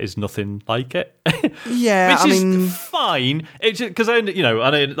rest of it is nothing like it. Yeah, which is fine. It's because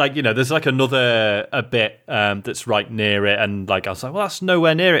there's like a bit that's right near it, and like I was like, well, that's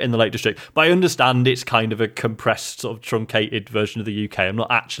nowhere near it in the Lake District. But I understand it's kind of a compressed, sort of truncated version of the UK. I'm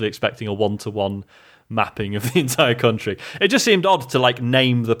not actually expecting a 1-to-1 mapping of the entire country. It just seemed odd to like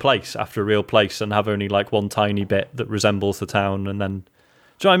name the place after a real place and have only like one tiny bit that resembles the town, and then,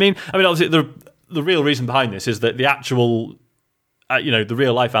 do you know what I mean? I mean, obviously the real reason behind this is that the actual the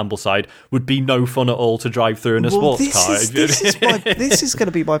real life Ambleside would be no fun at all to drive through in a sports car. This is going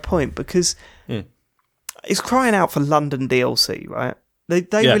to be my point, because it's crying out for London DLC, right?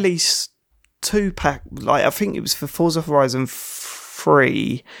 They released 2-pack, like I think it was for Forza Horizon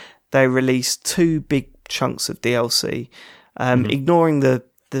 3. They released 2 big chunks of DLC, ignoring the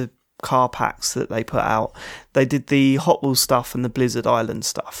car packs that they put out. They did the Hot Wheels stuff and the Blizzard Island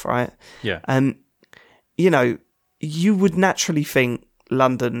stuff, right? Yeah. You know, you would naturally think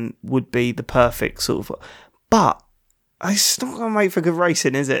London would be the perfect sort of, but it's not going to make for good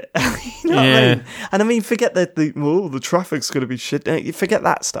racing, is it? You know what I mean? And I mean, forget the traffic's going to be shit. You forget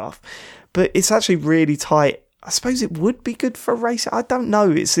that stuff. But it's actually really tight. I suppose it would be good for racing. I don't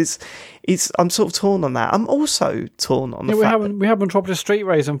know. It's. I'm sort of torn on that. I'm also torn on the fact we have Metropolis Street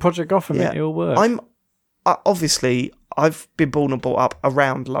Race and Project Gotham. Yeah, it all works. Obviously, I've been born and brought up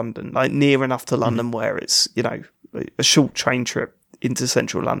around London, like near enough to London where it's, you know, a short train trip into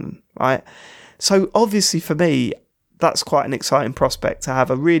central London, right? So obviously for me, that's quite an exciting prospect to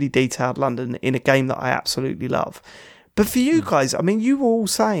have a really detailed London in a game that I absolutely love. But for you guys, I mean, you were all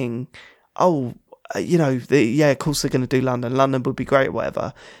saying, oh, you know, of course they're going to do London. London would be great, or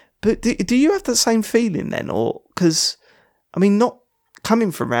whatever. But do you have the same feeling then? Or, because, I mean, not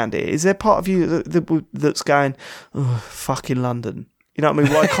coming from around here, is there part of you that's going, oh, fucking London? You know what I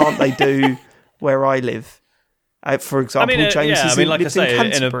mean? Why can't they do where I live? For example, James lives in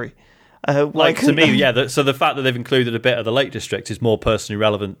Canterbury. To me, so the fact that they've included a bit of the Lake District is more personally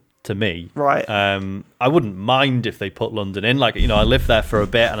relevant to me. Right. I wouldn't mind if they put London in. Like, you know, I lived there for a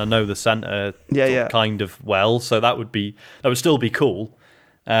bit and I know the centre kind of well, so that would still be cool.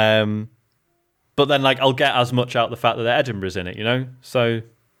 But then, like, I'll get as much out of the fact that Edinburgh's in it, you know? So,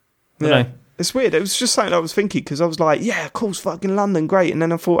 I don't know. It's weird. It was just something I was thinking, because I was like, yeah, of course, fucking London, great. And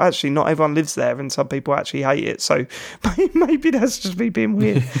then I thought, actually, not everyone lives there and some people actually hate it. So maybe that's just me being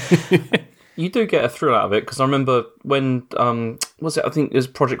weird. You do get a thrill out of it, because I remember when, was it, I think it was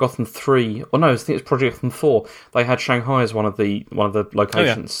Project Gotham 3, or no, I think it was Project Gotham 4, they had Shanghai as one of the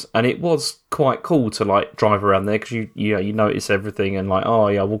locations, and it was quite cool to, like, drive around there, because you notice everything, and like, oh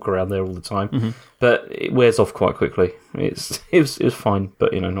yeah, I walk around there all the time, but it wears off quite quickly. It was fine,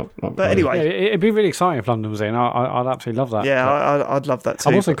 but, you know, not but really. anyway, it'd be really exciting if London was in. I'd absolutely love that. Yeah, I'd love that too.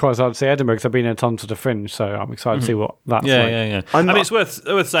 I'm also quite excited to see Edinburgh, because I've been in tons of the Fringe, so I'm excited to see what that's like. Yeah. I mean, it's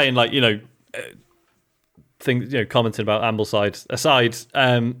worth saying, like, you know, things, you know, commenting about Ambleside aside,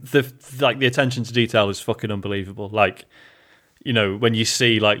 the attention to detail is fucking unbelievable. Like, you know, when you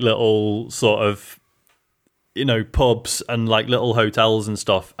see like little sort of, you know, pubs and like little hotels and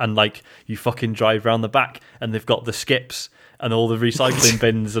stuff, and like you fucking drive around the back and they've got the skips and all the recycling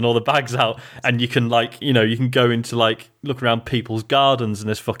bins and all the bags out, and you can, like, you know, you can go into, like, look around people's gardens and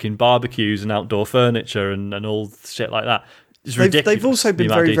there's fucking barbecues and outdoor furniture and all shit like that. It's ridiculous. They've also been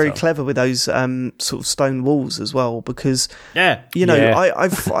very, very clever with those sort of stone walls as well, because I've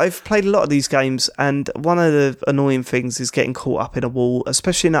played a lot of these games, and one of the annoying things is getting caught up in a wall,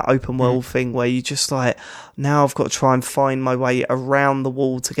 especially in that open world thing where you just like, now I've got to try and find my way around the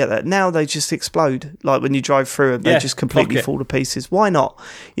wall to get there. Now they just explode, like when you drive through them, they just completely fall to pieces. Why not?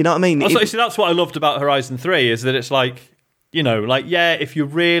 You know what I mean? See, that's what I loved about Horizon 3, is that it's like, you know, like, yeah, if you're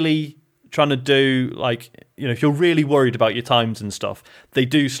really trying to do, like, you know, if you're really worried about your times and stuff, they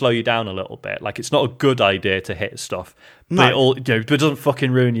do slow you down a little bit. Like, it's not a good idea to hit stuff, but but it doesn't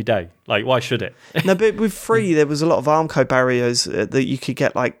fucking ruin your day. Like, why should it? No, but with 3, there was a lot of Armco barriers that you could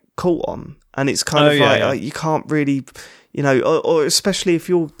get, like, caught on, and it's kind of like you can't really, you know, or especially if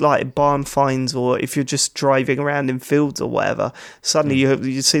you're like in barn finds, or if you're just driving around in fields or whatever, suddenly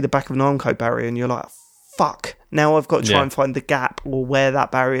you see the back of an Armco barrier and you're like, fuck, now I've got to try and find the gap or where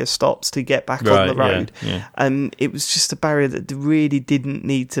that barrier stops to get back on the road. And it was just a barrier that really didn't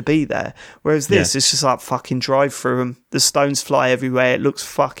need to be there. Whereas this, it's just like fucking drive through them. The stones fly everywhere. It looks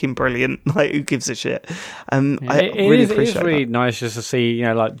fucking brilliant. Like, who gives a shit? It is really nice just to see, you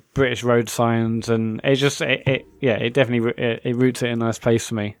know, like British road signs, and it just, it definitely it roots it in a nice place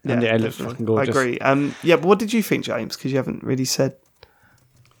for me. And it looks fucking gorgeous. I agree. But what did you think, James? Because you haven't really said.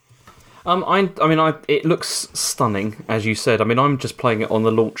 It looks stunning, as you said. I mean, I'm just playing it on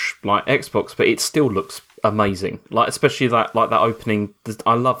the launch, like, Xbox, but it still looks amazing. Like, especially that opening.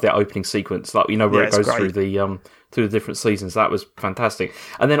 I love that opening sequence, like, you know, where it goes through the different seasons. That was fantastic.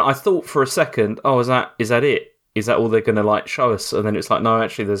 And then I thought for a second, oh, is that it? Is that all they're going to, like, show us? And then it's like, no,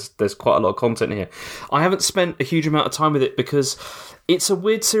 actually, there's quite a lot of content here. I haven't spent a huge amount of time with it because it's a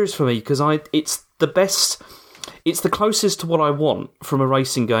weird series for me, because it's the best. It's the closest to what I want from a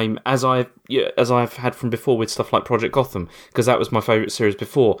racing game as I've had from before with stuff like Project Gotham, because that was my favourite series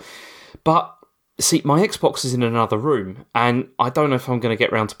before. But see, my Xbox is in another room, and I don't know if I'm going to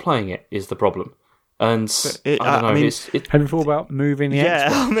get round to playing it. Is the problem? And I don't know. Have you thought about moving the Xbox? Yeah,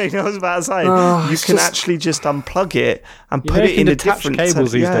 I mean, I was about to say you can actually just unplug it and put it in a different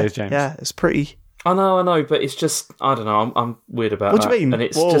cables these days, James. Yeah, it's pretty. I know, but it's just, I don't know. I'm weird about that. What do you mean? And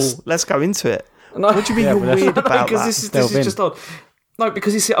it's just, let's go into it. No. What do you mean you're weird about that? Because this is just odd. No,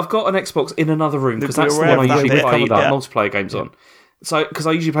 because you see, I've got an Xbox in another room because We're that's the aware one I of that usually bit, play yeah. multiplayer games on. So, because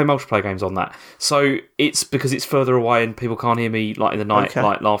I usually play multiplayer games on that, so it's because it's further away and people can't hear me like in the night, Okay.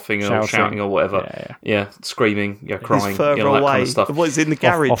 like laughing or shouting or whatever. Yeah, screaming, crying, It's further that away. kind of stuff. What is in the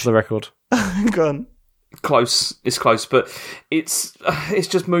garage? Off the record. Go on. Close, it's close, but it's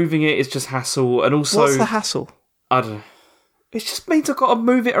just moving it. It's just hassle, and also What's the hassle? I don't know. It just means I've got to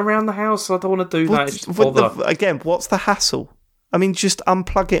move it around the house. So I don't want to do that. It's just bother. Again, what's the hassle? I mean, just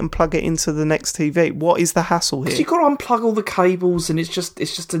unplug it and plug it into the next TV. What is the hassle here? You've got to unplug all the cables, and it's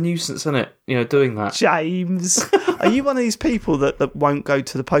just a nuisance, isn't it? Doing that. James, are you one of these people that won't go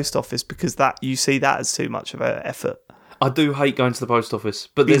to the post office because that you see that as too much of an effort? I do hate going to the post office,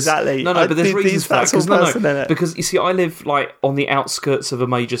 but there's Exactly. but there's reasons for that. That's all person, innit? Because you see, I live like on the outskirts of a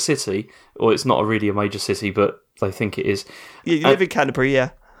major city, or it's not really a major city, but they think it is. You live in Canterbury,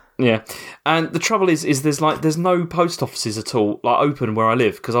 yeah. Yeah, and the trouble is there's no post offices at all like open where I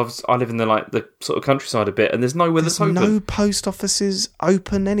live because I live in the sort of countryside a bit, and there's nowhere that's open. No post offices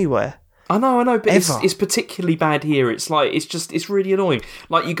open anywhere. I know, but Ever. it's particularly bad here. It's really annoying.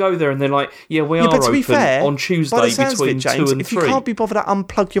 Like you go there and they're like, yeah, we are But to open be fair, on Tuesday by the sounds of between it, James, 2 and if 3. you can't be bothered to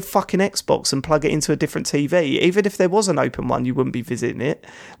unplug your fucking Xbox and plug it into a different TV, even if there was an open one, you wouldn't be visiting it.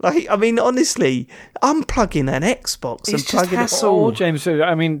 Like, I mean, honestly, unplugging an Xbox and It's just plugging hassle. Or James,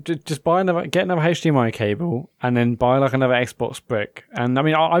 I mean, just get another HDMI cable and then buy like another Xbox brick. And I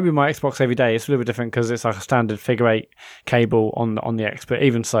mean, I use my Xbox every day. It's a little bit different because it's like a standard figure 8 cable on the X. But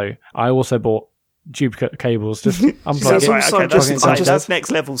even so, I also bought duplicate cables. Just unplug That's it. right, okay, just- that's next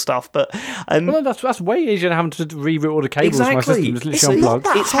level stuff. But Well, that's way easier than having to reroute all the cables from my Exactly. system. Just it's literally not unplug.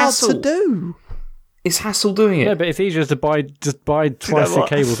 that It's hard hassle. to do. It's hassle doing it. Yeah, but it's easier to buy twice the what?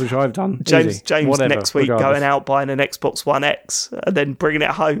 cables, which I've done. James Easy. Whatever, next week regardless. going out buying an Xbox One X and then bringing it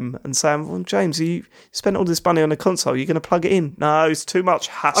home and saying, well, James, you spent all this money on a console. You're going to plug it in? No, it's too much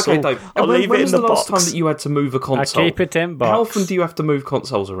hassle. Okay, Dave. I'll when leave it in was the the last box. time that you had to move a console? I keep it in box. How often do you have to move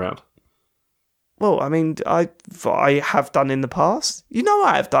consoles around? Well, I mean, I have done in the past. You know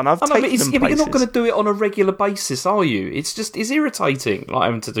I have done. I've I know, taken but, them but you're not places. going to do it on a regular basis, are you? It's irritating, like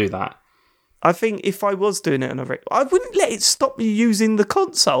having to do that. I think if I was doing it on a regular... I wouldn't let it stop me using the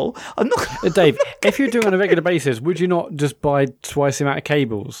console. I'm not... Dave, if you're doing it on a regular basis, would you not just buy twice the amount of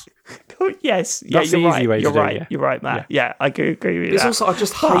cables? Yes. That's the you're easy right. way to You're do it, right. yeah. You're right, Matt. Yeah, I agree with It's that. also, I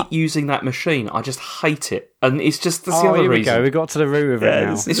just hate using that machine. I just hate it. And it's just, that's the Oh, other here we reason. go. We got to the root of it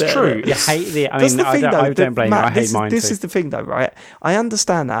now. this It's is- true. You hate the... I That's mean, the thing, I though. don't blame Matt, you. I hate this mine is, this too. is the thing, though, right? I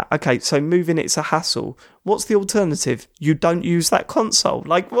understand that. Okay, so moving it's a hassle. What's the alternative? You don't use that console.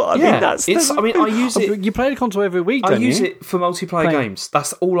 Like, what? I Yeah, mean, that's... I use it. You play the console every week, I don't use you? it for multiplayer games.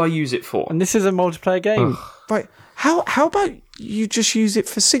 That's all I use it for. And this is a multiplayer game. Right. How about you just use it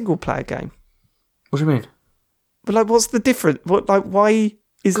for single-player game? What do you mean? But, like, what's the difference? What, like, why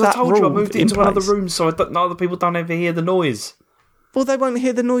is Because I that told you I rule moved it in into another place? room so other people don't ever hear the noise. Well, they won't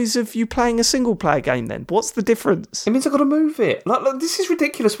hear the noise of you playing a single-player game then. What's the difference? It means I've got to move it. Like, this is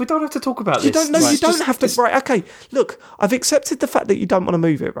ridiculous. We don't have to talk about this. You don't know. This You is don't just- have to. it's- Right. Okay. Look, I've accepted the fact that you don't want to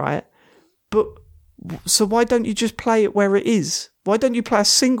move it. Right. But so why don't you just play it where it is? Why don't you play a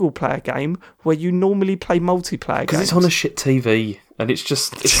single-player game where you normally play multiplayer Because games? it's on a shit TV, and it's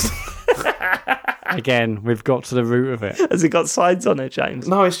just... Again, we've got to the root of it. Has it got sides on it, James?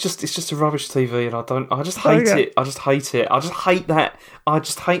 No, it's just a rubbish TV, and I just hate Okay. it. I just hate it. I just hate that. I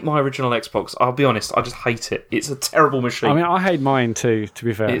just hate my original Xbox. I'll be honest. I just hate it. It's a terrible machine. I mean, I hate mine too, to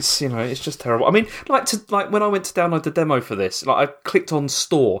be fair. It's it's just terrible. I mean, like when I went to download the demo for this, like I clicked on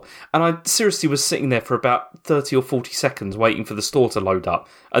store, and I seriously was sitting there for about 30 or 40 seconds waiting for the store to load up,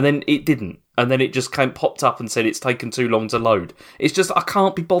 and then it didn't, and then it just popped up and said it's taken too long to load. It's just I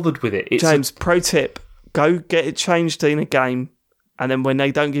can't be bothered with it. It's James, pro tip: go get it changed in a game, and then when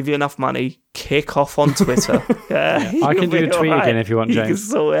they don't give you enough money, kick off on Twitter. Yeah, I can do you'll a be tweet alright. again if you want, You can James.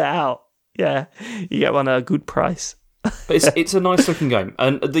 sort it out. Yeah, you get one at a good price. but it's a nice looking game,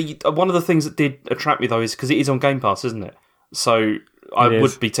 and the one of the things that did attract me though is because it is on Game Pass, isn't it? So I It is.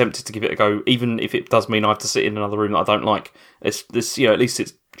 would be tempted to give it a go, even if it does mean I have to sit in another room that I don't like. It's this, at least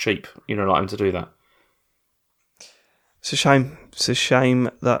it's cheap, like having to do that. It's a shame. It's a shame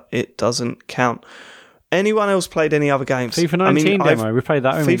that it doesn't count. Anyone else played any other games? FIFA 19 demo. We played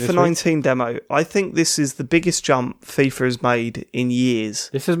that. haven't we, this FIFA week? 19 demo. I think this is the biggest jump FIFA has made in years.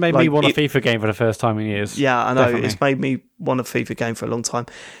 This has made me want a FIFA game for the first time in years. Yeah, I know. Definitely. It's made me want a FIFA game for a long time.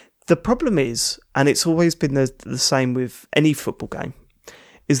 The problem is, and it's always been the same with any football game,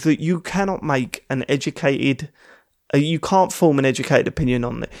 is that you cannot make an educated... you can't form an educated opinion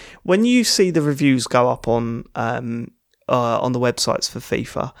on it. When you see the reviews go up on the websites for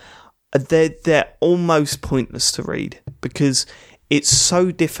FIFA, they're almost pointless to read because it's so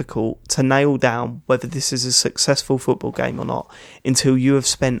difficult to nail down whether this is a successful football game or not until you have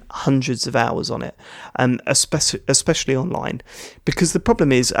spent hundreds of hours on it, especially online. Because the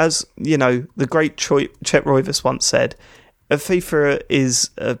problem is, as you know, the great Chet Roivas once said, a FIFA is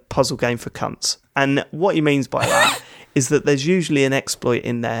a puzzle game for cunts. And what he means by that is that there's usually an exploit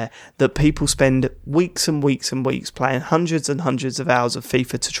in there that people spend weeks and weeks and weeks playing hundreds and hundreds of hours of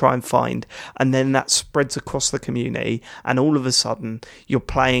FIFA to try and find, and then that spreads across the community, and all of a sudden you're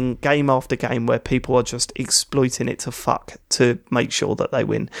playing game after game where people are just exploiting it to fuck to make sure that they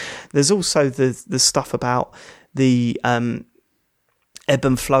win. There's also the stuff about the ebb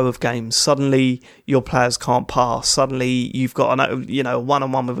and flow of games. Suddenly your players can't pass. Suddenly you've got a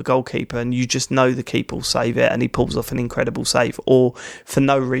one-on-one with a goalkeeper and you just know the keeper will save it and he pulls off an incredible save, or for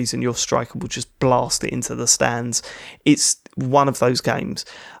no reason your striker will just blast it into the stands. It's one of those games.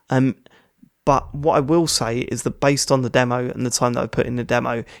 But what I will say is that based on the demo and the time that I put in the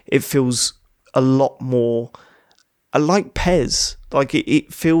demo, it feels a lot more like PES. Like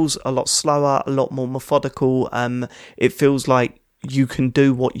it feels a lot slower, a lot more methodical. It feels like you can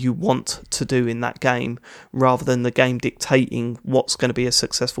do what you want to do in that game rather than the game dictating what's going to be a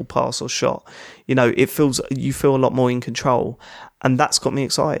successful pass or shot. You know, you feel a lot more in control, and that's got me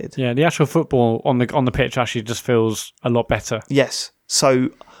excited. Yeah, the actual football on the pitch actually just feels a lot better. Yes. So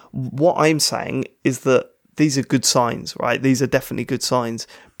what I'm saying is that these are good signs, right? These are definitely good signs,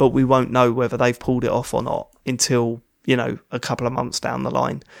 but we won't know whether they've pulled it off or not until, you know, a couple of months down the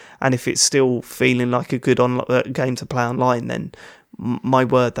line. And if it's still feeling like a good game to play online, then my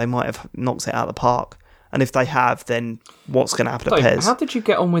word, they might have knocked it out of the park. And if they have, then what's going to happen to PES? How did you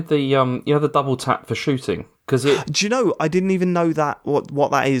get on with the the double tap for shooting? Because do you know, I didn't even know that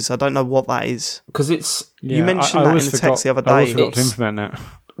what that is. I don't know what that is. Because it's you mentioned that in the text the other day. I always forgot to implement that.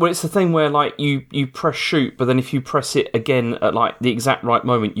 Well, it's the thing where like you press shoot, but then if you press it again at like the exact right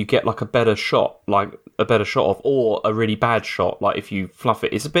moment, you get like a better shot of, or a really bad shot. Like if you fluff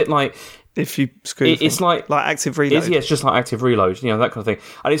it, it's a bit like if you screw. It's like active reload. It's just like active reload, you know, that kind of thing.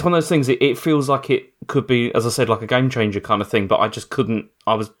 And it's one of those things. It feels like it could be, as I said, like a game changer kind of thing. But I just couldn't.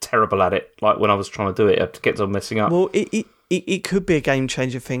 I was terrible at it. Like when I was trying to do it, I kept on messing up. Well, it could be a game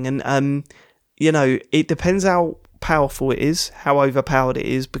changer thing, and you know, it depends how powerful it is, how overpowered it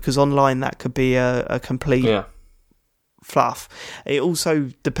is, because online that could be a complete fluff. It also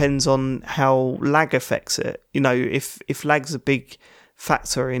depends on how lag affects it. You know, if lag's a big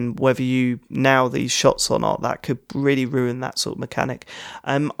factor in whether you nail these shots or not, that could really ruin that sort of mechanic.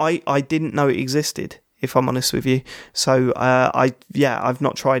 I didn't know it existed, if I'm honest with you. So I've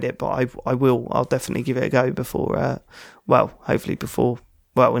not tried it, but I will. I'll definitely give it a go before. Hopefully before.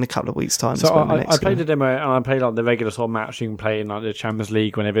 Well, in a couple of weeks' time. So I played the demo, and I played like the regular sort of match you can play in like the Champions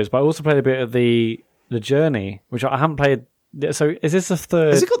League whenever it is. But I also played a bit of the Journey, which I haven't played. So is this the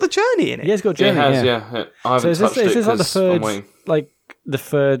third? Has it got the Journey in it? Yeah, it's got Journey. It has, yeah. I haven't touched it. Is this like the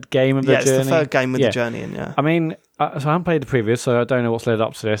third game of the Journey? Yeah, it's the third game with the Journey in. Yeah. I mean, so I haven't played the previous, so I don't know what's led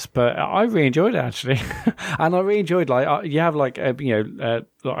up to this, but I really enjoyed it actually, and I really enjoyed you have like a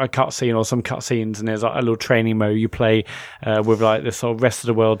cutscene or some cutscenes, and there's like a little training mode you play with like this sort of rest of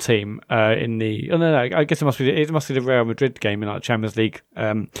the world team in the. Oh no, I guess it must be the Real Madrid game in like Champions League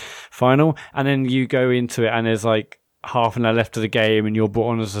final, and then you go into it, and there's like half an hour left of the game, and you're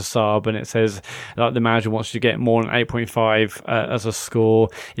brought on as a sub, and it says like the manager wants you to get more than 8.5 as a score.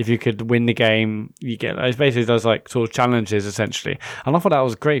 If you could win the game, you get. It's basically those like sort of challenges essentially, and I thought that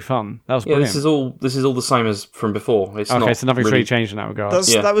was great fun. That was brilliant. This is all the same as from before. It's okay, so nothing's really changed in that regard.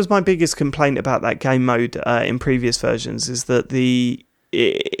 That was my biggest complaint about that game mode in previous versions, is that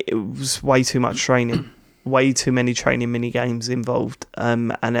it was way too much training, way too many training mini games involved,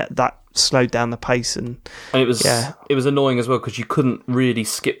 and that slowed down the pace, and it was annoying as well because you couldn't really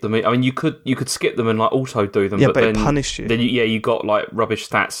skip them. I mean, you could skip them and like auto do them, but then it punished you. Then you got like rubbish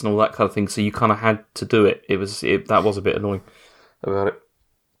stats and all that kind of thing, so you kind of had to do it. That was a bit annoying about it.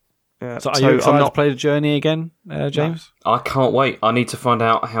 Yeah. So are you excited to play the Journey again, James? No, I can't wait. I need to find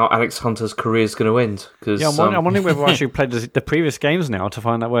out how Alex Hunter's career is going to end. Cause, I'm wondering whether I actually played the previous games now to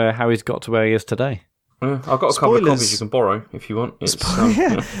find out how he's got to where he is today. I've got a couple of copies you can borrow if you want.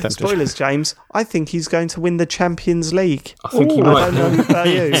 Spoilers, James. I think he's going to win the Champions League. I think he might. I don't know about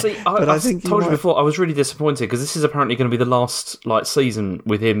you. See, I told you before, I was really disappointed because this is apparently going to be the last season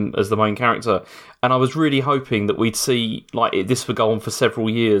with him as the main character, and I was really hoping that we'd see this would go on for several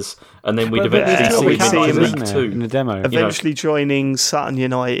years, and then we'd eventually see him in League 2 in the demo. Eventually joining Sutton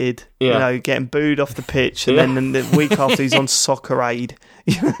United, getting booed off the pitch, and then the week after he's on Soccer Aid.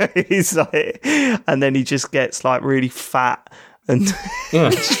 He's like, and then he just gets like really fat And Yeah,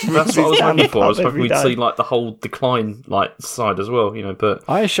 that's what I was down the hoping for. I was pub hoping every we'd day. see like the whole decline like side as well, but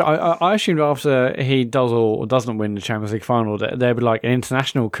I assumed after he does or doesn't win the Champions League final that there'd be like an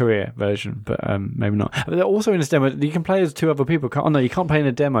international career version, but maybe not. But also in this demo, you can play as two other people. No, you can't play in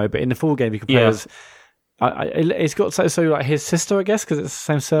a demo, but in the full game you can play as. It's got so like his sister, I guess, because it's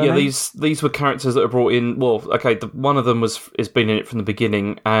the same surname. yeah, these were characters that are brought in. Well, okay, one of them has been in it from the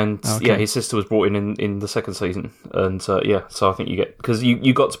beginning, and his sister was brought in the second season, and so I think you get because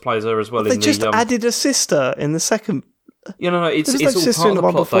you got to play as her as well. They just added a sister in the second. It's There's no all sister part in of the the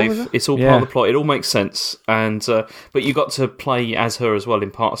one plot, before, Dave. is it? It's all part of the plot. It all makes sense, and but you got to play as her as well in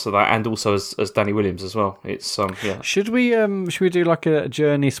parts of that, and also as Danny Williams as well. It's Should we do like a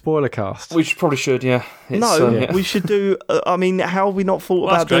Journey spoiler cast? We probably should, yeah. We should do. How have we not thought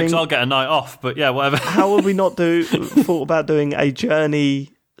about doing? I'll get a night off, but yeah, whatever. How have we not thought about doing a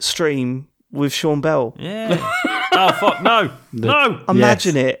Journey stream with Sean Bell? Yeah. Oh fuck no!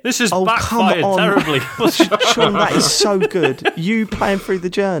 Imagine it. This is come backfired on. terribly. Sean, that is so good. You playing through the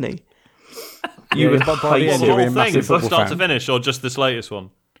Journey. You would by the hate end the it. you'll be a whole massive thing, from football start fan. to finish, or just this latest one?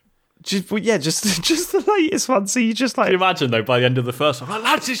 Just the latest one. So you just like. Can you imagine though? By the end of the first one, like,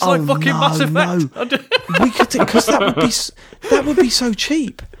 lads, it's like fucking no, Mass Effect. We could because that would be so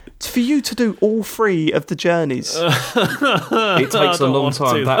cheap for you to do all three of the journeys. It takes a don't long want to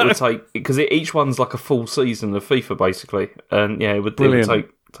time. do That that. would take because each one's like a full season of FIFA basically, and it would Brilliant.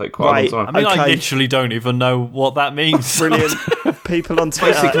 take quite Right. a long I time. mean, I Okay. literally don't even know what that means. Brilliant. People on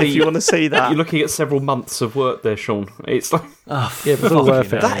Twitter, Basically, if you want to see that. You're looking at several months of work there, Sean. It's like Yeah, but it's all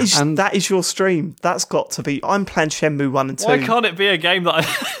worth it. That is your stream. That's got to be. I'm playing Shenmue 1 and 2. Why can't it be a game that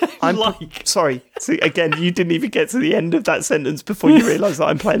I I'm like? sorry. See, again, you didn't even get to the end of that sentence before you realised that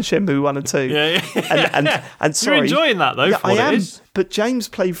I'm playing Shenmue 1 and 2. Yeah. And sorry. You're enjoying that though. Yeah, for I what am. It is. But James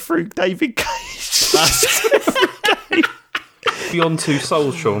played through David Cage. Beyond Two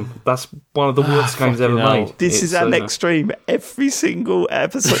Souls, Sean. That's one of the worst games ever fucking hell. made. This is our next stream. Every single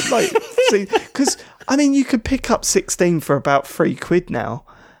episode, because you could pick up 16 for about £3 now.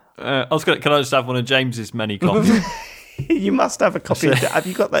 Can I just have one of James's many copies? You must have a copy. Have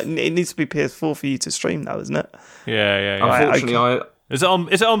you got that? It needs to be PS4 for you to stream, though, isn't it? yeah. Unfortunately, Is it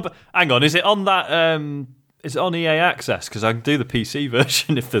on? Hang on. Is it on that? Is it on EA Access? Because I can do the PC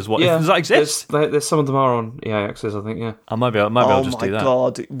version if there's one. Does that exist? There's some of them are on EA Access, I think. Yeah. I might be able to just do that.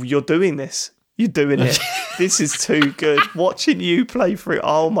 Oh my god, you're doing this. You're doing it. This is too good. Watching you play through.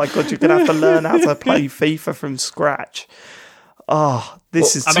 Oh my god, you're gonna have to learn how to play FIFA from scratch.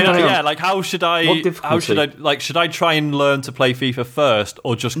 This is. I mean, Something else. yeah. Like, how should I? What difficulty? How should I? Like, should I try and learn to play FIFA first,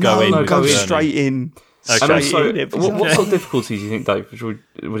 or just go in? No, with go the journey? straight in. Okay. And Straight also, in every what time. sort of difficulties do you think, Dave?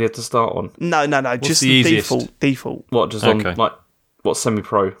 Would you have to start on? No, just the the easiest? default. What just Okay. on like what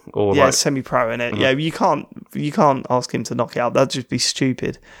semi-pro or Yeah, like? semi-pro in it. Yeah, you can't ask him to knock it out. That'd just be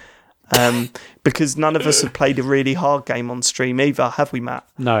stupid. Because none of us have played a really hard game on stream either, have we, Matt?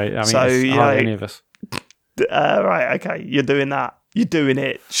 No, I mean, So, it's you hardly know- any of us. Right, okay, you're doing that. You're doing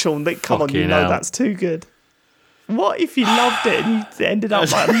it, Sean. Come on, you Fucking know hell. that's too good. What if you loved it and you ended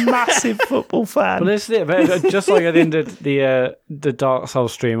up like a massive football fan? Well, this is it. But just like at the end of the Dark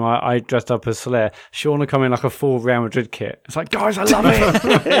Souls stream, I dressed up as Solaire. Sean will come in like a full Real Madrid kit. It's like, guys, I love it.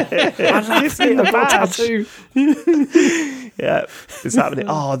 I love It's it. in the I've got a badge. tattoo. Yeah, it's happening.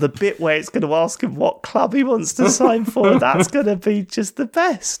 Oh, the bit where it's going to ask him what club he wants to sign for, that's going to be just the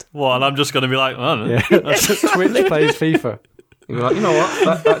best. What? And I'm just going to be like, I don't know. Yeah. Twitch plays FIFA. You're like, you know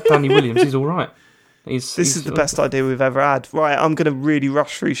what? That Danny Williams, he's all right. This is the best idea we've ever had. Right, I'm going to really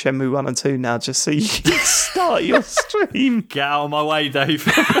rush through Shenmue 1 and 2 now just so you can start your stream. Get out of my way, Dave.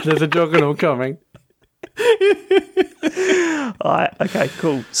 There's a juggernaut coming. Alright, okay,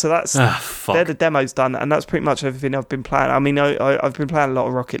 cool. So that's Fuck. they're the demos done, and that's pretty much everything I've been playing. I mean, I've been playing a lot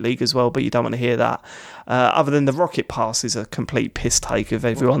of Rocket League as well, but you don't want to hear that. Other than the Rocket Pass is a complete piss take of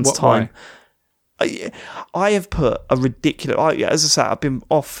everyone's time. I have put a ridiculous. As I said, I've been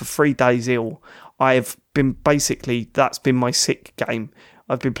off for 3 days ill. I have been that's been my sick game.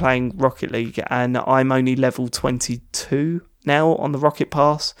 I've been playing Rocket League, and I'm only level 22 now on the Rocket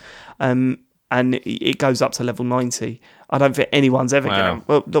Pass, and it goes up to level 90. I don't think anyone's ever Wow.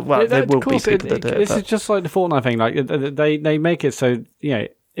 going to. Well, there will Of be course, people that do it. This but- is just like the Fortnite thing. Like they make it so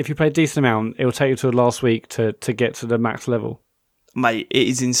if you play a decent amount, it will take you to the last week to get to the max level. Mate, it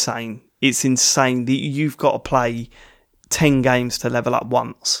is insane. It's insane that you've got to play 10 games to level up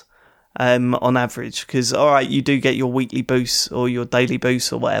once on average. Because, all right, you do get your weekly boosts or your daily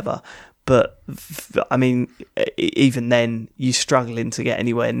boosts or whatever. But, I mean, even then, you're struggling to get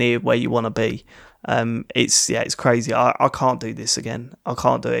anywhere near where you want to be. It's crazy. I can't do this again. I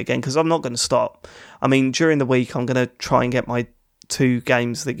can't do it again because I'm not going to stop. I mean, during the week, I'm going to try and get my 2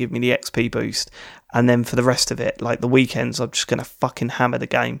 games that give me the XP boost, and then for the rest of it, like the weekends, I'm just going to fucking hammer the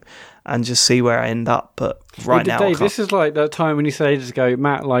game and just see where I end up. But right now, Dave, this is like that time when you said ages ago,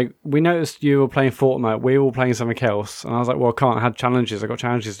 Matt, like, we noticed you were playing Fortnite, we were all playing something else, and I was like, well, I can't, I had challenges, I got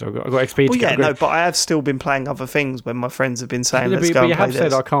challenges, I got XP to get. But I have still been playing other things when my friends have been saying, let's go and play this. But you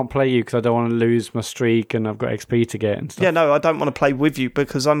have said I can't play you because I don't want to lose my streak and I've got XP to get and stuff. Yeah, no, I don't want to play with you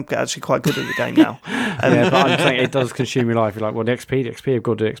because I'm actually quite good at the game now. Yeah, but I'm saying it does consume your life. You're like, well, the XP, I've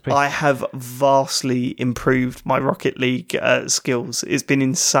got to do XP. I have vastly improved my Rocket League skills. It's been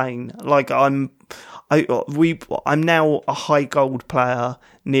insane. Like, I'm now a high gold player,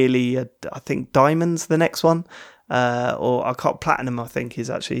 nearly, I think, diamonds the next one. Or I can't, platinum, I think, is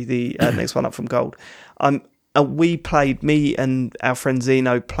actually the next one up from gold. Me and our friend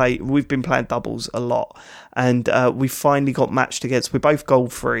Zeno we've been playing doubles a lot, and we finally got matched against, we're both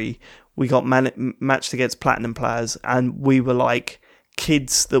gold 3, we got matched against platinum players, and we were like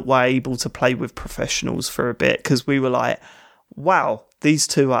kids that were able to play with professionals for a bit, because we were like, wow, these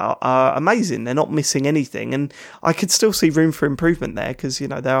two are amazing. They're not missing anything. And I could still see room for improvement there because, they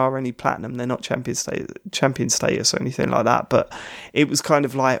are only platinum. They're not champion status or anything like that. But it was kind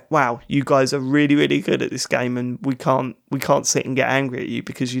of like, wow, you guys are really, really good at this game, and we can't sit and get angry at you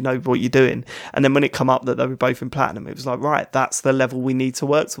because you know what you're doing. And then when it come up that they were both in platinum, it was like, right, that's the level we need to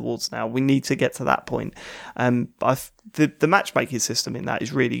work towards now. We need to get to that point. The matchmaking system in that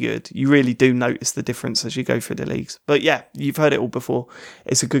is really good. You really do notice the difference as you go through the leagues. But yeah, you've heard it all before.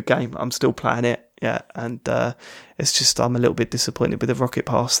 It's a good game. I'm still playing it. Yeah, and it's just I'm a little bit disappointed with the Rocket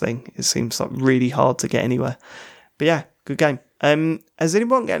Pass thing. It seems like really hard to get anywhere. But yeah, good game. Has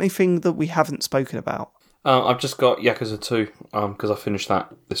anyone got anything that we haven't spoken about? I've just got Yakuza 2 because I finished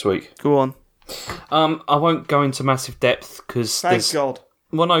that this week. Go on. I won't go into massive depth because thank God.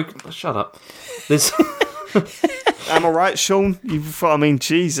 Well, no, shut up. There's. Am I right, Sean?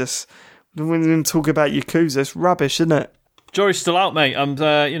 Jesus. When you talk about Yakuza, it's rubbish, isn't it? Jury's still out, mate.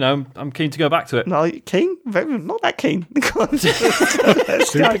 I'm keen to go back to it. No, keen? Not that keen.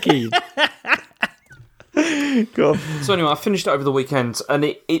 Super keen. Go on. So anyway, I finished it over the weekend, and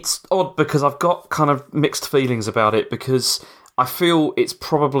it's odd because I've got kind of mixed feelings about it because I feel it's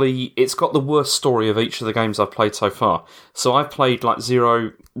got the worst story of each of the games I've played so far. So I've played like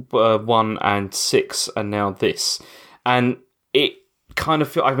 0, 1 and 6 and now this. And it kind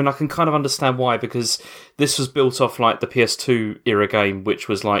of I can kind of understand why, because this was built off like the PS2 era game, which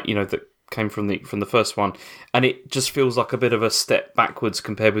was like, that came from the first one, and it just feels like a bit of a step backwards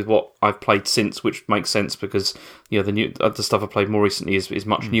compared with what I've played since, which makes sense because the stuff I played more recently is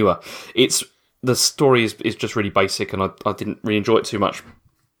much newer. The story is just really basic, and I didn't really enjoy it too much.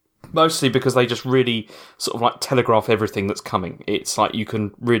 Mostly because they just really sort of like telegraph everything that's coming. It's like you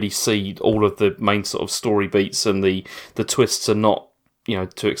can really see all of the main sort of story beats, and the twists are not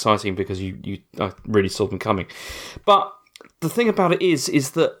too exciting because you really saw them coming. But the thing about it is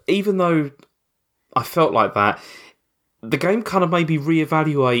that even though I felt like that, the game kind of made me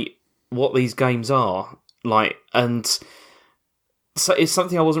reevaluate what these games are like, and so it's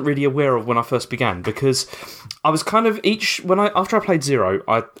something I wasn't really aware of when I first began, because I was kind of after I played 0,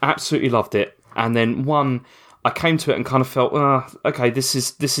 I absolutely loved it, and then 1, I came to it and kind of felt, okay, this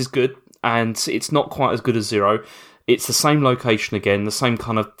is good, and it's not quite as good as 0. It's the same location again, the same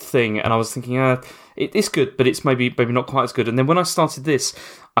kind of thing, and I was thinking, it's good, but it's maybe not quite as good. And then when I started this,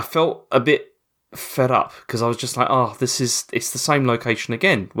 I felt a bit fed up because I was just like, it's the same location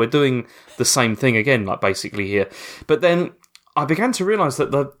again. We're doing the same thing again, like basically here. But then I began to realise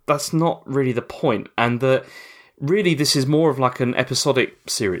that that's not really the point, and that really this is more of like an episodic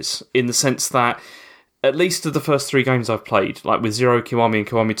series in the sense that at least of the first 3 games I've played, like with 0, Kiwami and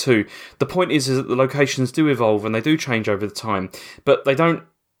Kiwami 2, the point is that the locations do evolve and they do change over the time, but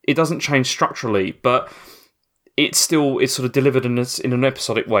it doesn't change structurally, but it's sort of delivered in an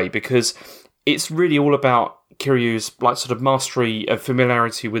episodic way, because it's really all about Kiryu's like sort of mastery and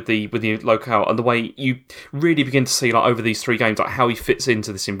familiarity with the locale, and the way you really begin to see like over these 3 games like how he fits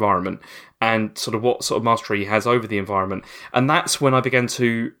into this environment and sort of what sort of mastery he has over the environment. And that's when I began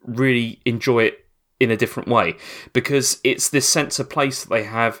to really enjoy it in a different way, because it's this sense of place that they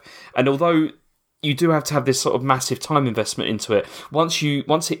have. And although you do have to have this sort of massive time investment into it, once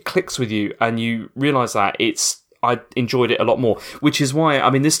it clicks with you and you realise that, I enjoyed it a lot more, which is why,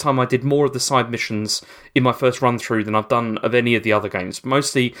 this time I did more of the side missions in my first run through than I've done of any of the other games.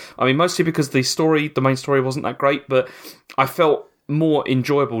 Mostly because the main story wasn't that great, but I felt more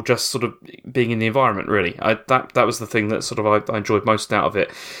enjoyable just sort of being in the environment, really. That was the thing that sort of I enjoyed most out of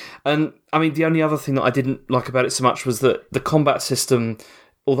it. And, the only other thing that I didn't like about it so much was that the combat system,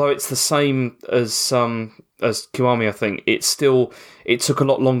 although it's the same as as Kiwami, I think it took a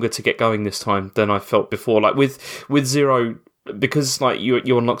lot longer to get going this time than I felt before. Like with Zero, because like you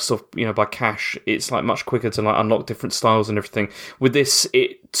unlock stuff, by cash, it's like much quicker to like unlock different styles and everything. With this,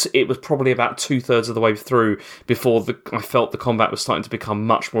 it was probably about 2/3 of the way through before I felt the combat was starting to become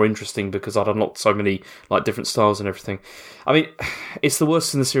much more interesting because I'd unlocked so many like different styles and everything. I mean, it's the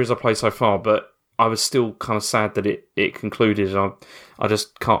worst in the series I played so far, but I was still kind of sad that it concluded. I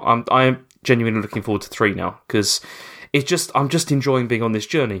just can't. I am genuinely looking forward to 3 now because I'm just enjoying being on this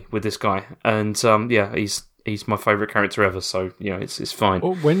journey with this guy, and he's my favourite character ever, so it's fine.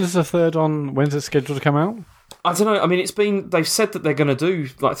 Well, when's it scheduled to come out? I don't know. I mean, they've said that they're going to do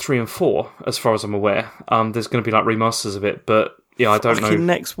like 3 and 4, as far as I'm aware. There's going to be like remasters of it, but I don't know.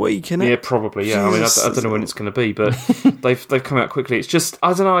 Next week, isn't it? Yeah, probably. Yeah, I don't know when it's going to be, but they've come out quickly. It's just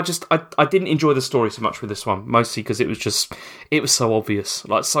I don't know. I didn't enjoy the story so much with this one, mostly because it was so obvious.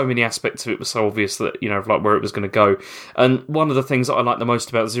 Like so many aspects of it were so obvious that like where it was going to go. And one of the things that I liked the most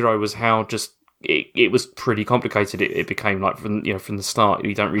about Zero was how just it was pretty complicated. It became like from the start,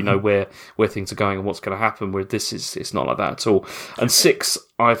 you don't really know where things are going and what's going to happen. Where this is, it's not like that at all. And 6,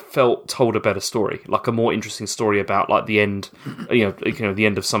 I felt told a better story, like a more interesting story about like the end, the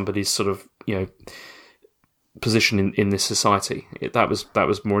end of somebody's sort of position in this society. That was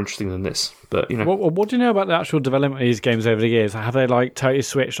more interesting than this. But what do you know about the actual development of these games over the years? Have they like totally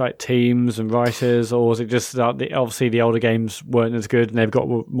switched like teams and writers, or was it just that obviously the older games weren't as good and they've got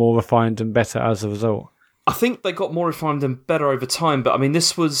more refined and better as a result? I think they got more refined and better over time, but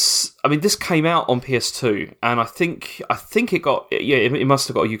this came out on PS2, and I think it got it must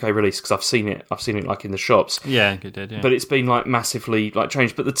have got a UK release because I've seen it like in the shops. Yeah, it did. Yeah, but it's been like massively like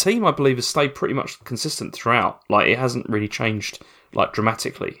changed. But the team, I believe, has stayed pretty much consistent throughout. Like it hasn't really changed like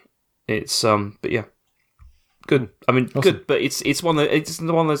dramatically. It's but yeah, good. I mean, awesome. Good, but it's one of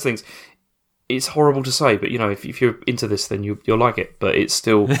those things. It's horrible to say, but if you're into this, then you'll like it. But it's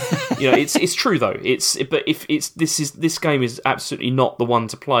still, it's true though. This game is absolutely not the one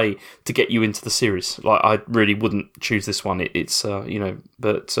to play to get you into the series. Like I really wouldn't choose this one. So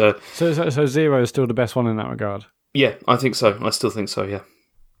Zero is still the best one in that regard. Yeah, I think so. I still think so. Yeah.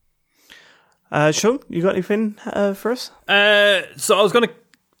 Sean, you got anything for us? So I was going to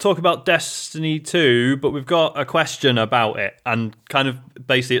talk about Destiny 2, but we've got a question about it, and kind of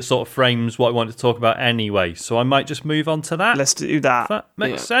basically it sort of frames what I wanted to talk about anyway, so I might just move on to that. Let's do that. If that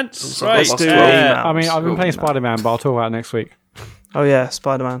makes sense. So right. Let's do it. I mean, I've been playing Spider-Man, but I'll talk about it next week. Oh yeah,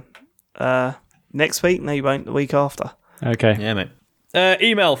 Spider-Man. Next week? No, you won't. The week after. Okay. Yeah, mate.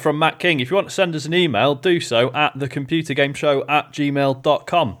 Email from Matt King. If you want to send us an email, do so at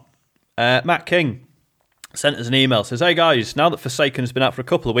thecomputergameshow@gmail.com. Matt King sent us an email, says, "Hey guys, now that Forsaken has been out for a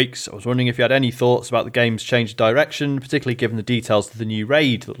couple of weeks, I was wondering if you had any thoughts about the game's change of direction, particularly given the details of the new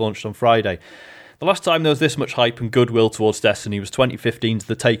raid that launched on Friday. The last time there was this much hype and goodwill towards Destiny was 2015's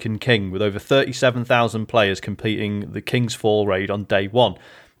The Taken King, with over 37,000 players completing the King's Fall raid on day one.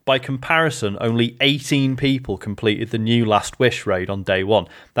 By comparison, only 18 people completed the new Last Wish raid on day one.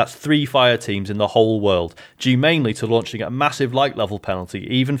 That's 3 fire teams in the whole world, due mainly to launching at a massive light level penalty,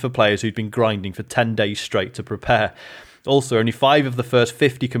 even for players who'd been grinding for 10 days straight to prepare. Also, only 5 of the first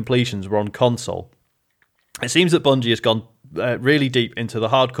 50 completions were on console. It seems that Bungie has gone really deep into the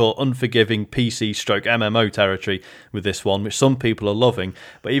hardcore, unforgiving PC/MMO territory with this one, which some people are loving.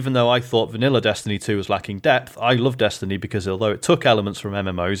 But even though I thought vanilla Destiny 2 was lacking depth, I love Destiny because although it took elements from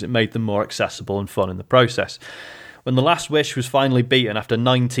MMOs, it made them more accessible and fun in the process. When the Last Wish was finally beaten after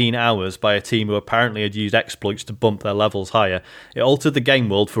 19 hours by a team who apparently had used exploits to bump their levels higher, it altered the game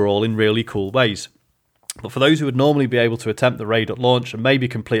world for all in really cool ways. But for those who would normally be able to attempt the raid at launch and maybe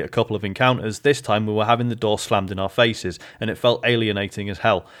complete a couple of encounters, this time we were having the door slammed in our faces, and it felt alienating as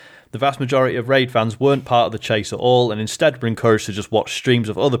hell. The vast majority of raid fans weren't part of the chase at all, and instead were encouraged to just watch streams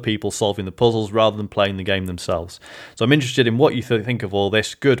of other people solving the puzzles rather than playing the game themselves. So I'm interested in what you think of all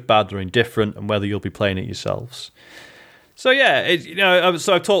this, good, bad, or indifferent, and whether you'll be playing it yourselves. So yeah,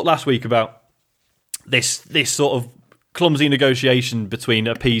 so I talked last week about this sort of clumsy negotiation between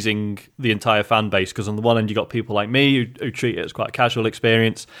appeasing the entire fan base, because on the one end you got people like me who treat it as quite a casual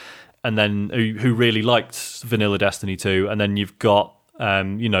experience, and then who really liked vanilla Destiny 2, and then you've got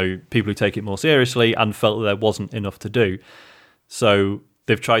people who take it more seriously and felt that there wasn't enough to do. So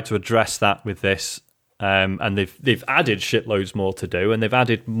they've tried to address that with this, and they've added shitloads more to do, and they've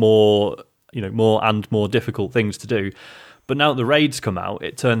added more and more difficult things to do. But now that the raids come out,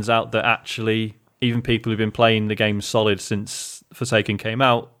 it turns out that actually even people who've been playing the game solid since Forsaken came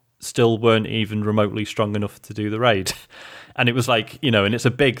out still weren't even remotely strong enough to do the raid. And it was like, and it's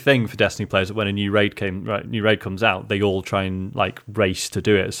a big thing for Destiny players that when a new raid comes out, they all try and like race to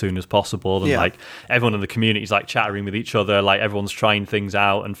do it as soon as possible. And like everyone in the community is like chattering with each other, like everyone's trying things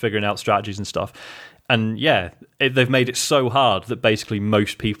out and figuring out strategies and stuff. And they've made it so hard that basically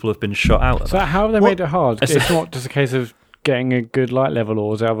most people have been shut out. So how have they made it hard? It's not just a case of getting a good light level,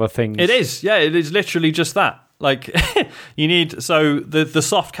 or is there other things? It is, it is literally just that. Like you need, so the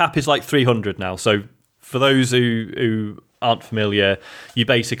soft cap is like 300 now. So for those who aren't familiar, you'll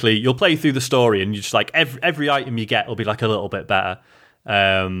play through the story and you just like every item you get will be like a little bit better.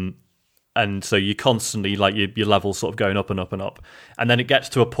 And so you constantly like your level sort of going up and up and up. And then it gets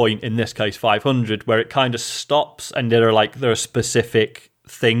to a point, in this case 500, where it kind of stops and there are specific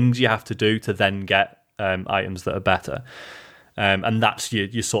things you have to do to then get items that are better. And that's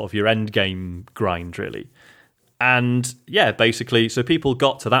your sort of your end game grind, really. And basically, so people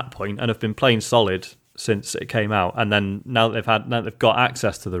got to that point and have been playing solid since it came out, and then now that they've got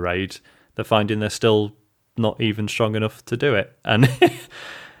access to the raid, they're finding they're still not even strong enough to do it, and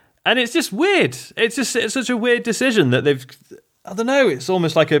and it's just weird. It's such a weird decision that they've. I don't know. It's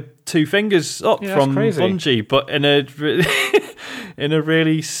almost like a two fingers up from Bungie, but in a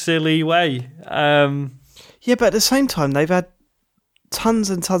really silly way. But at the same time, they've had tons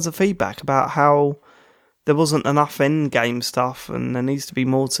and tons of feedback about how there wasn't enough end-game stuff and there needs to be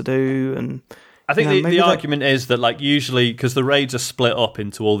more to do. And I think the argument is that, like, usually, because the raids are split up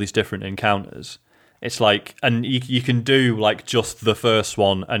into all these different encounters, it's like, and you can do, like, just the first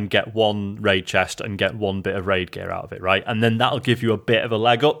one and get one raid chest and get one bit of raid gear out of it, right? And then that'll give you a bit of a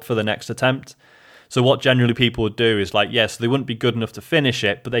leg up for the next attempt. So what generally people would do is, like, yes, they wouldn't be good enough to finish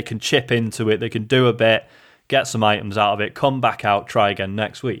it, but they can chip into it, they can do a bit, get some items out of it, come back out, try again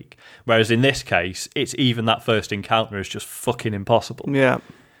next week. Whereas in this case, it's even that first encounter is just fucking impossible. Yeah.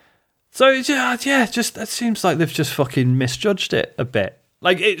 So, just it seems like they've just fucking misjudged it a bit.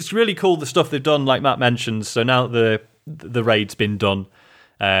 Like, it's really cool the stuff they've done, like Matt mentions. So now the raid's been done,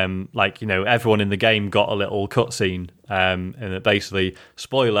 everyone in the game got a little cutscene, and it basically,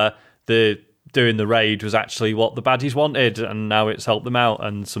 spoiler, doing the raid was actually what the baddies wanted, and now it's helped them out,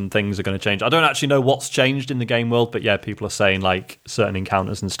 and some things are going to change. I don't actually know what's changed in the game world, but people are saying like certain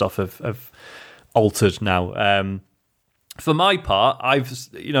encounters and stuff have altered now. For my part, I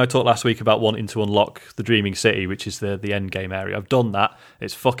talked last week about wanting to unlock the Dreaming City, which is the end game area. I've done that.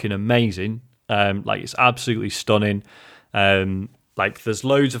 It's fucking amazing. It's absolutely stunning. There's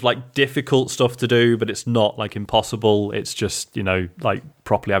loads of like difficult stuff to do, but it's not like impossible. It's just,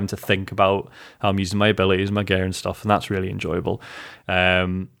 properly having to think about how I'm using my abilities, my gear and stuff, and that's really enjoyable.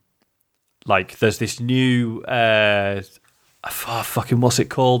 There's this new what's it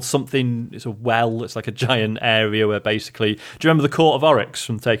called? Something, it's a well, it's like a giant area where basically, do you remember the Court of Oryx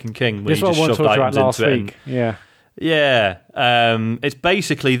from Taken King? Where you just shoved items into it? Yeah. It's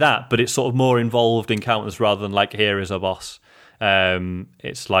basically that, but it's sort of more involved encounters rather than like, here is a boss.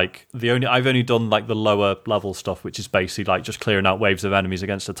 It's like I've only done like the lower level stuff, which is basically like just clearing out waves of enemies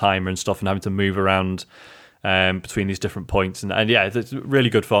against a timer and stuff and having to move around between these different points. And it's really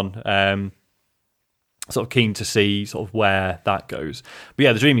good fun. Sort of keen to see sort of where that goes.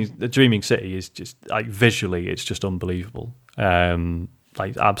 But the Dreaming City is just like visually, it's just unbelievable.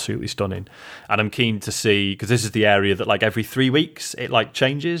 Absolutely stunning, and I'm keen to see, because this is the area that like every 3 weeks it like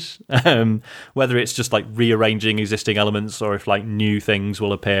changes, whether it's just like rearranging existing elements or if like new things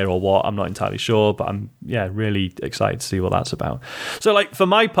will appear or what, I'm not entirely sure, but I'm really excited to see what that's about. So like for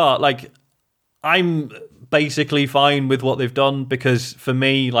my part, like I'm basically fine with what they've done, because for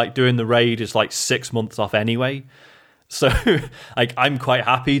me, like doing the raid is like 6 months off anyway. So, like, I'm quite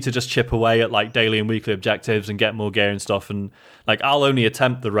happy to just chip away at, like, daily and weekly objectives and get more gear and stuff. And, like, I'll only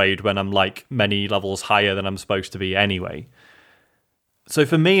attempt the raid when I'm, like, many levels higher than I'm supposed to be anyway. So,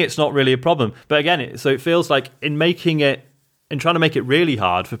 for me, it's not really a problem. But, again, it feels like in trying to make it really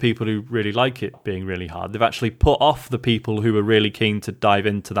hard for people who really like it being really hard, they've actually put off the people who are really keen to dive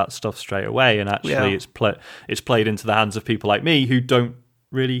into that stuff straight away. And actually, it's played into the hands of people like me who don't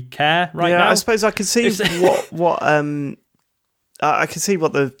really care now. I suppose I can see what I can see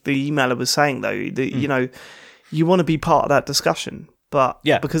what the emailer was saying though. That you want to be part of that discussion, but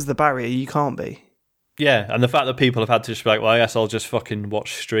because of the barrier, you can't be. Yeah, and the fact that people have had to just be like, well, I guess I'll just fucking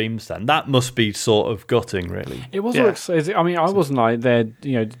watch streams then. That must be sort of gutting, really. It was. I wasn't like there,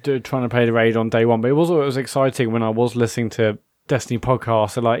 trying to play the raid on day one, but it was exciting when I was listening to Destiny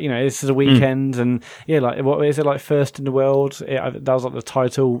podcast are like, this is a weekend, and like, what is it, like first in the world? That was like the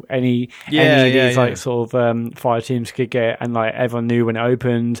title. Any of these like sort of fire teams could get, and like everyone knew when it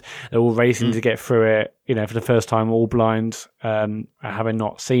opened. They're all racing to get through it. For the first time, all blind, having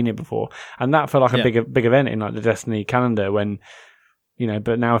not seen it before, and that felt like a big event in like the Destiny calendar. When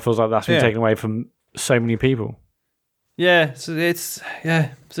but now it feels like that's been taken away from so many people. Yeah, so it's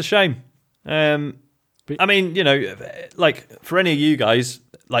a shame. I mean, like for any of you guys,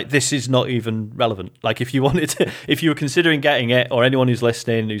 like this is not even relevant. Like if you wanted to, if you were considering getting it, or anyone who's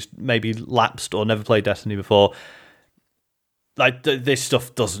listening who's maybe lapsed or never played Destiny before, like this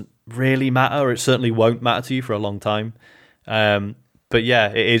stuff doesn't really matter, or it certainly won't matter to you for a long time. But yeah,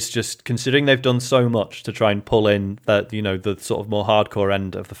 it is just considering they've done so much to try and pull in that, the sort of more hardcore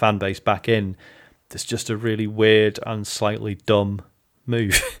end of the fan base back in. It's just a really weird and slightly dumb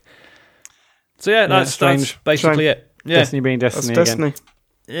move. So yeah, that's basically it. Yeah. Destiny being Destiny again.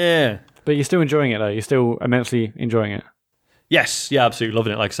 Yeah. But you're still enjoying it though. You're still immensely enjoying it. Yes, yeah, absolutely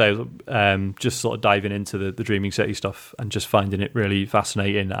loving it. Like I say, just sort of diving into the Dreaming City stuff and just finding it really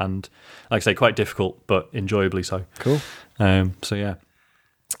fascinating and, like I say, quite difficult, but enjoyably so. Cool. So yeah.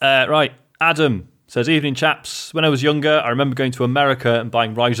 Right, Adam says, evening chaps. When I was younger, I remember going to America and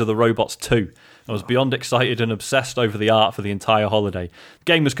buying Rise of the Robots 2. I was beyond excited and obsessed over the art for the entire holiday. The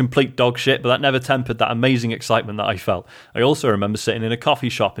game was complete dog shit, but that never tempered that amazing excitement that I felt. I also remember sitting in a coffee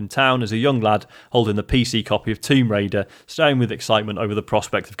shop in town as a young lad, holding the PC copy of Tomb Raider, staring with excitement over the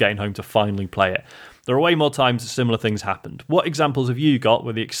prospect of getting home to finally play it. There are way more times that similar things happened. What examples have you got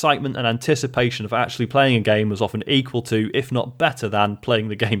where the excitement and anticipation of actually playing a game was often equal to, if not better than, playing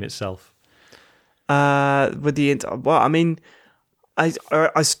the game itself? I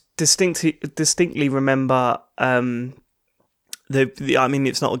distinctly remember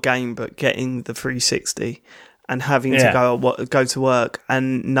it's not a game, but getting the 360 and having to go to work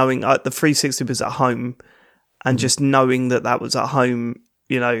and knowing the 360 was at home, and just knowing that was at home,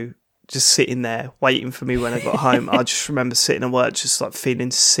 just sitting there waiting for me when I got home. I just remember sitting at work just like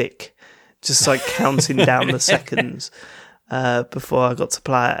feeling sick, just like counting down the seconds before I got to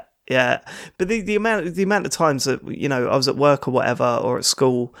play it. Yeah, but the amount of times that I was at work or whatever, or at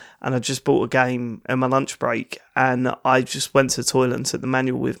school, and I just bought a game in my lunch break, and I just went to the toilet and took the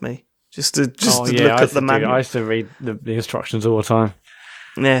manual with me just to look at the manual. I used to read the instructions all the time.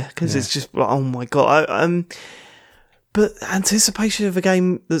 Yeah, because it's just like, oh my god. But anticipation of a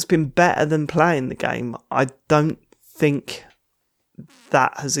game that's been better than playing the game, I don't think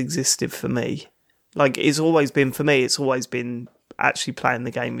that has existed for me. Like, it's always been, for me, it's always been actually playing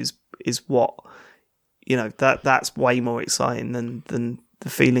the game is what, that's way more exciting than the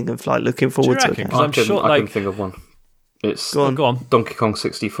feeling of like looking forward to it. I can think of one. It's go on. Donkey Kong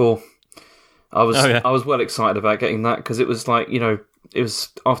 64. I was well excited about getting that because it was like, it was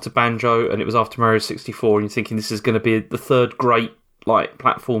after Banjo and it was after Mario 64, and you're thinking this is going to be the third great like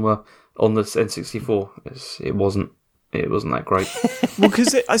platformer on the N64. It wasn't that great. Well,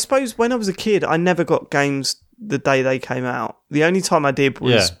 because I suppose when I was a kid, I never got games the day they came out. The only time I did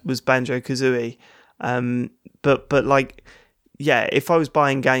was Banjo-Kazooie. But like, yeah, if I was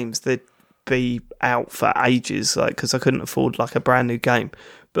buying games, they'd be out for ages, like, because I couldn't afford like a brand new game.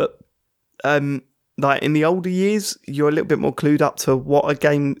 But like in the older years, you're a little bit more clued up to what a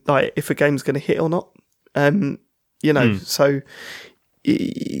game, like if a game's going to hit or not. So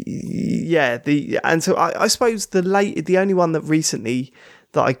yeah, so I suppose the only one that recently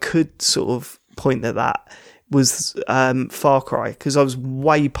that I could sort of point at that was Far Cry, because I was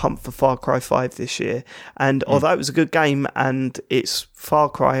way pumped for Far Cry 5 this year, and although it was a good game and it's Far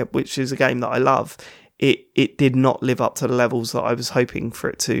Cry, which is a game that I love, it did not live up to the levels that I was hoping for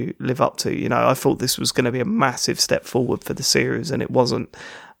it to live up to. I thought this was going to be a massive step forward for the series, and it wasn't.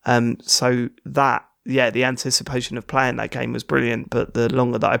 So that, yeah, the anticipation of playing that game was brilliant, but the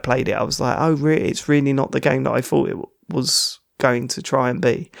longer that I played it, I was like, oh, really? It's really not the game that I thought it was going to try and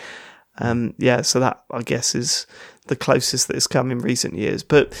be. So that, I guess, is the closest that it's come in recent years.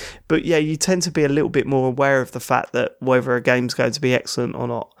 But yeah, you tend to be a little bit more aware of the fact that whether a game's going to be excellent or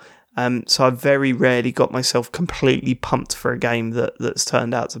not. So I very rarely got myself completely pumped for a game that's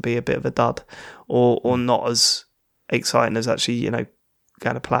turned out to be a bit of a dud or not as exciting as actually,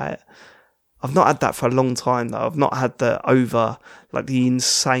 going to play it. I've not had that for a long time, though. I've not had the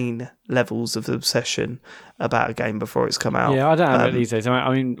insane levels of obsession about a game before it's come out. Yeah, I don't have it these days.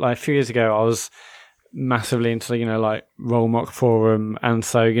 I mean, like a few years ago, I was massively into, like Rollmock forum, and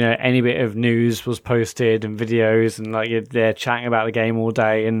so any bit of news was posted and videos, and like they're chatting about the game all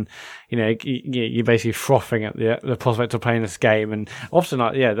day, and you're basically frothing at the prospect of playing this game, and often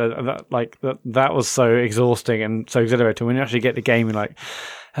that was so exhausting and so exhilarating when you actually get the game and like,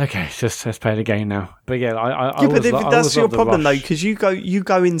 okay, let's play the game now. But yeah, that's your problem though, because you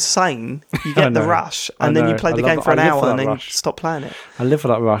go insane, you get the rush, and then you play the game for an hour and then stop playing it. I live for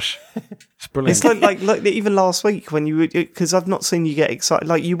that rush. It's brilliant. It's like even last week when you, because I've not seen you get excited.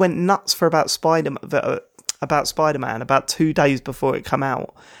 Like you went nuts for about Spider-Man about 2 days before it come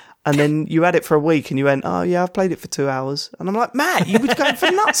out. And then you had it for a week and you went, oh yeah, I've played it for 2 hours. And I'm like, Matt, you were going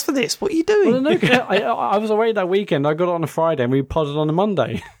for nuts for this. What are you doing? Well, no, I was away that weekend. I got it on a Friday and we podded on a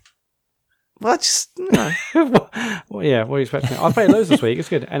Monday. Well, Well, yeah, what are you expecting? I played loads this week. It's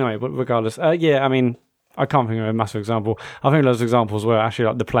good. Anyway, but regardless. Yeah, I mean, I can't think of a massive example. I think those examples where actually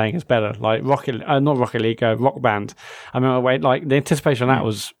like the playing is better. Like not Rocket League, Rock Band. I mean, like the anticipation on that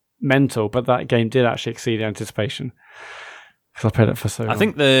was mental, but that game did actually exceed the anticipation. Because I played it for so long. I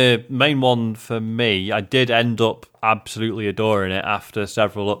think the main one for me, I did end up absolutely adoring it after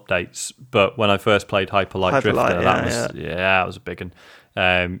several updates. But when I first played Hyper Light Drifter, that was a big one.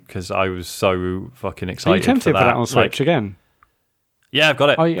 Because I was so fucking excited. Are you tempted for that on Switch again? Yeah, I've got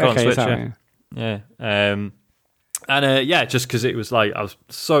it. Oh, okay, on Switch, yeah. Just because it was like I was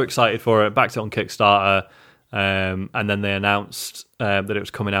so excited for it. Backed it on Kickstarter, and then they announced that it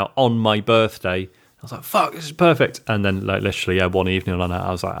was coming out on my birthday. I was like, "Fuck, this is perfect!" And then, like, literally, one evening on it,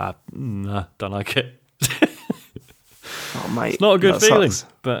 I was like, "Nah, don't like it." Oh, mate, it's not a good feeling,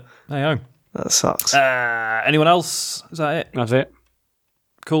 but hey ho, that sucks. Anyone else? Is that it? That's it.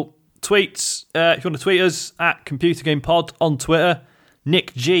 Cool. Tweets. If you want to tweet us at Computer Game Pod on Twitter.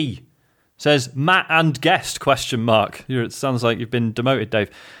 Nick G says Matt and guest ? It sounds like you've been demoted,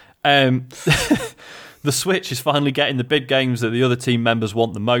 Dave. The Switch is finally getting the big games that the other team members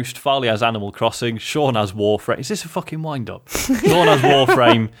want the most. Farley has Animal Crossing. Sean has Warframe. Is this a fucking wind-up? Sean has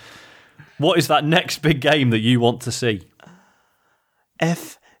Warframe. What is that next big game that you want to see?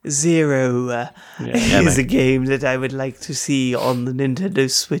 F-Zero is a game that I would like to see on the Nintendo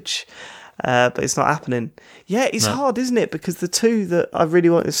Switch, but it's not happening. Yeah, it's hard, isn't it? Because the two that I really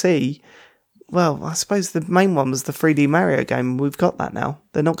want to see, well, I suppose the main one was the 3D Mario game. We've got that now.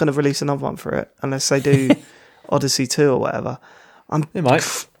 They're not going to release another one for it unless they do Odyssey 2 or whatever. I'm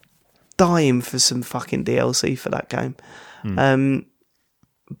dying for some fucking DLC for that game.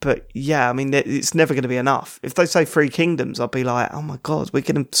 But yeah, I mean, it's never going to be enough. If they say Three Kingdoms, I'll be like, oh my God, we're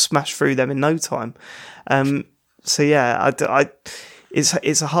going to smash through them in no time. So yeah,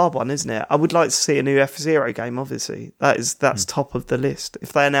 it's a hard one, isn't it? I would like to see a new F-Zero game, obviously. That's top of the list.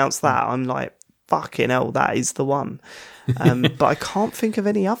 If they announce that, I'm like, fucking hell, that is the one. But I can't think of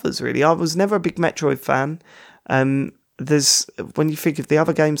any others, really. I was never a big Metroid fan. When you think of the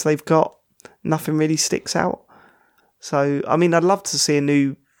other games they've got, nothing really sticks out. So, I mean, I'd love to see a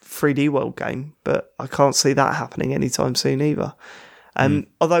new 3D World game, but I can't see that happening anytime soon either.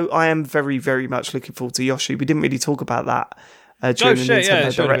 Although I am very, very much looking forward to Yoshi. We didn't really talk about that during the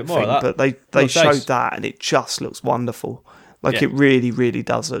Nintendo Direct thing, but they showed that and it just looks wonderful. Like, it really, really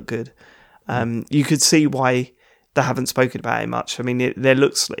does look good. You could see why they haven't spoken about it much. I mean, it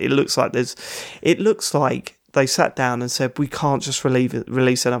looks like they sat down and said, we can't just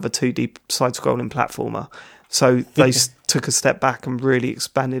release another 2D side-scrolling platformer. So they took a step back and really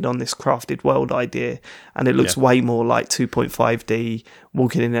expanded on this crafted world idea, and it looks way more like 2.5D,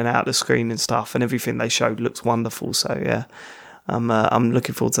 walking in and out of the screen and stuff, and everything they showed looks wonderful. So yeah, I'm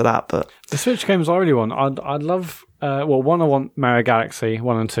looking forward to that. But the Switch games I really want, I'd love. I want Mario Galaxy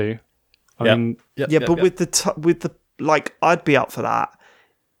 1 and 2. With the I'd be up for that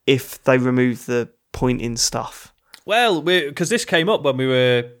if they remove the pointing stuff. Well, because this came up when we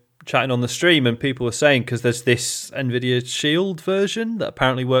were chatting on the stream, and people were saying because there's this Nvidia Shield version that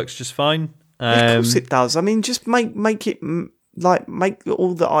apparently works just fine. Of course it does. I mean, just make it make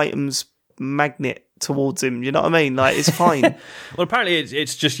all the items magnet towards him. You know what I mean? Like, it's fine. Well, apparently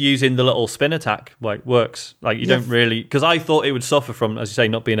it's just using the little spin attack. Like, works. Like, you don't really, because I thought it would suffer from, as you say,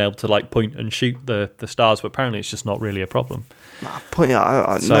 not being able to like point and shoot the stars, but apparently it's just not really a problem. No time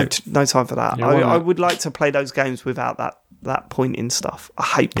for that. I would like to play those games without that pointing stuff. I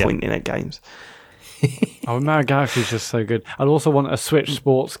hate pointing at games. Mario Galaxy is just so good. I'd also want a Switch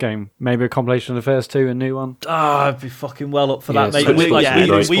sports game, maybe a compilation of the first two, a new one. I'd be fucking well up for that, mate.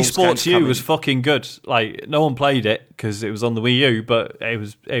 Wii Sports U was fucking good. Like, no one played it because it was on the Wii U, but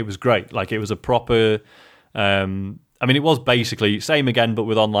it was great. Like, it was a proper I mean, it was basically same again, but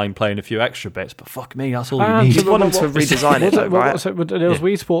with online play and a few extra bits. But fuck me, that's all you need. You want them to redesign it, though, right? So there was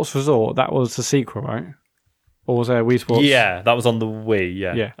Wii Sports Resort. That was the sequel, right? Or was there Wii Sports? Yeah, that was on the Wii.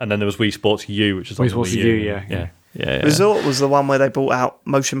 Yeah. And then there was Wii Sports U, which is on Wii the Sports Wii U. U. Yeah. Resort was the one where they brought out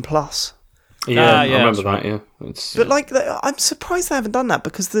Motion Plus. Yeah, I yeah, remember that's that. Yeah, it's, But like, I'm surprised they haven't done that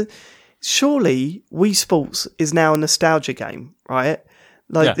because surely Wii Sports is now a nostalgia game, right?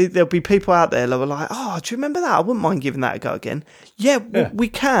 Like there'll be people out there that are like, "Oh, do you remember that? I wouldn't mind giving that a go again." Yeah, we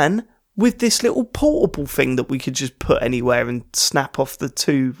can with this little portable thing that we could just put anywhere and snap off the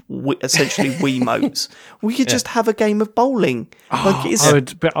two essentially Wiimotes. We could just have a game of bowling. Like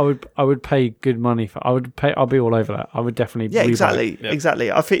I would pay good money for. I'll be all over that. I would definitely. Yeah,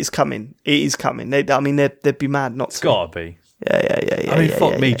 exactly. I think it's coming. It is coming. They'd be mad not to. It's gotta be. Yeah. I mean,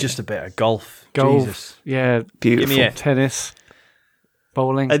 fuck me, just a bit of golf. Jesus. Yeah, beautiful. Give me it. Tennis,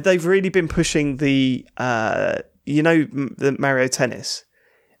 bowling. They've really been pushing the Mario Tennis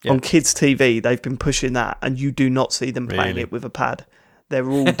on kids' TV. They've been pushing that, and you do not see them playing it with a pad. They're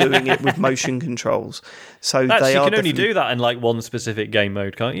all doing it with motion controls. So Actually, they are you can only do that in like one specific game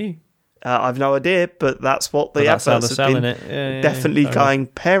mode, can't you? I've no idea, but that's what the That's how adverts they're have selling been it. definitely going.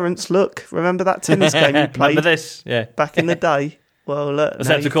 Parents, look, remember that tennis game you played Remember this? Yeah. back in the day? Well, look,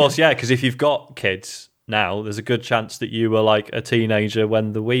 Except, of course, because if you've got kids now, there's a good chance that you were like a teenager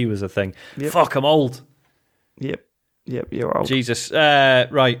when the Wii was a thing. Yep. Fuck, I'm old. Yep, you're old. Jesus.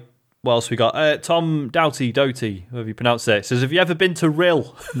 Right. What else we got? Tom Doughty, however you pronounce it, says, have you ever been to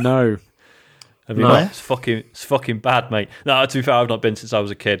Rill? No. Have you not? It's fucking bad, mate. No, to be fair, I've not been since I was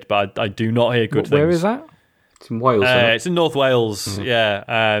a kid, but I do not hear good things. Where is that? it's in Wales. isn't it? It's in North Wales,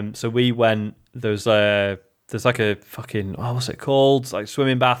 yeah. So we went, there's like a fucking, what's it called? It's like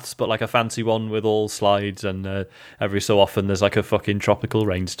swimming baths, but like a fancy one with all slides, and every so often there's like a fucking tropical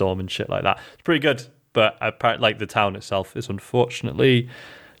rainstorm and shit like that. It's pretty good, but apparently like the town itself is unfortunately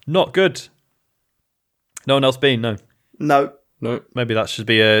not good. No one else been? No. Maybe that should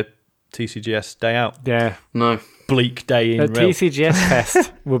be a TCGS day out. Yeah. No. Bleak day in The Rill. TCGS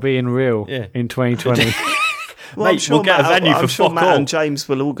Fest will be in Rio in 2020. Well, Mate, I'm sure we'll get a venue for fuck Matt all. and James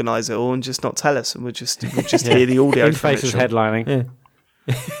will organise it all and just not tell us, and we'll just hear the audio. Interface is headlining.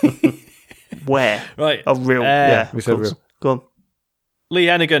 Where? Right. Oh, Real. we said course. Real. Go on. Lee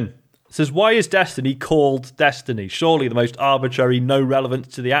Hennigan says, why is Destiny called Destiny? Surely the most arbitrary, no relevance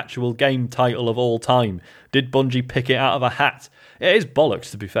to the actual game title of all time. Did Bungie pick it out of a hat? It is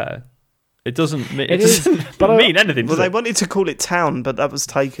bollocks, to be fair. It doesn't mean anything. Well, they wanted to call it Town, but that was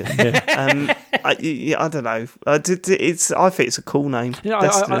taken. I don't know. I think it's a cool name. Yeah,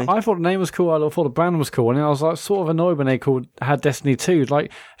 Destiny. I thought the name was cool. I thought the brand was cool, and I was like sort of annoyed when they had Destiny 2.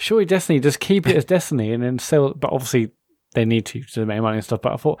 Like, surely Destiny, just keep it as Destiny, and then sell. But obviously, they need to make money and stuff.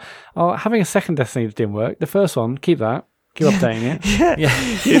 But I thought, having a second Destiny didn't work. The first one, keep that. Keep updating it. Yeah.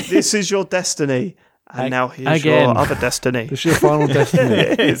 This is your Destiny, and now here's your other Destiny. This is your final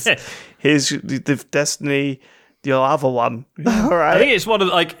Destiny. Here's the Destiny, your other one. All right. I think it's one of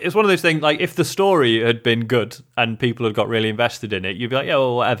those things. Like, if the story had been good and people had got really invested in it, you'd be like, yeah,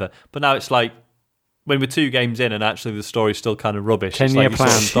 well, whatever. But now it's like, when we're 2 games in and actually the story's still kind of rubbish, 10-year it's like you sort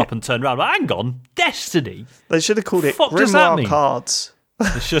of plan. stop and turn around. Like, hang on, Destiny. They should have called it Fuck does that Grimoire mean? Cards.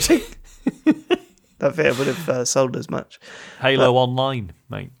 It should. That it would have sold as much. Halo Online,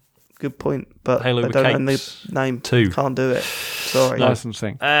 mate. Good point, but Halo they with don't own the capes. name. 2. Can't do it. Sorry.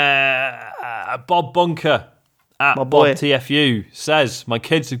 Licensing. Bob Bunker at My boy. Bob TFU says, my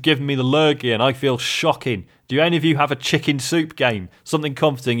kids have given me the lurgy and I feel shocking. Do any of you have a chicken soup game? Something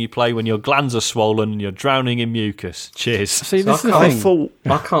comforting you play when your glands are swollen and you're drowning in mucus. Cheers. See, this is the I thing.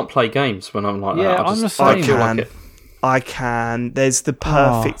 I can't play games when I'm like that. Yeah, I I'm the I same. feel like it. I can. There's the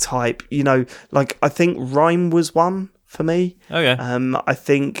perfect type. You know, like I think Rhyme was one for me. Oh, yeah. I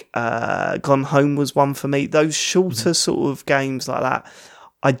think Gone Home was one for me. Those shorter sort of games like that.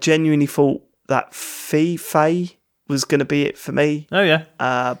 I genuinely thought that Faye was going to be it for me. Oh, yeah.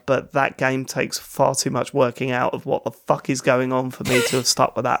 But that game takes far too much working out of what the fuck is going on for me to have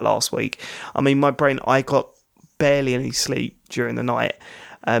stuck with that last week. I mean, my brain, I got barely any sleep during the night.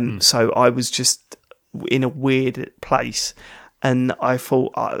 So I was just in a weird place. And I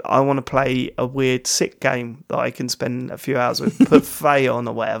thought, I want to play a weird, sick game that I can spend a few hours with, put Faye on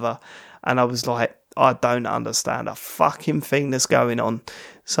or whatever. And I was like, I don't understand a fucking thing that's going on.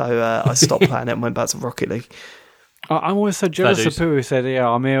 So I stopped playing it and went back to Rocket League. I'm always so jealous Fair of dues. people who said, "Yeah,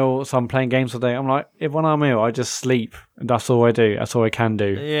 I'm ill, so I'm playing games all day." I'm like, if when I'm ill, I just sleep. That's all I do. That's all I can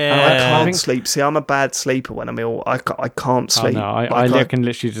do. Yeah. I can't think- sleep. See, I'm a bad sleeper when I'm ill. I can't Oh, sleep. no, I Like, can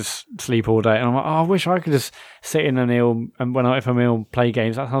literally just sleep all day, and I'm like, I wish I could just sit in and ill, and if I'm ill, play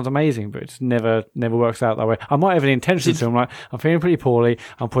games. That sounds amazing, but it just never works out that way. I might have an intention to. I'm like, I'm feeling pretty poorly.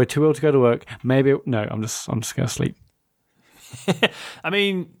 I'm probably too ill to go to work. Maybe no. I'm just gonna sleep. I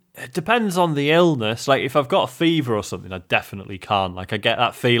mean, it depends on the illness. Like, if I've got a fever or something, I definitely can't. Like, I get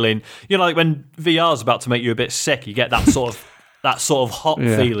that feeling, like when VR's about to make you a bit sick, you get that sort of hot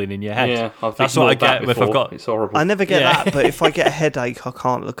feeling in your head. Yeah, I've that's what I get if I've got. It's horrible. I never get Yeah. that, but if I get a headache, I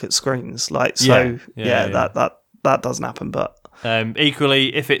can't look at screens. Like, so Yeah. that doesn't happen. But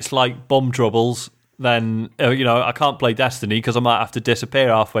Equally, if it's like bum troubles, then I can't play Destiny because I might have to disappear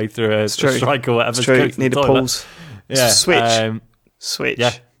halfway through a true. strike or whatever. it's to go true. to the Need a toilet. pause. Yeah, Switch. Switch.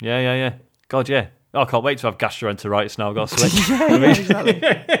 Yeah. God, yeah. Oh, I can't wait to have gastroenteritis now. I've got to switch. Exactly.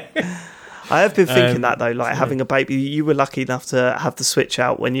 I have been thinking that though, like having a baby. You were lucky enough to have the Switch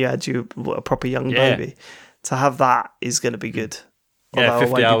out when you had a proper young Yeah. baby. To have that is going to be good. Yeah, Although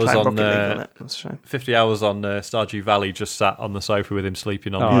 50 I won't hours be playing on, Rocket League on it. That's a shame. 50 hours on Stardew Valley, just sat on the sofa with him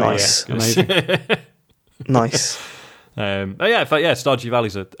sleeping on Oh, the Nice. yeah, amazing. Nice. Stardew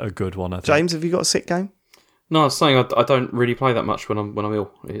Valley's a good one, I think. James, have you got a sick game? No, I was saying I don't really play that much when I'm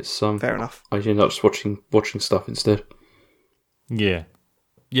ill. It's Fair enough. I end up just watching stuff instead. Yeah.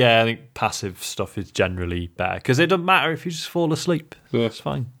 Yeah, I think passive stuff is generally better because it doesn't matter if you just fall asleep. Yeah. It's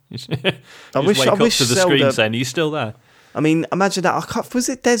fine. You just I wake wish up to the screen Zelda- saying, "Are you still there?" I mean, imagine that. I can't, was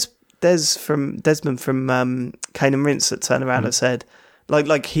it Desmond from Kane and Rince that turned around and said,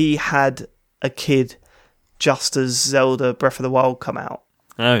 like he had a kid just as Zelda Breath of the Wild come out.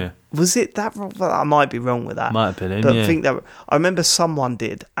 Oh yeah, Was it that wrong? Well, I might be wrong with that. might have been in. But Yeah. I think that I remember someone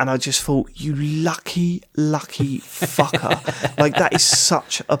did, and I just thought, you lucky fucker! Like that is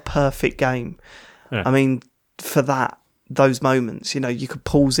such a perfect game. Yeah. I mean, for those moments, you could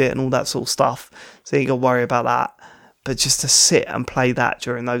pause it and all that sort of stuff, so you got to worry about that. But just to sit and play that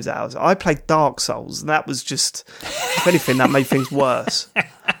during those hours, I played Dark Souls, and that was just, if anything, that made things worse.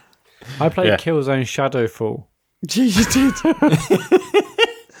 I played Yeah. Killzone Shadowfall. You did.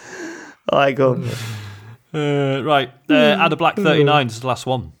 All right, go on. Right, Ada Black 39 is the last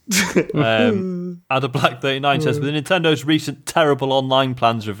one. Ada Black 39 says, with Nintendo's recent terrible online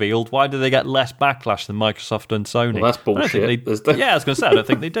plans revealed, why do they get less backlash than Microsoft and Sony? Well, that's I don't think bullshit. they- yeah, I was going to say, I don't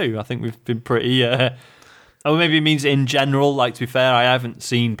think they do. I think we've been pretty... Oh, maybe it means in general, like, to be fair, I haven't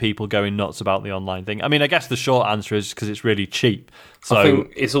seen people going nuts about the online thing. I mean, I guess the short answer is because it's really cheap. So, I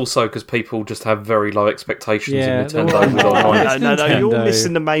think it's also because people just have very low expectations Yeah, of Nintendo they're with all- online. No, you're Nintendo.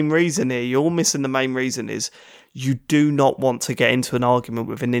 missing the main reason here. You're missing the main reason is you do not want to get into an argument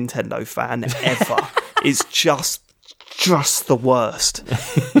with a Nintendo fan ever. It's just the worst.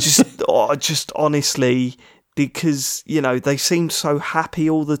 Just honestly, because they seem so happy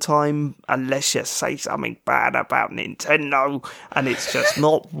all the time, unless you say something bad about Nintendo, and it's just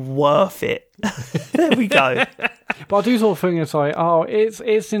not worth it. There we go. But I do sort of think it's like, oh, it's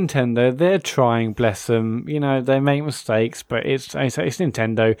Nintendo. They're trying, bless them. They make mistakes, but it's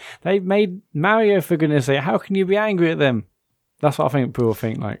Nintendo. They made Mario, for goodness sake. How can you be angry at them? That's what I think people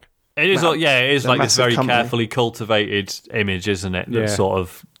think. Like, it is, Well, it is they're a like this massive very company. carefully cultivated image, isn't it? That Yeah. sort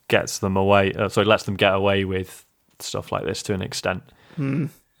of gets them away, lets them get away with stuff like this to an extent. Was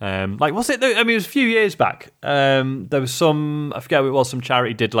it? I mean, it was a few years back. There was some, I forget what it was, some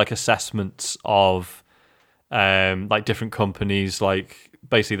charity did like assessments of like different companies, like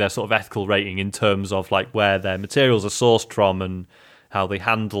basically their sort of ethical rating in terms of like where their materials are sourced from and how they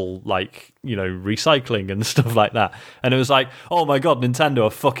handle like recycling and stuff like that. And it was like, oh my god, Nintendo are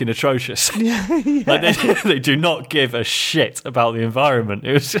fucking atrocious. Like they do not give a shit about the environment.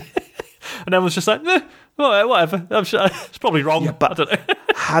 It was, and everyone's just like, whatever. I'm sure it's probably wrong. Yeah, but- I don't know.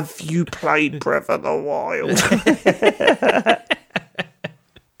 Have you played Breath of the Wild?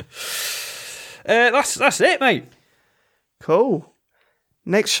 That's it, mate. Cool.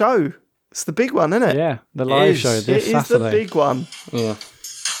 Next show. It's the big one, isn't it? yeah, the live is. show It this is Saturday. the big one. Yeah.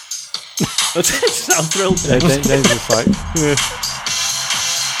 I'm thrilled. Yeah, James is like,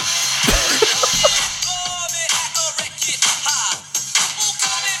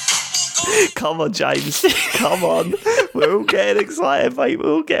 Come on, James. Come on. We're all getting excited, mate.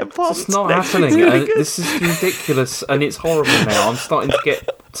 We're all getting pumped. It's not Next happening. week's gonna be And good. this is ridiculous, and it's horrible now. I'm starting to get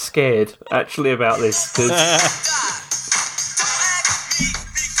scared, actually, about this. 'Cause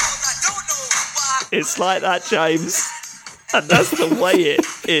It's like that, James. And that's the way it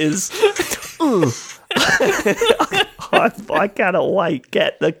is. I I cannot wait.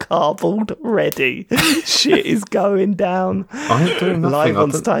 Get the cardboard ready. Shit is going down. I ain't doing nothing. Live on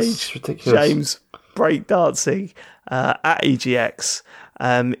It's stage. ridiculous. James breakdancing at EGX.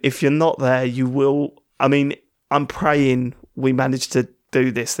 If you're not there, you will. I mean, I'm praying we manage to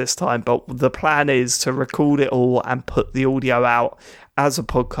do this time, but the plan is to record it all and put the audio out as a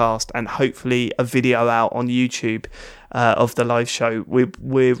podcast and hopefully a video out on YouTube of the live show.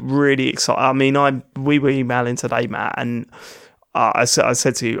 We're really excited. I mean, we were emailing today, Matt, and I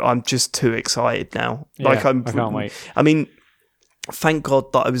said to you, I'm just too excited now. Yeah, I can't wait. I mean, thank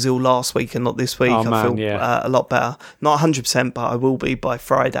God that I was ill last week and not this week. Oh, I feel man, a lot better. Not 100%, but I will be by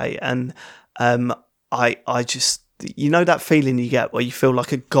Friday. And I just, you know that feeling you get where you feel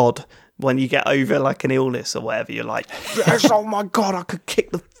like a god when you get over like an illness or whatever. You're like, yes, oh my God, I could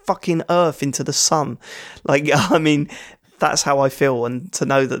kick the fucking earth into the sun. Like, I mean, that's how I feel. And to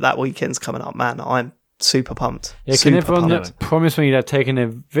know that weekend's coming up, man, I'm super pumped. Yeah, super can everyone pumped. promise me they're taking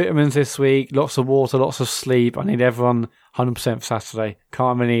their vitamins this week? Lots of water, lots of sleep. I need everyone 100% for Saturday.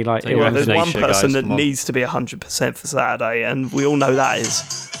 Can't have any like Take Well, illness. there's one Nature, person guys, that come on. needs to be 100% for Saturday, and we all know that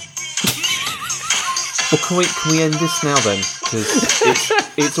is. Well, can we end this now then? Because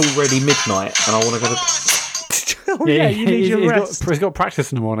it's already midnight, and I want to go to. Oh, yeah, you need your rest. He's got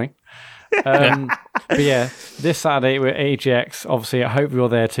practice in the morning. But yeah, this Saturday we're at AGX. Obviously, I hope you're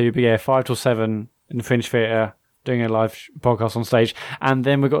there too. But yeah, 5 till 7 in the Fringe Theatre, doing a live podcast on stage. And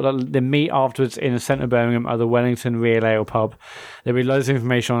then we've got the meet afterwards in the centre of Birmingham at the Wellington Real Ale Pub. There'll be loads of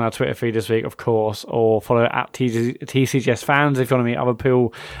information on our Twitter feed this week, of course, or follow at TCGS fans if you want to meet other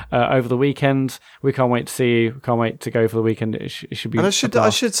people over the weekend. We can't wait to see you. Can't wait to go for the weekend. It should be. And I a should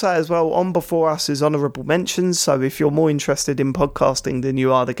blast. say as well, on Before Us is honourable mentions. So if you're more interested in podcasting than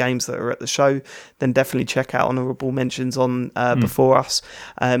you are the games that are at the show, then definitely check out honourable mentions on Before Us.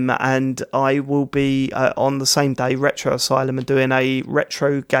 And I will be on the same day, Retro Asylum, and doing a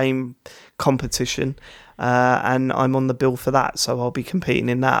retro game competition. And I'm on the bill for that, so I'll be competing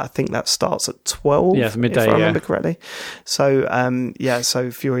in that. I think that starts at 12. Yeah, it's midday, if I remember yeah. correctly. So, so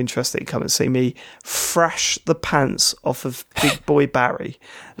if you're interested, come and see me thrash the pants off of Big Boy Barry,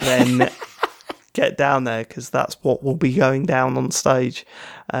 then get down there, because that's what will be going down on stage.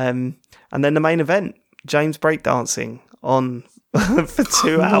 And then the main event, James breakdancing on for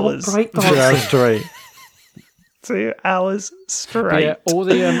 2 hours. 2 hours straight. 2 hours straight. Yeah,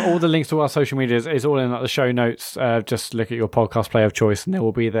 all the links to our social medias is all in like the show notes. Just look at your podcast player of choice, and they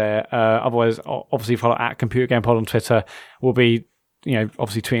will be there. Otherwise, obviously follow at Computer Game Pod on Twitter. We'll be,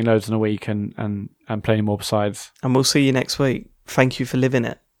 obviously tweeting loads in a week and plenty more besides. And we'll see you next week. Thank you for living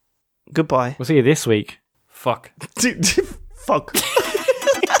it. Goodbye. We'll see you this week. Fuck. Fuck.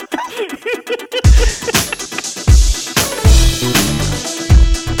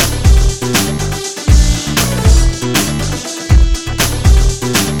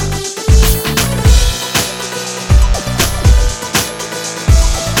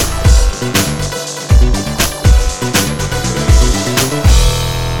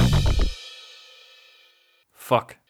 Fuck.